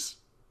Bee Gees.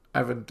 I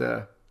haven't.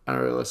 I don't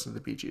really listen to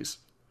the Bee Gees.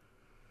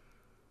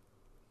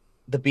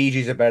 The Bee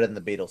Gees are better than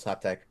the Beatles.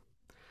 Hot take.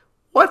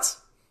 What?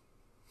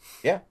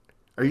 Yeah.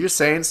 Are you just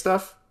saying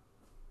stuff?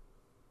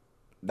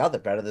 No, they're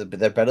better than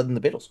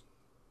the Beatles.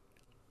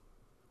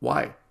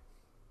 Why?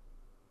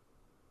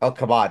 Oh,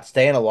 come on.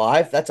 Staying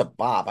Alive? That's a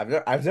bop.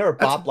 I've never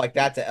That's bopped like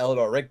that to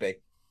Eleanor Rigby.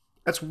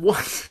 that's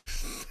one.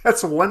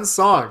 That's one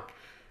song.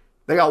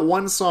 They got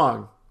one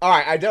song. All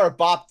right, I've never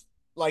bopped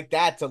like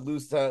that to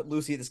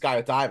Lucy the Sky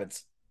with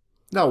Diamonds.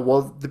 No,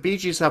 well, the Bee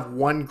Gees have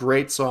one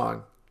great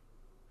song,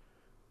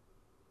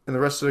 and the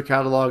rest of the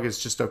catalog is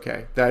just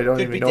okay that I don't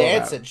Should even be know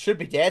about. dancing. Should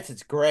be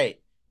dancing's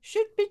great.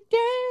 Should be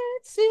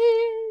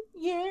dancing,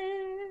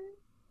 yeah.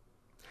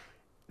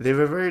 They have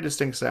a very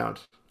distinct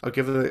sound. I'll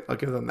give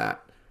them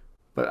that.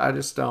 But I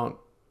just don't.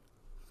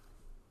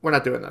 We're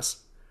not doing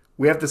this.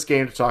 We have this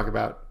game to talk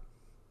about.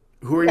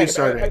 Who are Yeah, you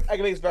starting? I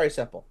can make this very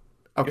simple.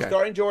 You're Okay.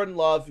 starting Jordan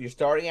Love. You're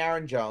starting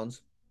Aaron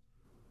Jones.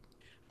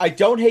 I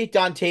don't hate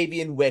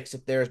Dontavian Wicks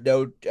if there's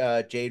no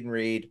Jaden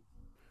Reed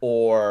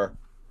or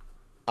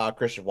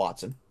Christian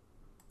Watson.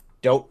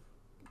 Don't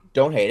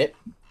don't hate it.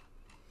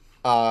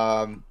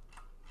 Um,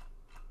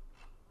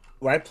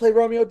 when I play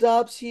Romeo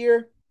Dobbs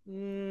here,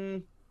 nah,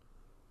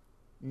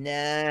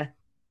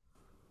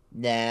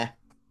 nah,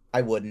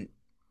 I wouldn't.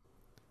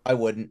 I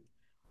wouldn't.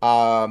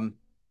 Um,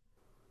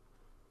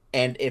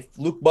 and if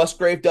Luke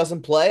Musgrave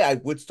doesn't play, I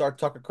would start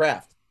Tucker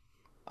Craft.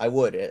 I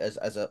would as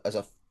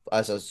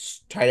a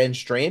tight end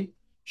stream.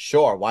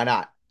 Sure, why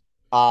not?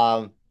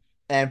 Um,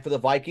 and for the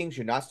Vikings,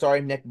 you're not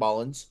starting Nick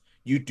Mullins.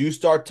 You do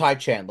start Ty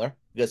Chandler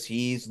because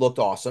he's looked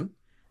awesome.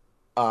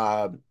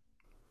 Um,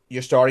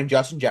 you're starting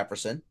Justin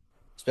Jefferson,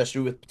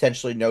 especially with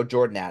potentially no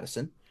Jordan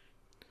Addison.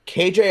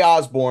 KJ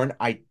Osborne,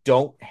 I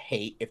don't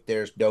hate if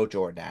there's no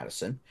Jordan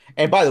Addison.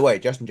 And by the way,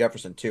 Justin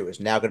Jefferson too is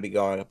now going to be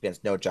going up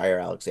against no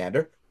Jair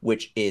Alexander,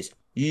 which is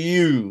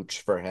huge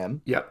for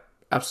him. Yep.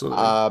 Absolutely.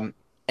 Um,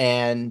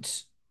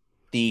 and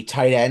the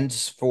tight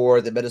ends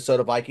for the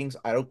Minnesota Vikings,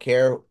 I don't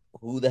care.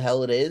 who the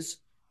hell it is.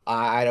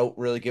 I don't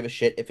really give a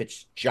shit if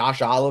it's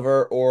Josh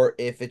Oliver or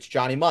if it's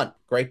Johnny Munt.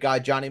 Great guy,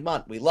 Johnny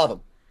Munt. We love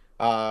him.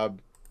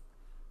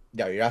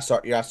 No, you're not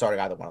starting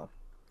either one of them.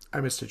 I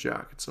missed a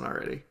Jackson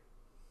already.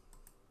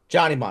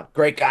 Johnny Munt,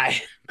 great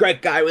guy.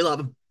 Great guy. We love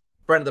him.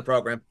 Friend of the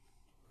program.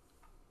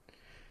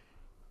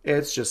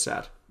 It's just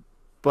sad.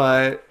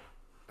 But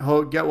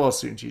he'll get well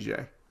soon,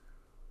 TJ.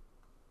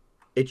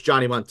 It's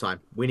Johnny Munt time.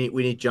 We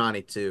need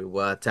Johnny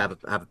to have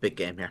a big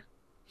game here.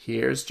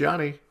 Here's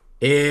Johnny.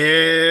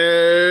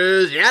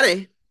 Here's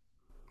Johnny.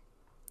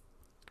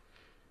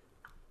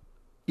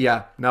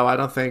 Yeah, no, I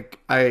don't think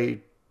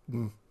I'm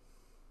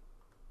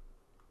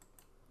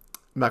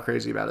not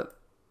crazy about it.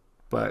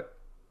 But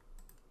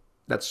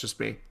that's just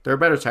me. There are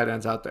better tight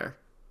ends out there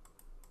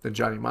than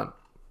Johnny Munt.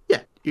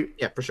 Yeah, You,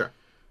 yeah, for sure.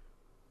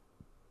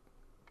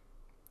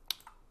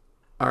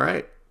 all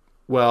right.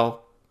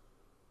 Well,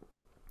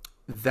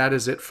 that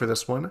is it for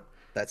this one.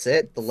 That's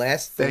it. The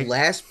Thank.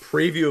 last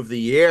preview of the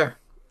year.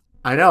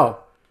 I know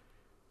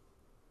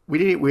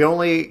we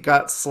only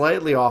got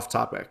slightly off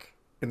topic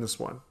in this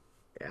one,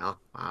 Yeah,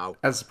 wow.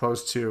 as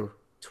opposed to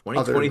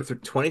other.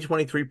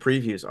 2023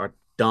 previews are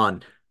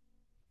done.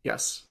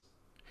 Yes.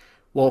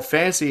 Well,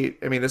 fantasy.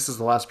 I mean, this is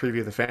the last preview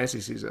of the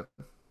fantasy season.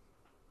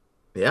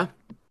 Yeah.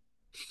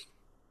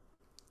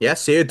 Yeah,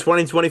 see you in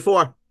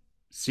 2024.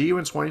 See you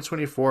in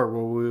 2024,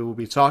 where we will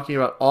be talking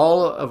about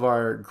all of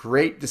our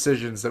great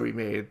decisions that we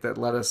made that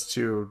led us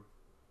to, you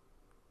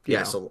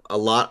Yes, know, a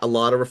lot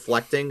of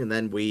reflecting, and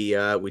then we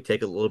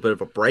take a little bit of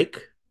a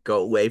break,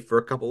 go away for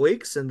a couple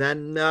weeks, and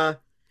then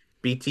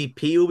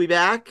BTP will be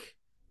back.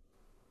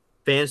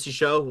 Fantasy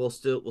show will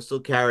still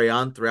carry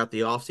on throughout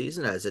the off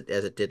season as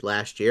it did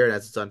last year and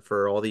as it's done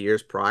for all the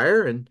years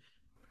prior, and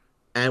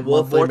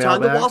we'll have monthly more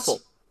time to mailbags, waffle.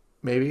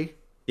 maybe.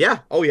 Yeah.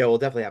 Oh yeah, we'll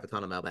definitely have a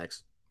ton of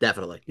mailbags.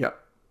 Definitely. Yep.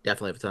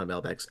 Definitely have a ton of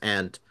mailbags.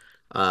 And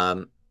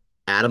um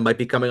Adam might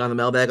be coming on the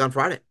mailbag on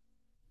Friday.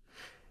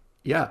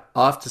 Yeah,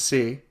 I'll have to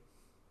see,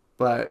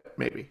 but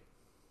maybe.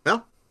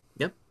 Well,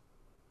 yeah.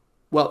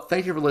 Well,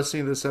 thank you for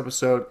listening to this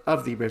episode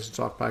of the Basement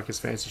Talk Podcast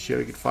Fantasy Show.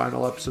 You can find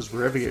all episodes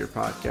wherever you get your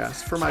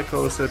podcasts. For my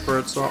co-host at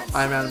Birdsall,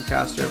 I'm Adam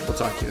Castor. We'll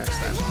talk to you next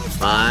time.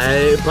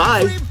 Bye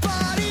bye.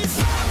 Everybody's